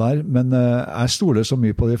områdene der, men jeg stoler så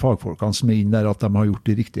mye på de fagfolkene som inne der, at de har gjort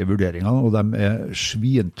de riktige vurderingene, og de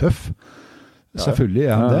svintøff. Selvfølgelig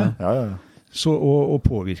de det. Ja. Så å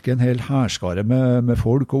påvirke en hel herskare med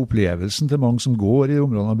folk og opplevelsen til mange som går i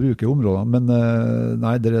områdene og bruker områdene, men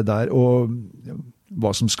nei, det der, og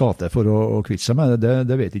hva som skal til for å kvitte seg med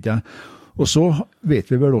det vet ikke jeg. Og så vet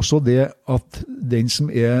vi vel også det at den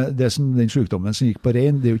sykdommen som gikk på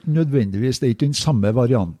rein, det er jo ikke nødvendigvis, det er ikke den samme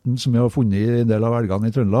varianten som vi har funnet i en del av elgene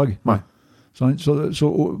i Trøndelag. Nei. Så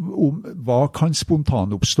hva kan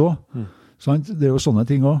spontanoppstå? Det er jo sånne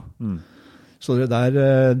ting også. Så det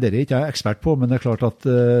er ikke jeg ekspert på, men det er klart at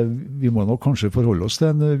vi må nok kanskje forholde oss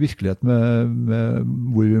til en virkelighet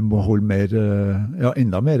hvor vi må holde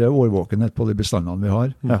enda mer årvåkenhet på de bestandene vi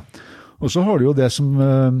har. Ja. Og så har du jo det som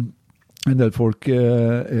en del folk,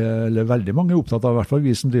 eller veldig mange er opptatt av, i hvert fall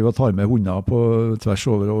vi som driver og tar med hunder på tvers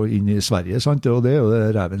over og inn i Sverige, sant? Og det er jo det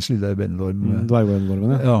revens lille bendelorm.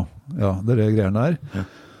 Dvergbendelormen, ja. Ja, det er greiene der. Ja.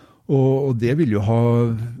 Og det vil jo ha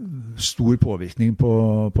stor påvirkning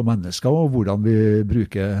på mennesker og hvordan vi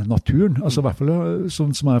bruker naturen. Altså i hvert fall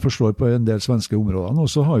sånn som jeg forstår på en del svenske områder. Og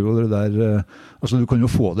så har jo det der, altså du kan jo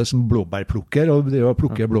få det som blåbærplukker, og det å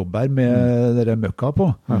plukke blåbær med dere møkka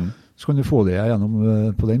på. Så kan du få det gjennom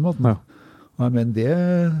på den måten. Ja. Men det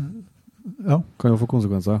kan jo få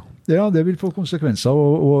konsekvenser. Ja, det vil få konsekvenser,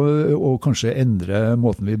 og kanskje endre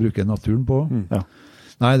måten vi bruker naturen på. Ja.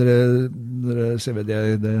 Nei, dere ser vi det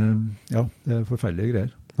er forferdelige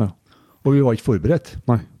greier. Ja. Og vi var ikke forberedt.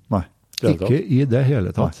 Nei. Ikke i det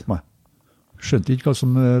hele tatt. Nei. Skjønte ikke hva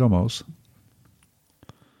som rammet oss.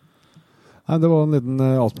 Nei, det var en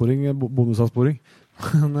liten bonusavsporing.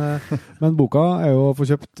 Men boka er jo å få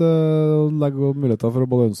kjøpt og legge muligheter for å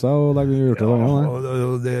både ønske seg og legge gjort det. Ja,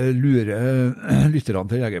 det lurer lytterne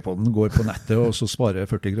til Jegerpodden går på nettet og så sparer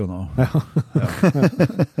 40 kroner. Ja.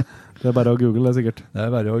 Det er bare å google, det sikkert. Det er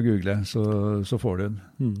bare å google, så får du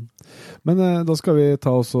den. Men da skal vi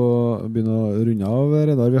ta oss og begynne å runde av,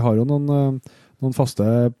 Reidar. Vi har jo noen faste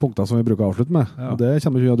punkter som vi bruker å avslutte med, og det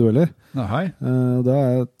kommer ikke unna du heller. Nei. Det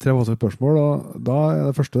er 3 faste spørsmål, og da er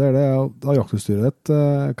det første det er jaktutstyret ditt.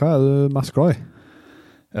 Hva er du mest glad i?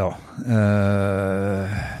 Ja,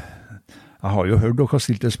 jeg har jo hørt dere har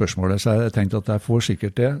stilt det spørsmålet, så jeg tenkte at jeg får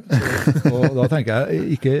sikkert det. Og da tenker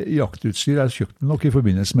jeg ikke jaktutstyr, jeg har kjøpt nok i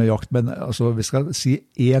forbindelse med jakt, men altså, vi skal si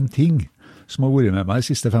én ting som har vært med meg de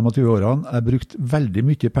siste 25 årene. Jeg har brukt veldig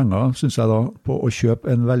mye penger, synes jeg da, på å kjøpe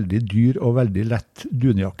en veldig dyr og veldig lett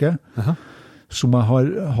dunjakke, som jeg har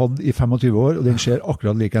hatt i 25 år, og den ser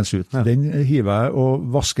akkurat likens ut. Ja. Den hiver jeg og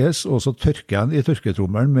vaskes, og så tørker jeg den i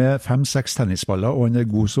tørketrommelen med 5-6 tennisballer, og den er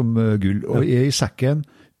god som gull. Og er i sekken,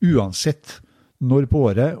 uansett når på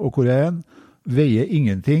året og hvor jeg er, veier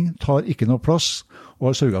ingenting, tar ikke noe plass, og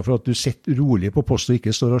har sørget for at du sitter rolig på post og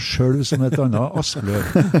ikke står og skjølv som et annet askeløp.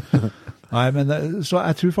 Nei, men så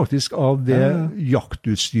jeg tror faktisk av det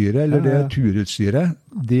jaktutstyret, eller det turutstyret,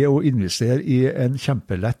 det å investere i en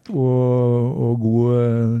kjempelett og god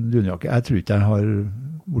dunjakke, jeg tror ikke jeg har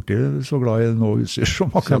vært så glad i noe utstyr som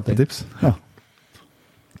akkurat det. Kjempetips. Ja.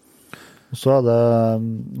 Og så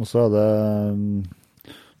er det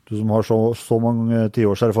Du som har så mange 10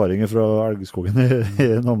 års erfaring fra Elgskogen i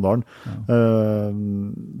Namdalen.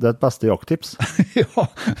 Det et beste jakttips. Ja,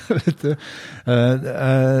 vet du.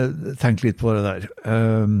 Jeg tenkte litt på det der.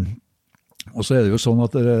 Og så det jo sånn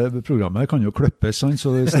at programmet kan jo kløppes,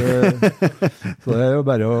 så det jo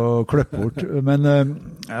bare å kløppe bort. Men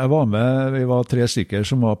jeg var med, vi var 3 stykker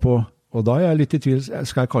som var på, og da jeg litt i tvil,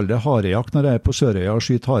 skal jeg kalle det harejakt når jeg på Sørøya og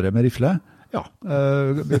skyter hare med rifle? Ja,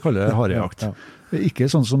 vi kaller det harejakt. Ikke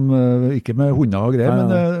sånn som, ikke med hunder og greier,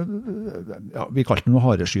 men ja, vi kalte det noe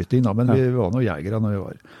hareskyting da, men vi var noen jegere når vi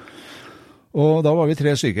var. Og da var vi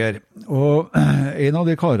 3 stykker, og en av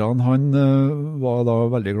de karene, han var da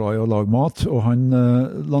veldig glad i å lage mat, og han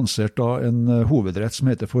lanserte da en hovedrett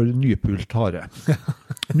som heter for nypult hare.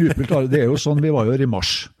 Nypult hare, det jo sånn, vi var jo i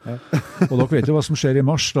mars. Og dere vet jo hva som skjer i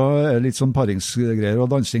mars, da det litt sånn paringsgreier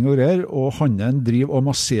og dansing og greier, og hannen driver og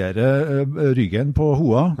masserer ryggen på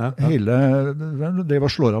hoa, driver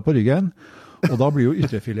og slår av på ryggen, og da blir jo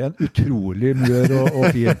ytrefileten utrolig mør og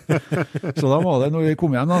fin. Så da var det, når vi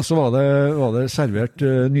kom hjem da, så var det servert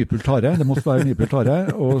nypult hare, det måtte være nypult hare,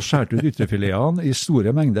 og skjært ut ytrefiletene i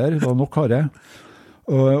store mengder, det var nok hare.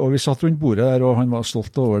 Og vi satt rundt bordet der, og han var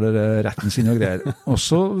stolt over retten sin og greier. Og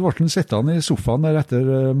så ble han sittende i sofaen der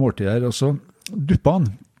etter måltider, og så duppa han.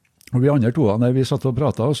 Og vi andre 2 der vi satt og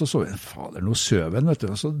pratet, og så vi, fader, noe søven, vet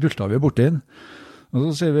du, og så dulta vi bort inn. Og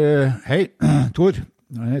så sier vi, hei, Tor,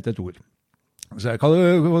 han heter Tor. Så jeg, hva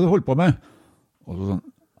du holdt på med? Og så sånn,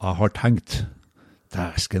 jeg har tenkt.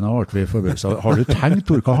 Dæsken har vært vi forbøysa. Har du tenkt,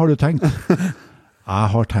 Tor? Hva har du tenkt? Jeg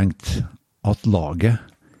har tenkt at laget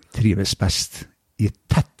trives best i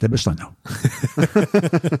tette bestander.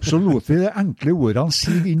 Så lot vi de enkle ordene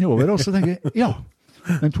sige inn over, og så tenker jeg, ja,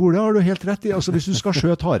 men Tor, det har du helt rett i. Altså, hvis du skal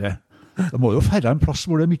skjøte hare, da må du jo færre en plass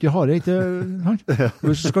hvor det mye hare, ikke?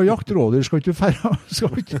 Hvis du skal jakte rådyr, skal ikke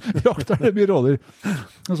jakte der det blir rådyr.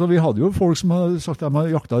 Altså, vi hadde jo folk som hadde sagt at de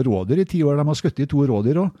har jaktet rådyr i 10 år, de har skutt i 2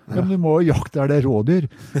 rådyr også. Ja, men du må jakte der det rådyr.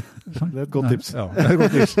 Det et godt tips. Ja, det et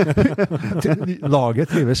godt tips.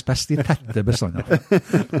 Laget trives best i tette bestander.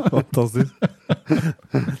 Fantastisk.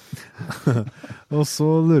 Og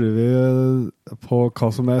så lurer vi på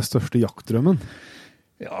hva som største jaktdrømmen.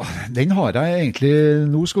 Ja, den har jeg egentlig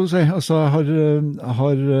nå, skal du si. Altså, jeg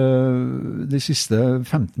har de siste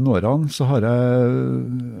 15 årene, så har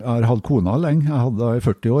jeg hatt kona lenge. Jeg hadde i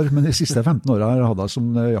 40 år, men de siste 15 årene har jeg hatt henne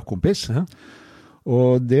som jaktkompis. Ja.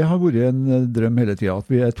 Og det har vært en drøm hele tiden,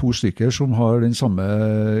 at vi 2 stykker som har den samme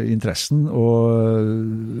interessen, og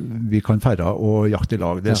vi kan færre og jakte i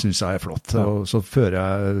lag. Det synes jeg flott. Ja. Og så fører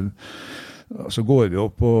jeg... Så går vi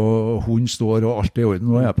opp, og hund står, og alt i orden.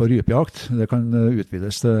 Nå er jeg på rypejakt. Det kan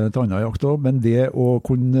utvides til annen jakt også, men det å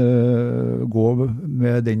kunne gå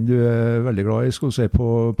med den du veldig glad i, skal du si,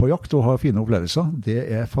 på jakt, og ha fine opplevelser,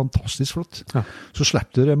 det fantastisk flott. Ja. Så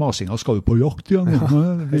slipper du masinga, skal du på jakt igjen?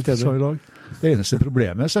 Ja, det eneste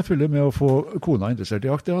problemet selvfølgelig med å få kona interessert i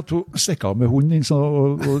jakt, at hun stikker av med hunden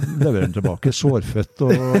og leverer den tilbake, sårfødt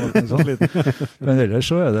og sånn. Men ellers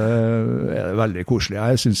så det veldig koselig.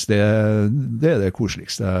 Jeg synes det det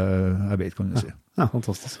koseligste jeg vet, kan du si. Ja,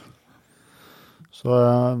 fantastisk. Så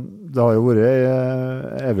det har jo vært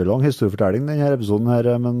en evig lang historiefortelling denne episoden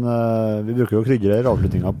her, men vi bruker jo å krydre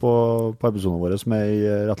avslutningen på episoden våre som en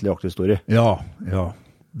rettelig jakthistorie. Ja.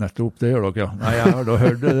 Nettopp, det gjør dere, ja. Nei, jeg har da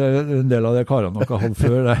hørt en del av de karene dere har holdt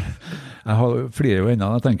før. Jeg flirer jo ennå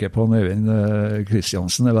når jeg tenker på Øyvind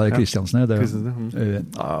Kristiansen, eller Kristiansen det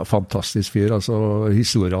fantastisk fyr, altså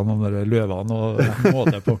historiene om de løvene og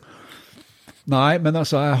måte på. Nei, men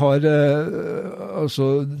altså, jeg har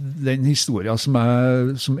den historien som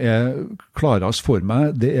klarast for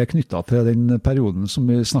meg, det knyttet til den perioden som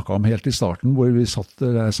vi snakket om helt i starten, hvor jeg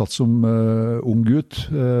satt som ung gutt,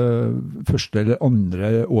 første eller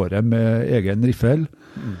andre året med egen riffel,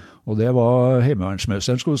 og det var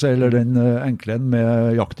heimevernsmøsteren, skal du si, eller den enklen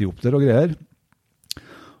med jaktdiopter og greier.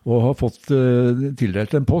 Og har fått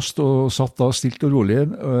tildelt en post, og satt da stilt og rolig.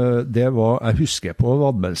 Det var, jeg husker på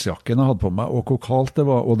vadmelsjakken jeg hadde på meg, og hvor kaldt det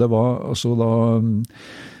var, og det var altså da,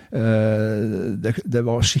 det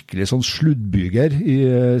var skikkelig sånn sluddbyger i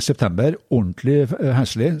september, ordentlig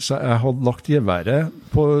henselig, så jeg hadde lagt geværet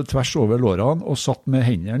på tvers over lårene, og satt med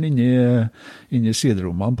hendene inni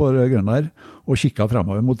siderommene på grønn der, og kikket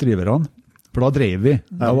fremover mot driverne. For da drev vi.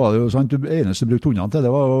 Da var det jo sant, det eneste du brukte hundene til, det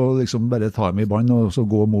var å liksom bare ta dem i bånd og så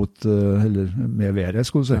gå mot, eller med været,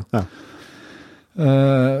 skulle du si. Ja.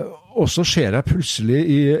 Og så ser jeg plutselig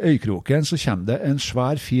i øykroken, så kommer det en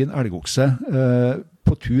svær, fin elgokse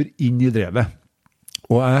på tur inn i drevet.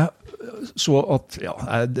 Og jeg så at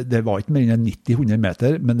det var ikke mer enn 90-100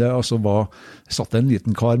 meter, men det altså satt en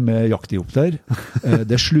liten kar med jakthjop der.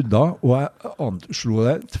 Det sludda, og jeg anslo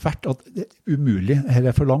det tvert at det er umulig, her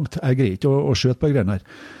er for langt, jeg greier ikke å skjøte på greiene her.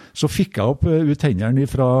 Så fikk jeg opp ut hendene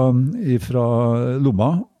fra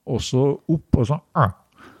lomma, og så opp, og så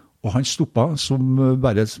og han stoppet som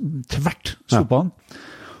bare tvert stoppet han.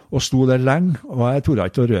 Og sto der lenge, og jeg torde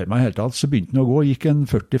ikke å røre meg helt alt. Så begynte han å gå, gikk en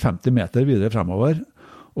 40-50 meter videre fremover,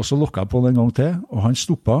 og så lokket jeg på den en gang til, og han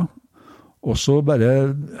stoppet. Og så bare,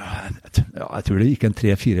 jeg tror det gikk en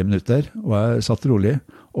 3-4 minutter, og jeg satt rolig.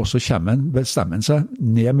 Og så bestemmer han seg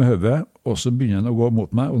ned med høvet, og så begynner han å gå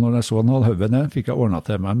mot meg. Og når jeg så han hadde høvet ned, fikk jeg ordnet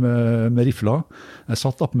til meg med rifler. Jeg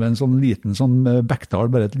satt opp med en sånn liten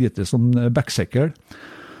backdal, bare et lite sånn backsekkel.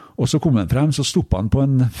 Og så kom han frem, så stoppet han på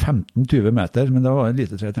en 15-20 meter, men det var en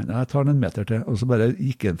lite tre. Jeg tar den en meter til, og så bare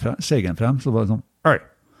gikk han frem, seg han frem, så var det sånn, «Øy!»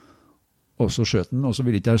 Og så skjøt han, og så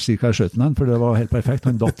ville ikke jeg si hva jeg skjøt han, for det var helt perfekt,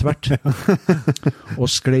 han datt tvert. Og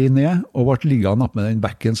sklei ned, og ble liggende opp med den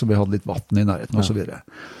bekken, så vi hadde litt vatten i nærheten, og så videre.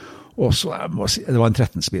 Og så, jeg må si, det var en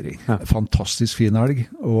 13-spiring. Fantastisk fin elg,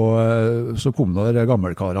 og så kom der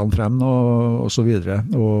gammelkarene frem, og så videre,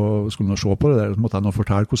 og skulle nå se på det der, så måtte jeg nå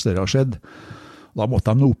fortelle hvordan det har skjedd. Da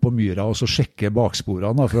måtte de nå opp på myra og så sjekke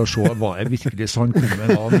baksporene for å se hva er virkelig sånn, kommer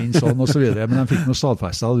han inn sånn og så videre. Men de fikk noe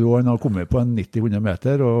stadfestet, jo, han har kommet på en 90-100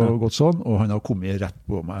 meter og gått sånn, og han har kommet rett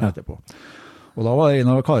på meg etterpå. Og da var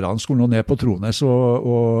en av karene skulle nå ned på Trones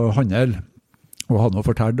og handle, og hadde nå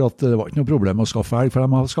fortalt at det var ikke noe problem å skaffe elg, for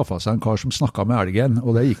de hadde skaffet seg en kar som snakket med elgen,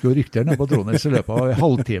 og det gikk jo rykter ned på Trones i løpet av en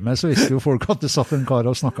halvtime, så visste jo folk at det satt en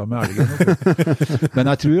kar og snakket med elgen.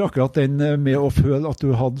 Men jeg tror akkurat den med å føle at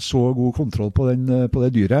du hadde så god kontroll på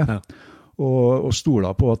det dyret, og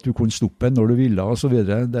stola på at du kunne stoppe når du ville, og så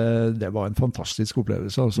videre, det var en fantastisk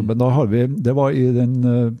opplevelse. Altså. Men det var i den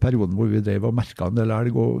perioden hvor vi drev og merket en del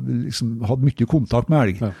elg, og liksom hadde mye kontakt med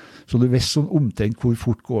elg. Så du visste sånn omtenkt hvor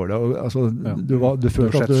fort går det. Og, altså, du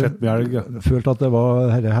følte at det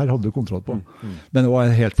var, her hadde du kontroll på. Men det var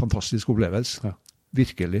en helt fantastisk opplevelse.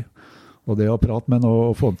 Virkelig. Og det å prate med en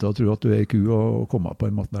og få dem til å tro at du er i ku og komme på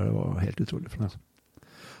en måte der, det var helt utrolig for oss.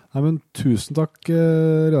 Nei, men tusen takk,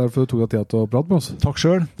 Reidar, for at du tok deg tid til å prate med oss. Takk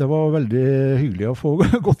selv. Det var veldig hyggelig å få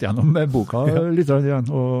gått gjennom boka litt igjen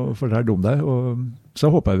og fortelle om det. Og så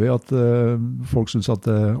håper vi at folk synes at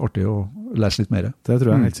det er artig å lese litt mer. Det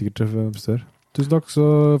tror jeg helt sikkert stør. Tusen takk, så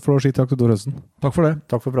får du si takk til Tor Høsten. Takk for det.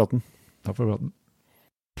 Takk for praten. Takk for praten.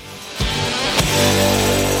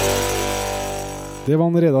 Det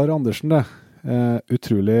var en Reidar Andersen, det.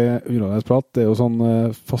 Utrolig underholdende prat. Det er jo sånn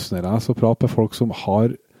fascinerende å prate med folk som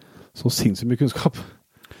har så sinnssykt mye kunnskap.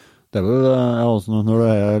 Det er vel altså, når du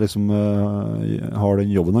liksom, har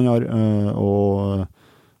den jobben han har, og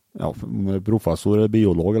professor,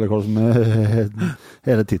 biolog, eller hva som er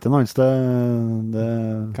hele titelen hans, det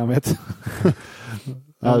Hvem vet?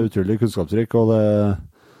 Det er utrolig kunnskapsrik, og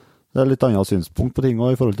det er litt annet synspunkt på ting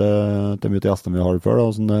også, i forhold til mye til gjestene vi har før, da,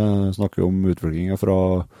 som det snakker om utviklinger fra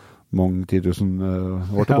mange 10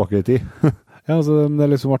 000 år tilbake i tid. Ja, altså, det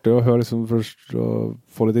er liksom artig å høre liksom først og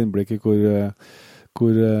få litt innblikk i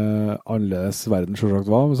hvor annerledes verden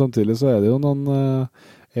selvsagt var, men samtidig så er det jo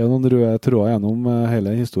noen røde tråder gjennom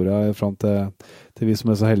hele historien frem til vi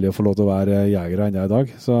som er så heldige å få lov til å være jegere ennå i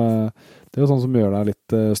dag. Så det er jo sånn som gjør deg litt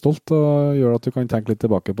stolt, og gjør at du kan tenke litt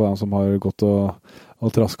tilbake på dem som har gått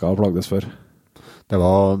og trasket og plagdes før.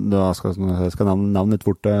 Jeg skal nevne litt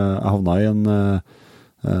fort, jeg havnet i en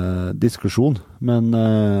diskusjon med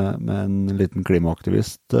en liten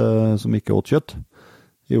klimaaktivist som ikke åt kjøtt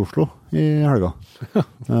i Oslo i helga.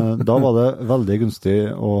 Da var det veldig gunstig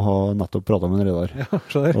å ha nettopp pratet med en Reidar.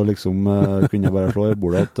 Og liksom kunne jeg bare slå i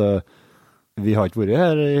bordet at vi har ikke vært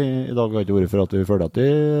her i dag, har ikke vært for at vi føler at det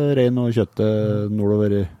er rein og kjøtt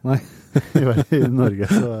nordover i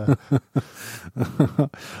Norge. Så.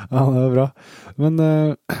 Ja, det er bra. Men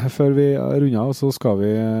før vi runder av, så skal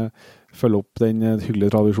vi følge opp den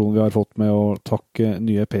hyggelige tradisjonen vi har fått med å takke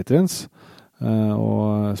nye Patreons.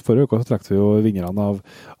 Og forrige uke så trekte vi jo vinnerne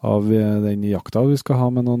av den jakta vi skal ha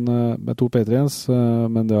med 2 Patreons,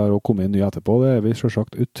 men det har jo kommet inn nye etterpå, det er vi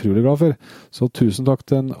selvsagt utrolig glad for. Så tusen takk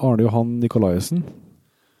til Arne Johan Nikolaisen,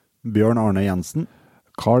 Bjørn Arne Jensen,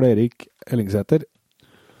 Karl Erik Ellingsæter,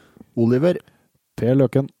 Oliver, Per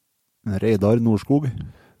Løken, Reidar Nordskog,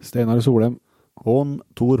 Steinar Solheim og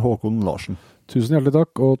Tor Håkon Larsen. Tusen hjertelig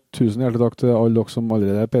takk, og tusen hjertelig takk til alle dere som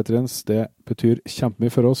allerede er Patreons. Det betyr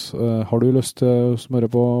kjempemye for oss. Har du lyst til å smøre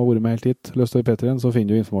på å være med helt hit, lyst til å være Patreon, så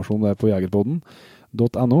finner du informasjon der på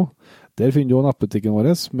jegerpodden.no. Der finner du også nettbutikken vår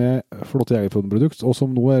med flotte Jegerpodden-produkt, og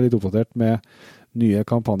som nå er litt oppdatert med nye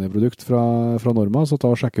kampanjeprodukt fra Norma, så ta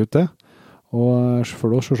og sjekk ut det. Og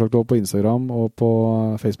følg oss selvsagt også på Instagram og på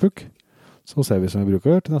Facebook. Så ser vi som vi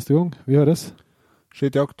bruker til neste gang. Vi høres.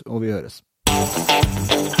 Skytjakt, og vi høres.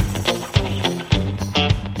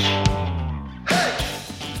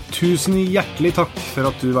 Tusen hjertelig takk for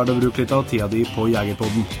at du valgte å bruke litt av tida di på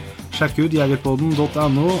Jegerpodden. Sjekk ut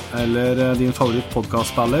jegerpodden.no eller din favoritt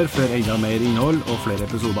podcastspiller for enda mer innhold og flere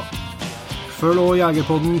episoder. Følg også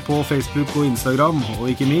Jegerpodden på Facebook og Instagram,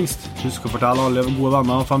 og ikke minst, husk å fortelle alle gode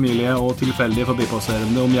venner, familie og tilfeldige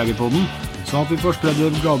forbipasserende om Jegerpodden, sånn at vi får spredd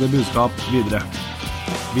det glade budskap videre.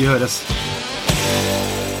 Vi høres.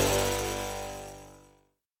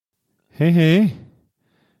 Hei, hei.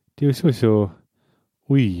 Det er jo så...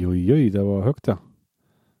 Oi, det var høyt, ja.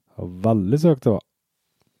 Det var veldig så høyt, det var.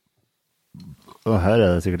 Og her er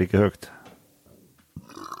det sikkert ikke høyt.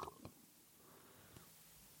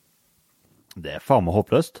 Det er faen meg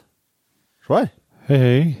håpløst. Se her. Hei,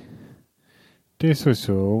 hei. Det er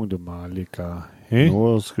så ungdommer liker. Hei.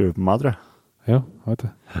 Nå skrur du på meg, tror jeg. Ja, jeg vet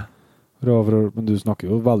det. Men du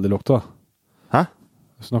snakker jo veldig lågt, da. Hæ?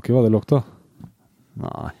 Du snakker jo veldig lågt, da.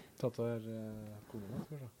 Nei. Tatt der konen,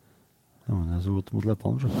 kanskje? Ja, men det er så godt mot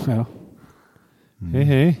leppene, så. Ja. Hei,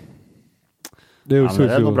 hei. Det er jo Ja, men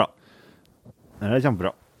det er noe bra. Det er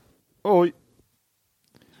kjempebra. Oi.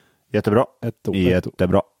 Jettebra.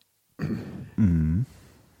 Jettebra. Mm.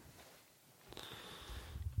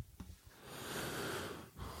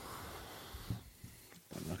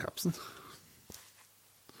 Den er kapsen.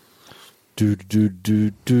 Du.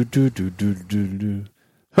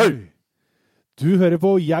 Hei! Du hører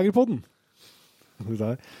på Jegerpodden.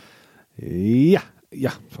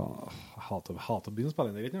 Ja. Faen, jeg hater å begynne å spille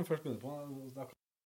inn det. Først begynner på